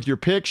stuff with your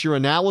picks, your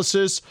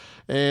analysis,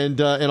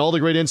 and all the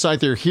great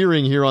insight they're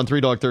hearing here on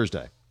Three Dog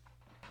Thursday.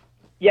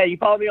 Yeah, you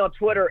follow me on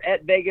Twitter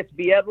at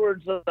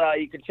VegasBEdwards.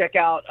 You can check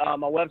out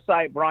my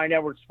website,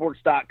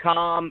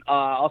 BrianEdwardsSports.com.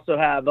 Also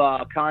have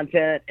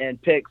content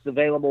and picks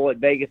available at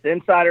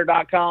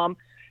VegasInsider.com.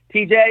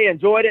 TJ,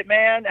 enjoyed it,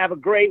 man. Have a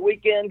great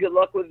weekend. Good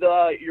luck with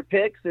your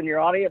picks and your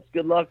audience.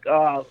 Good luck.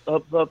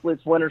 Hopefully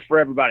it's winners for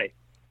everybody.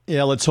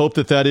 Yeah, let's hope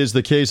that is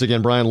the case.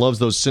 Again, Brian loves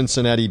those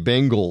Cincinnati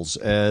Bengals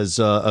as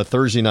a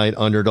Thursday night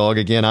underdog.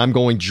 Again, I'm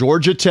going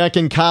Georgia Tech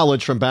in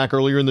college from back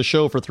earlier in the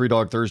show for Three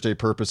Dog Thursday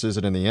purposes.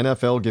 And in the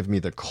NFL, give me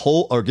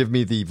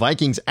the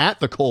Vikings at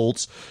the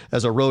Colts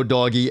as a road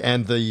doggy,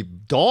 and the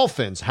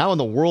Dolphins. How in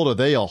the world are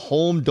they a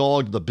home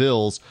dog to the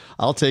Bills?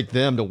 I'll take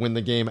them to win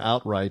the game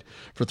outright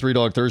for Three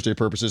Dog Thursday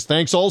purposes.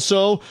 Thanks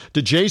also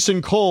to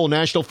Jason Cole,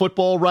 National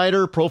Football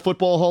writer, Pro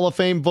Football Hall of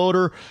Fame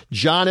voter,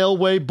 John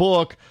Elway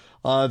book.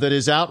 That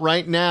is out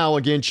right now.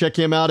 Again, check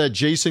him out at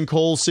Jason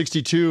Cole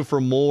 62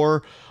 for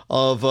more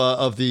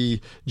of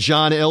the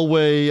John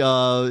Elway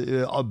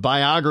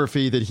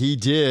biography that he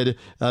did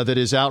that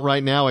is out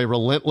right now. A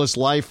Relentless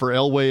Life for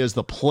Elway as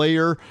the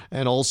player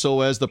and also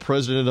as the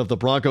president of the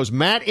Broncos.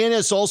 Matt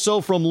Ennis, also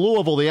from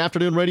Louisville, the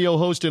afternoon radio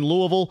host in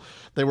Louisville.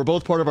 They were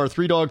both part of our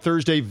Three Dog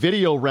Thursday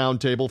video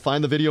roundtable.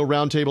 Find the video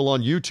roundtable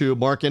on YouTube.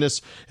 Mark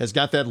Ennis has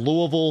got that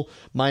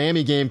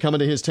Louisville-Miami game coming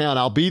to his town.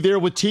 I'll be there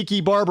with Tiki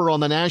Barber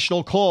on the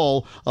national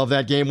call of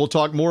that game. We'll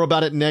talk more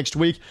about it next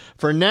week.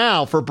 For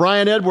now, for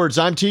Brian Edwards,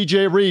 I'm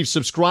TJ Reeves.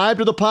 Subscribe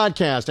to the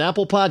podcast,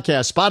 Apple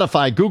Podcasts,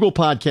 Spotify, Google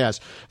Podcasts.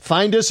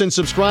 Find us and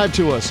subscribe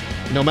to us.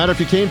 No matter if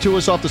you came to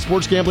us off the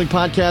Sports Gambling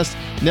Podcast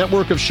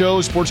network of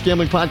shows,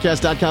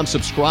 sportsgamblingpodcast.com,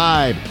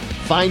 subscribe.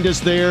 Find us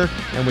there,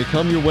 and we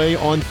come your way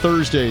on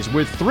Thursdays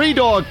with Three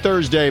Dog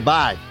Thursday.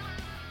 Bye.